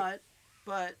 It's true.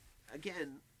 But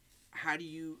again, how do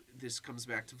you? This comes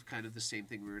back to kind of the same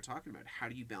thing we were talking about. How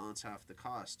do you balance off the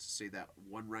cost? Say that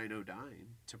one rhino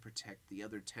dying to protect the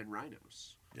other 10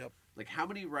 rhinos. Yep. Like, how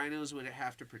many rhinos would it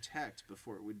have to protect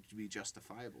before it would be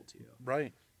justifiable to you?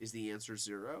 Right. Is the answer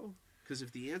 0? Because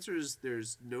if the answer is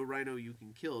there's no rhino you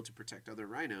can kill to protect other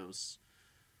rhinos,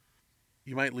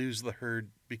 You might lose the herd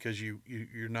because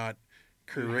you're not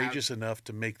courageous enough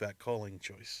to make that calling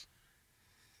choice.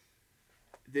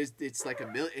 it's like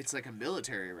a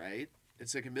military, right?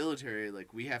 It's like a military.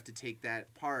 Like, we have to take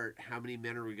that part. How many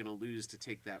men are we going to lose to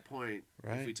take that point?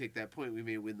 Right. If we take that point, we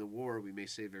may win the war. We may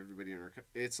save everybody in our.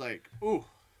 It's like, ooh,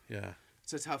 Yeah,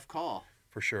 it's a tough call.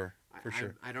 for sure. For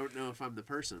sure. I don't know if I'm the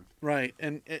person. Right,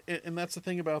 and that's the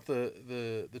thing about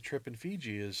the trip in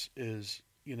Fiji is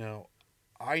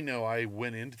I know I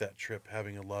went into that trip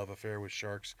having a love affair with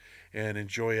sharks and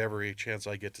enjoy every chance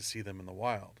I get to see them in the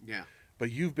wild. Yeah. But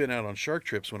you've been out on shark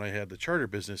trips when I had the charter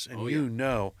business, and Oh, you yeah.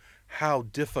 know how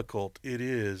difficult it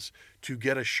is to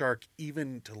get a shark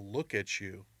even to look at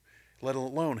you, let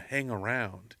alone hang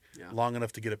around Yeah. long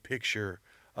enough to get a picture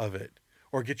of it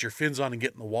or get your fins on and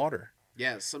get in the water.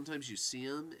 Yeah. Sometimes you see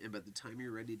them, and by the time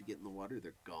you're ready to get in the water,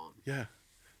 they're gone. Yeah.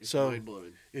 It's So mind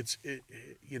blowing. it's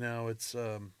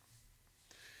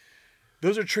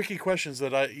those are tricky questions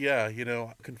that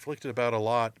conflicted about a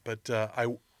lot, but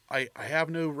I have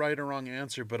no right or wrong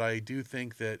answer, but I do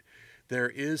think that there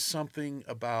is something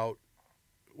about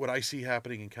what I see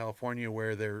happening in California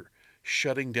where they're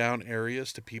shutting down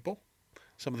areas to people.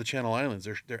 Some of the Channel Islands,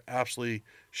 they're absolutely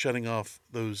shutting off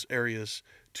those areas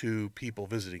to people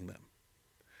visiting them.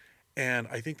 And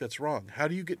I think that's wrong. How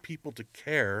do you get people to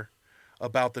care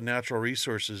about the natural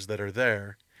resources that are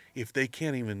there if they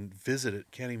can't even visit it,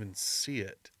 can't even see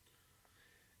it?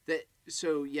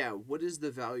 So yeah, what is the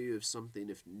value of something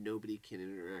if nobody can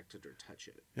interact it or touch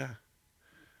it? Yeah.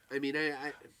 I mean,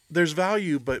 I There's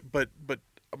value, but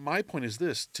my point is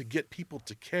this: to get people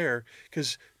to care,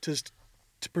 because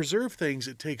to preserve things,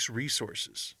 it takes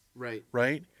resources, right.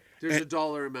 right? There's And- a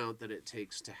dollar amount that it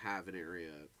takes to have an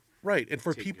area. Right. And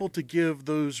for Take people it. to give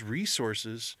those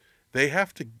resources, they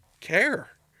have to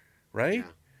care, right?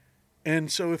 Yeah.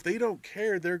 And so if they don't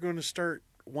care, they're going to start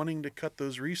wanting to cut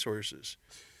those resources.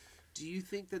 Do you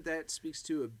think that that speaks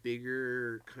to a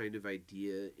bigger kind of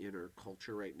idea in our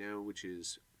culture right now, which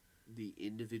is the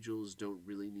individuals don't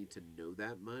really need to know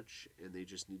that much and they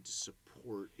just need to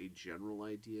support a general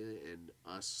idea, and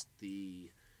us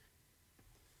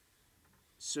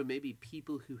so maybe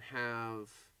people who have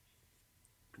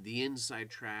the inside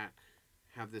track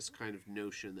have this kind of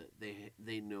notion that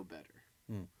they know better.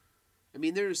 Hmm. I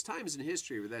mean, there's times in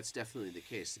history where that's definitely the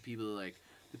case.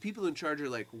 The people in charge are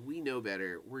like, we know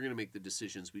better. We're going to make the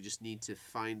decisions. We just need to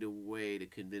find a way to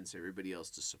convince everybody else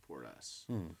to support us.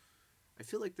 I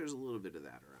feel like there's a little bit of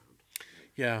that around.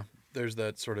 Yeah, there's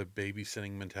that sort of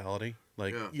babysitting mentality.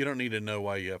 Like, Yeah. you don't need to know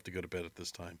why you have to go to bed at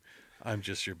this time. I'm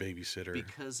just your babysitter.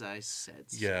 Because I said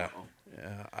so. Yeah.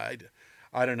 Yeah,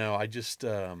 I don't know. I just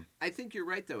I think you're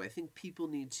right, though. I think people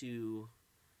need to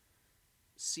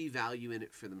see value in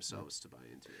it for themselves to buy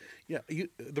into it. yeah.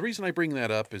 The reason I bring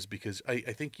that up is because I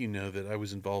think you know that I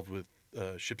was involved with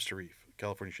Ships to Reef,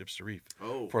 California Ships to Reef,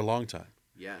 Oh, for a long time.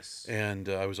 yes. And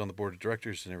I was on the board of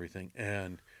directors and everything.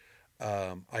 And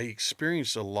I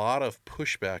experienced a lot of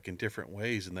pushback in different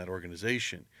ways in that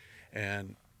organization.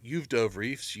 And you've dove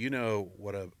reefs, you know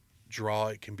what a draw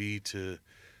it can be to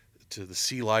the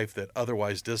sea life that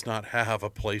otherwise does not have a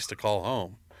place to call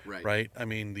home, Right. right? I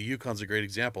mean, the Yukon's a great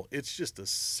example. It's just a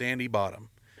sandy bottom.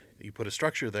 You put a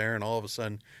structure there, and all of a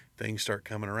sudden, things start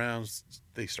coming around.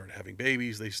 They start having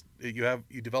babies.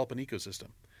 You develop an ecosystem.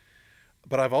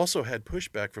 But I've also had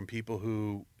pushback from people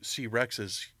who see wrecks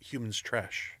as humans'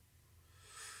 trash.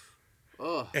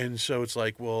 Oh, And so it's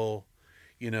like, well,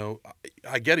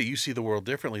 I get it. You see the world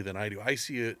differently than I do. I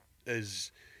see it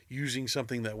as using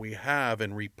something that we have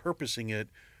and repurposing it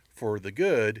for the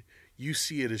good. You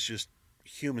see it as just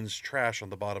humans' trash on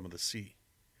the bottom of the sea.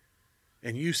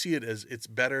 And you see it as it's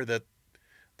better that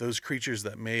those creatures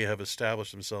that may have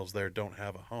established themselves there don't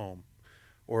have a home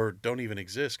or don't even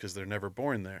exist because they're never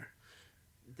born there.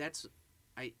 That's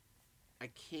I I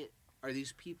can't. Are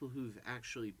these people who've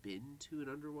actually been to an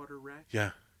underwater wreck?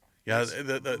 Yeah. Yeah, That's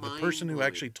the person mind who blowing.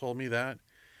 actually told me that,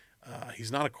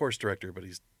 he's not a course director, but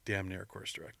he's damn near a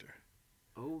course director.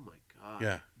 Oh my god,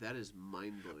 Yeah. that is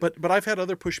mind blowing. But I've had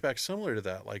other pushbacks similar to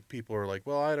that. Like people are like,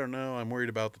 "Well, I don't know. I'm worried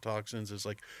about the toxins." It's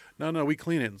like, "No, we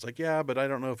clean it." It's like, "Yeah, but I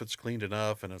don't know if it's cleaned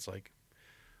enough." And it's like,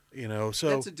 so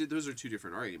Those are two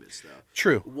different arguments though.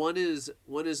 true. One is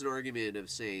an argument of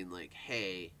saying like,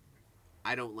 hey,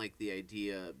 I don't like the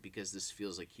idea because this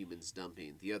feels like humans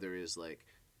dumping. The other is like,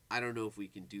 I don't know if we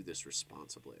can do this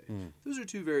responsibly. Mm, Those are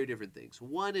two very different things.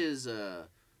 One is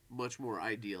much more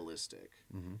idealistic.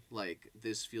 mm-hmm. Like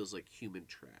this feels like human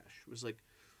trash. It was like,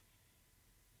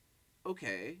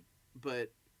 okay,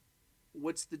 but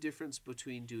what's the difference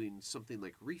between doing something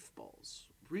like reef balls?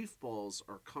 Reef balls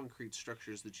are concrete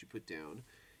structures that you put down,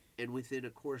 and within a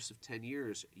course of 10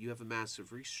 years, you have a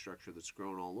massive reef structure that's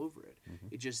grown all over it. Mm-hmm.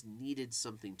 It just needed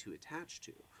something to attach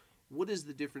to. What is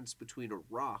the difference between a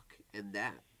rock and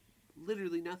that?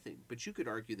 Literally nothing. But you could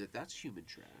argue that that's human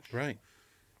trash. Right.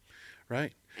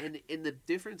 Right. And the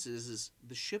difference is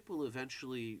the ship will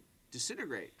eventually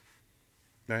disintegrate.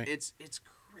 Right. It's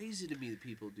crazy to me that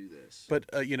people do this. But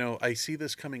I see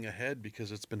this coming ahead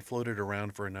because it's been floated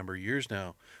around for a number of years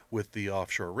now with the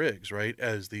offshore rigs, right?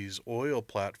 As these oil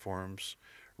platforms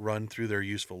run through their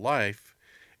useful life,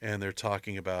 and they're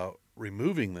talking about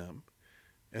removing them,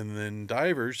 and then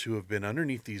divers who have been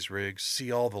underneath these rigs see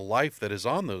all the life that is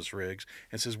on those rigs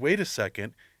and says, "Wait a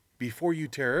second, before you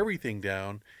tear everything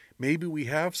down, maybe we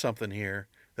have something here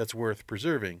that's worth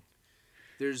preserving."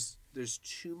 There's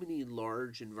too many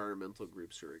large environmental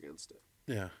groups who are against it.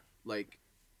 Yeah. Like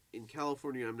in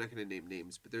California, I'm not going to name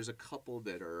names, but there's a couple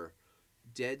that are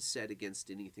dead set against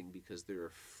anything because they're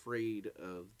afraid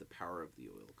of the power of the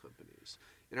oil companies.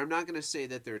 And I'm not going to say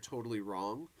that they're totally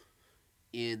wrong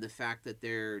in the fact that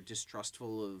they're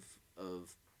distrustful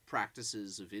of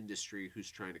practices of industry who's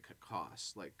trying to cut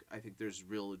costs. Like I think there's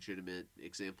real legitimate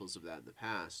examples of that in the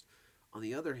past. On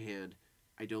the other hand,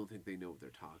 I don't think they know what they're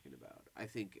talking about. I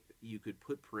think you could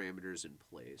put parameters in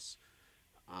place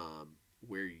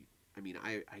where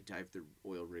I dive through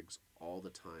oil rigs all the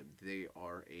time. They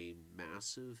are a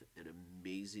massive and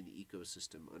amazing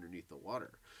ecosystem underneath the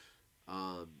water.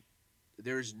 Um,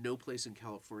 there is no place in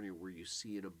California where you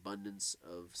see an abundance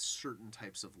of certain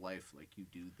types of life like you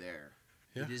do there.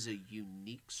 Yeah. It is a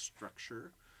unique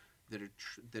structure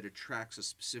that attracts a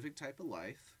specific type of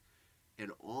life,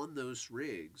 and on those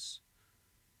rigs,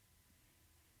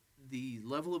 the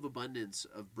level of abundance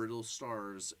of brittle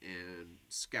stars and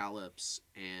scallops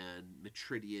and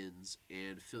metridians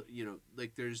and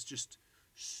like there's just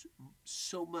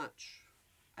so much.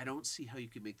 I don't see how you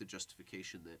could make the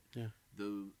justification that Yeah.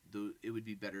 though it would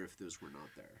be better if those were not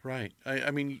there. Right. I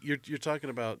mean, you're talking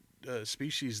about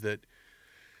species that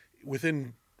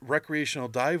within recreational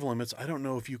dive limits, I don't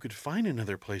know if you could find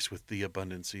another place with the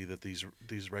abundancy that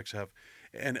these wrecks have.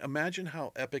 And imagine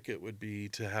how epic it would be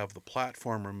to have the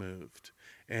platform removed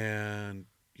and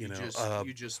You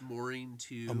just mooring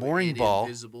to a mooring an ball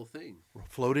invisible thing.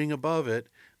 floating above it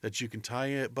that you can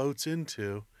tie boats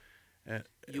into. And,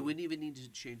 You wouldn't even need to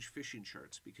change fishing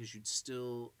charts because you'd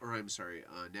still, or I'm sorry,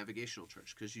 navigational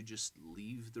charts, because you just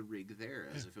leave the rig there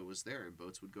as if it was there, and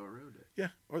boats would go around it. yeah,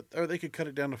 or they could cut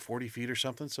it down to 40 feet or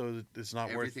something, so it's not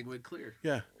Everything would clear.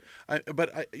 Yeah,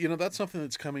 but that's something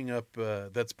that's coming up.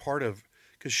 That's part of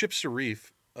because ships to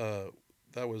reef.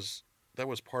 That was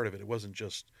part of it. It wasn't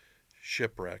just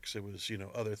shipwrecks. It was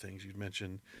other things you'd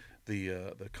mentioned,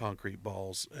 the concrete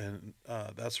balls and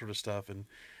that sort of stuff. And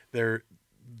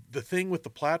the thing with the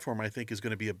platform, I think, is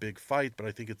going to be a big fight. But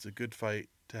I think it's a good fight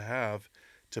to have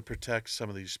to protect some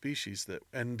of these species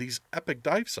and these epic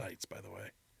dive sites. By the way.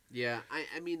 Yeah,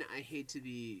 I mean, I hate to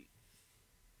be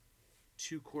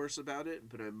too coarse about it,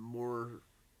 but I'm more.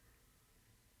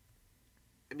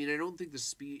 I mean, I don't think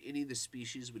any of the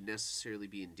species would necessarily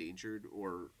be endangered,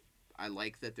 or I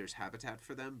like that there's habitat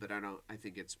for them, but I don't. I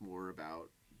think it's more about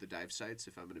the dive sites.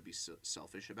 If I'm going to be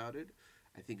selfish about it,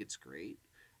 I think it's great.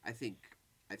 I think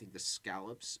the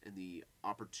scallops and the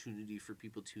opportunity for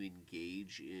people to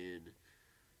engage in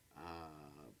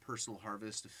personal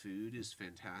harvest of food is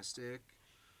fantastic.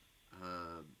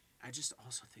 I just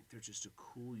also think they're just a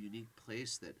cool, unique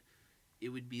place that it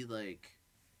would be like,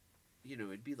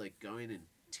 it'd be like going and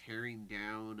tearing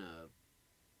down a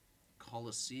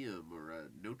Colosseum or a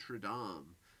Notre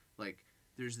Dame. Like,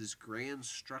 there's this grand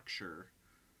structure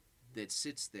that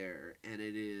sits there, and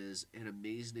it is an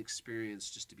amazing experience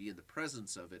just to be in the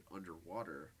presence of it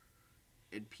underwater.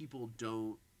 and people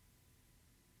don't.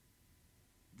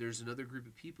 There's another group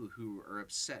of people who are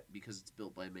upset because it's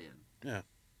built by man. Yeah.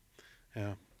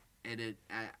 Yeah. And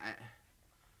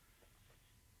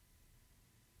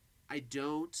I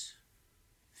don't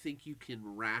think you can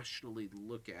rationally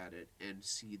look at it and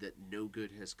see that no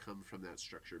good has come from that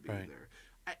structure being Right. there.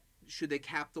 Should they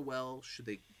cap the well? Should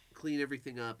they clean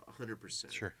everything up?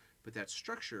 100%. Sure. But that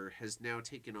structure has now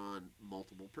taken on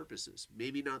multiple purposes.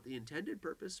 Maybe not the intended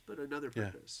purpose, but another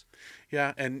Yeah. purpose.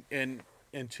 Yeah, and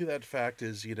to that fact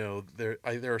is, there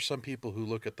are some people who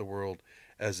look at the world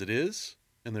as it is,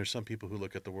 and there's some people who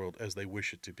look at the world as they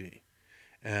wish it to be.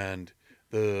 And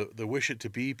the wish it to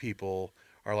be people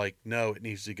are like, no, it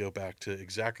needs to go back to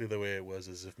exactly the way it was,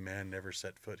 as if man never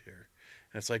set foot here.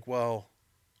 And it's like, well,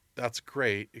 that's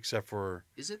great, except for,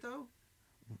 Is it though?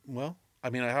 well, I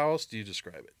mean, how else do you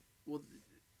describe it? Well,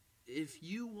 if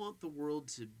you want the world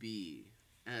to be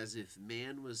as if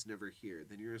man was never here,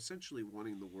 then you're essentially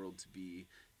wanting the world to be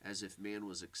as if man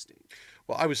was extinct.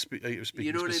 Well, I was speaking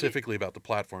You know what I mean? specifically about the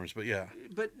platforms, but yeah,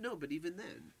 But no, but even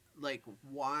then, like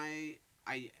why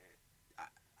I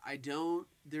I don't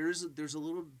there's a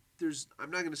little there's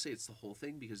I'm not going to say it's the whole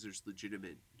thing because there's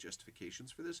legitimate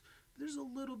justifications for this, but there's a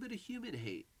little bit of human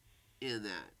hate in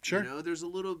that. Sure. You know, there's a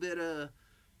little bit of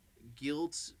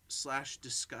guilt /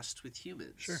 disgust with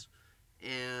humans. Sure.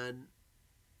 And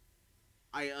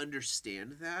I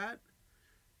understand that,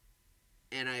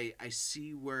 and I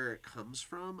see where it comes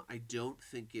from. I don't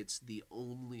think it's the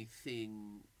only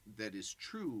thing that is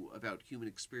true about human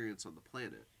experience on the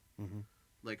planet. hmm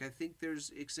Like, I think there's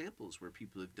examples where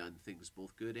people have done things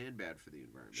both good and bad for the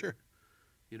environment. Sure.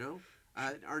 You know,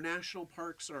 our national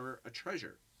parks are a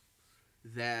treasure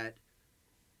that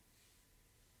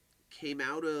came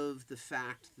out of the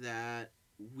fact that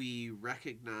we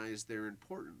recognize their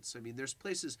importance. I mean, there's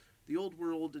places, the old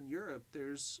world in Europe,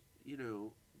 there's, you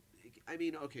know, I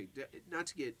mean, okay, not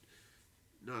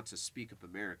to speak up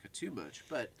America too much,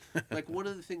 but like one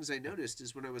of the things I noticed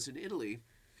is when I was in Italy,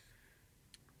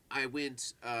 I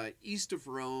went east of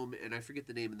Rome, and I forget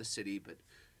the name of the city, but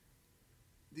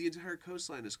the entire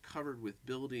coastline is covered with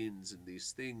buildings and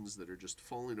these things that are just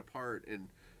falling apart. And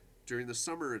during the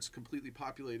summer, it's completely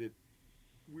populated.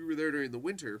 We were there during the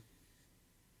winter,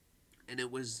 and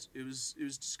it was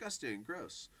disgusting and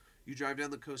gross. You drive down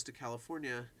the coast of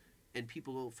California, and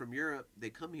people from Europe, they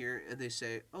come here and they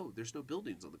say, "Oh, there's no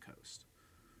buildings on the coast."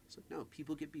 It's like, no,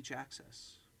 people get beach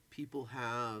access. People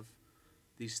have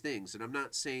these things, and I'm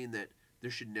not saying that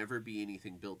there should never be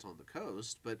anything built on the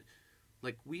coast, but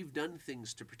like we've done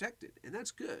things to protect it, and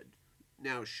that's good.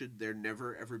 Now, should there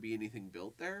never ever be anything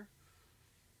built there?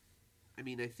 I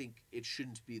mean, I think it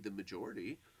shouldn't be the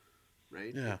majority,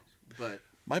 right? Yeah. But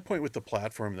My point with the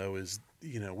platform, though, is,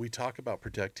 we talk about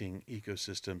protecting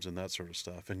ecosystems and that sort of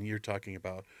stuff, and you're talking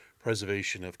about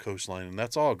preservation of coastline, and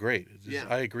that's all great. Yeah.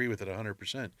 I agree with it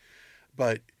 100%.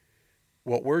 But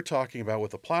what we're talking about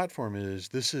with the platform is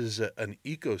this is an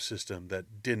ecosystem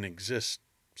that didn't exist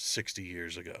 60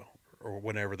 years ago or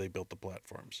whenever they built the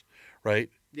platforms, right?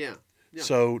 yeah, yeah,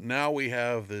 So now we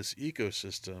have this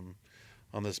ecosystem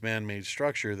on this man-made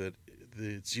structure that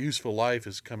its useful life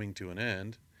is coming to an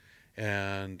end,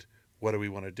 and what do we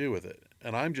want to do with it?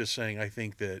 And I'm just saying, I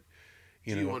think that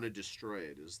do you want to destroy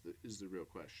it? Is the real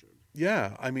question?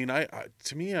 yeah, I mean,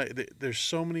 to me,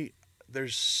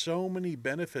 there's so many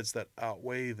benefits that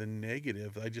outweigh the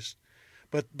negative.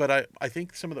 But I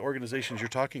think some of the organizations you're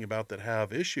talking about that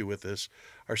have issue with this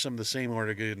are some of the same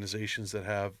organizations that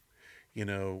have, you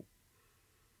know,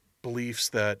 beliefs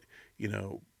that,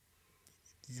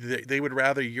 they would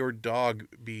rather your dog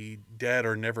be dead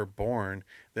or never born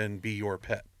than be your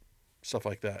pet. Stuff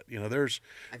like that. I think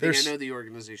There's I know the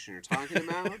organization you're talking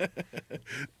about, but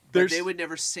there's they would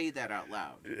never say that out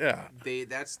loud. yeah.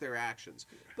 That's their actions.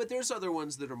 But there's other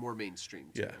ones that are more mainstream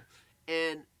too. Yeah.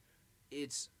 And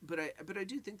but I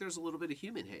do think there's a little bit of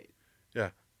human hate. Yeah.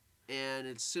 And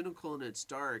it's cynical and it's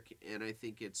dark, and I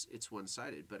think it's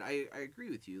one-sided. But I agree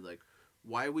with you. Like,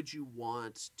 why would you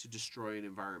want to destroy an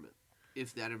environment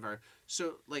if that environment?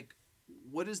 So, like,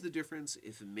 what is the difference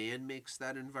if man makes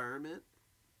that environment,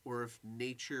 or if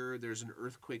nature, there's an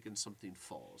earthquake and something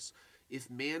falls? If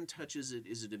man touches it,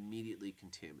 is it immediately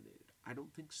contaminated? I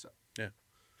don't think so. Yeah.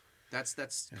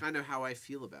 That's kind of how I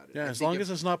feel about it. Yeah, as long as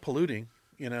it's not polluting,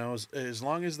 as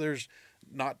long as there's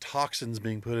not toxins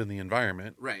being put in the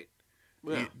environment, right.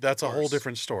 Well, that's a of whole course.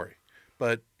 different story.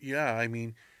 But yeah, I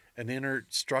mean, an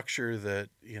inert structure that,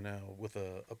 with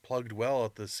a plugged well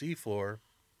at the seafloor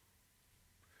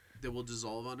That will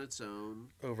dissolve on its own.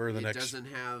 over the It next doesn't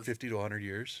have 50 to 100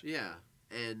 years. Yeah,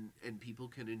 and people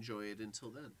can enjoy it until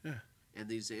then. Yeah. and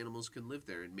these animals can live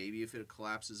there. And maybe if it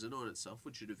collapses in on itself,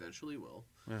 which it eventually will,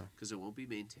 Yeah. because it won't be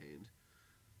maintained,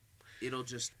 it'll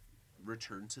just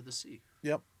return to the sea.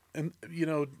 Yep. And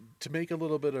to make a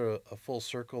little bit of a full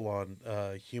circle on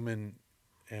human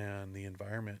and the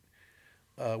environment,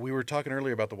 we were talking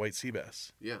earlier about the white sea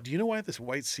bass. Yeah. Do you know why this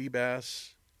white sea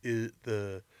bass is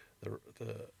the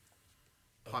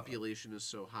Population is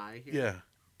so high here. yeah?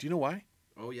 Do you know why?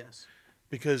 Oh yes.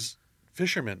 Because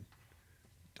fishermen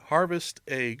harvest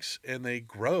eggs and they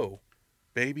grow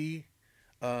baby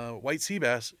white sea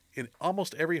bass in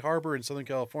almost every harbor in Southern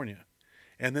California,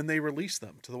 and then they release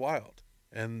them to the wild.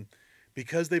 And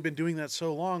because they've been doing that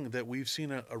so long, that we've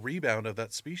seen a rebound of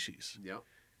that species. Yep.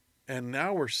 And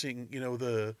now we're seeing,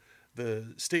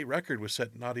 the state record was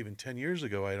set not even 10 years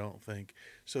ago, I don't think.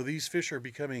 So these fish are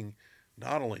becoming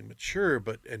not only mature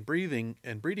and breeding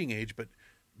age, but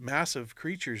massive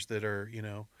creatures that are,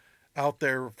 out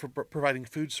there for providing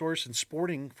food source and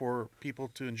sporting for people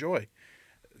to enjoy.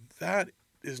 That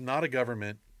is not a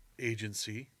government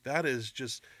agency. That is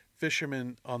just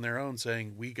fishermen on their own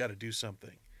saying, we got to do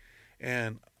something.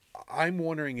 And I'm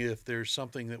wondering if there's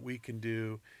something that we can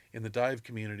do in the dive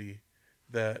community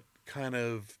that kind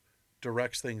of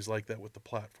directs things like that with the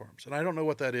platforms. And I don't know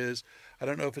what that is. I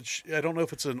don't know if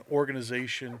it's an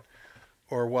organization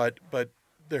or what, but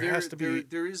there has to be.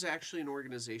 There is actually an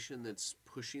organization that's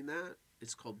pushing that.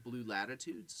 It's called Blue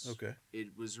Latitudes. Okay. It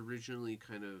was originally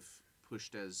kind of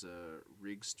pushed as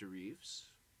Rigs to Reefs,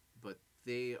 but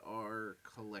they are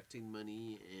collecting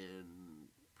money and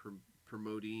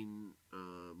promoting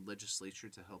legislature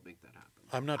to help make that happen.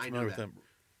 I'm not familiar with them.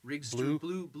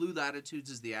 Blue Latitudes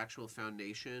is the actual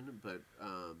foundation, but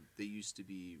they used to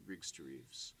be Rigs to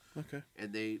Reefs. Okay.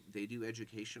 And they do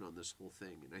education on this whole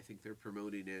thing, and I think they're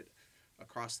promoting it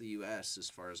across the U.S. as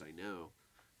far as I know.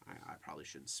 I probably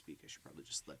shouldn't speak. I should probably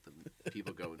just let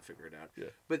people go and figure it out. Yeah.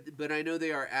 But I know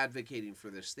they are advocating for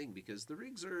this thing because the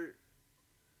rigs are,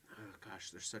 oh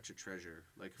gosh, they're such a treasure.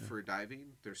 Like for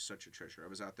diving, they're such a treasure. I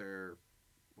was out there,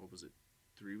 what was it,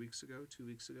 3 weeks ago, 2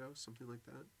 weeks ago, something like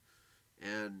that,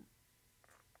 and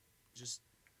just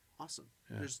awesome.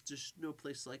 Yeah. There's just no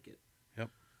place like it. Yep.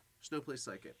 There's no place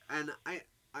like it, and I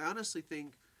honestly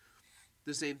think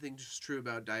the same thing is true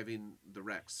about diving the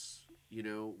wrecks.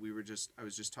 I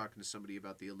was just talking to somebody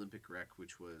about the Olympic wreck,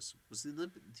 which was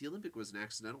the Olympic was an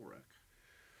accidental wreck.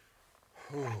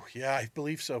 Oh, yeah, I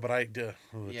believe so, but I don't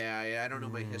know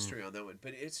my history on that one,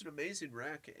 but it's an amazing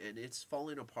wreck and it's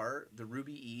falling apart. The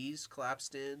Ruby E's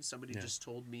collapsed in. Somebody just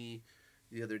told me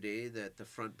the other day that the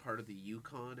front part of the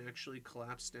Yukon actually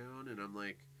collapsed down, and I'm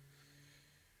like,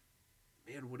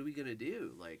 man, what are we gonna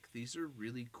do? Like, these are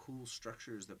really cool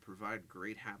structures that provide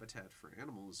great habitat for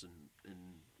animals, and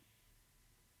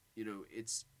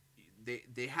it's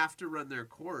they have to run their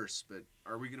course, but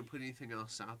are we gonna put anything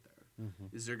else out there?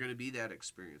 Mm-hmm. Is there gonna be that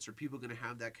experience? Are people gonna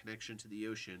have that connection to the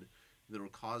ocean that'll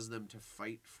cause them to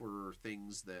fight for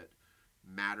things that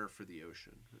matter for the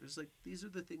ocean? It's like, these are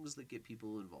the things that get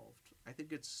people involved. I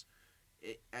think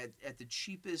at the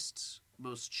cheapest,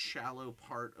 most shallow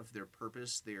part of their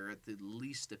purpose, they're at the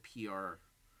least a PR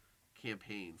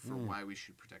campaign for why we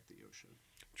should protect the ocean.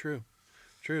 True.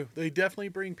 They definitely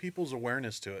bring people's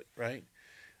awareness to it, right?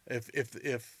 If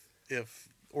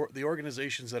the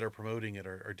organizations that are promoting it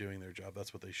are doing their job,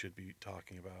 that's what they should be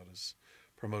talking about, is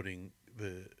promoting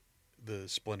the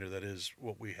splendor that is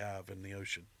what we have in the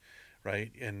ocean,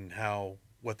 right? And how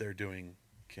what they're doing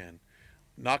can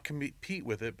not compete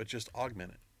with it, but just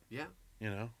augment it.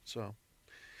 Yeah. So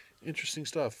interesting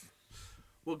stuff.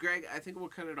 Well, Greg, I think we'll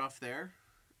cut it off there,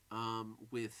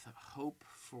 with hope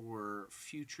for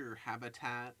future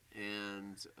habitat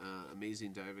and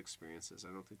amazing dive experiences.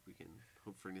 I don't think we can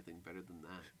hope for anything better than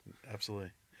that.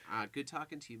 Absolutely. Good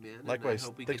talking to you, man. Likewise. And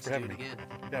I hope we Thanks get for to do having it me. again.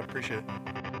 Yeah, appreciate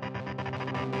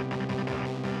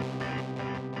it.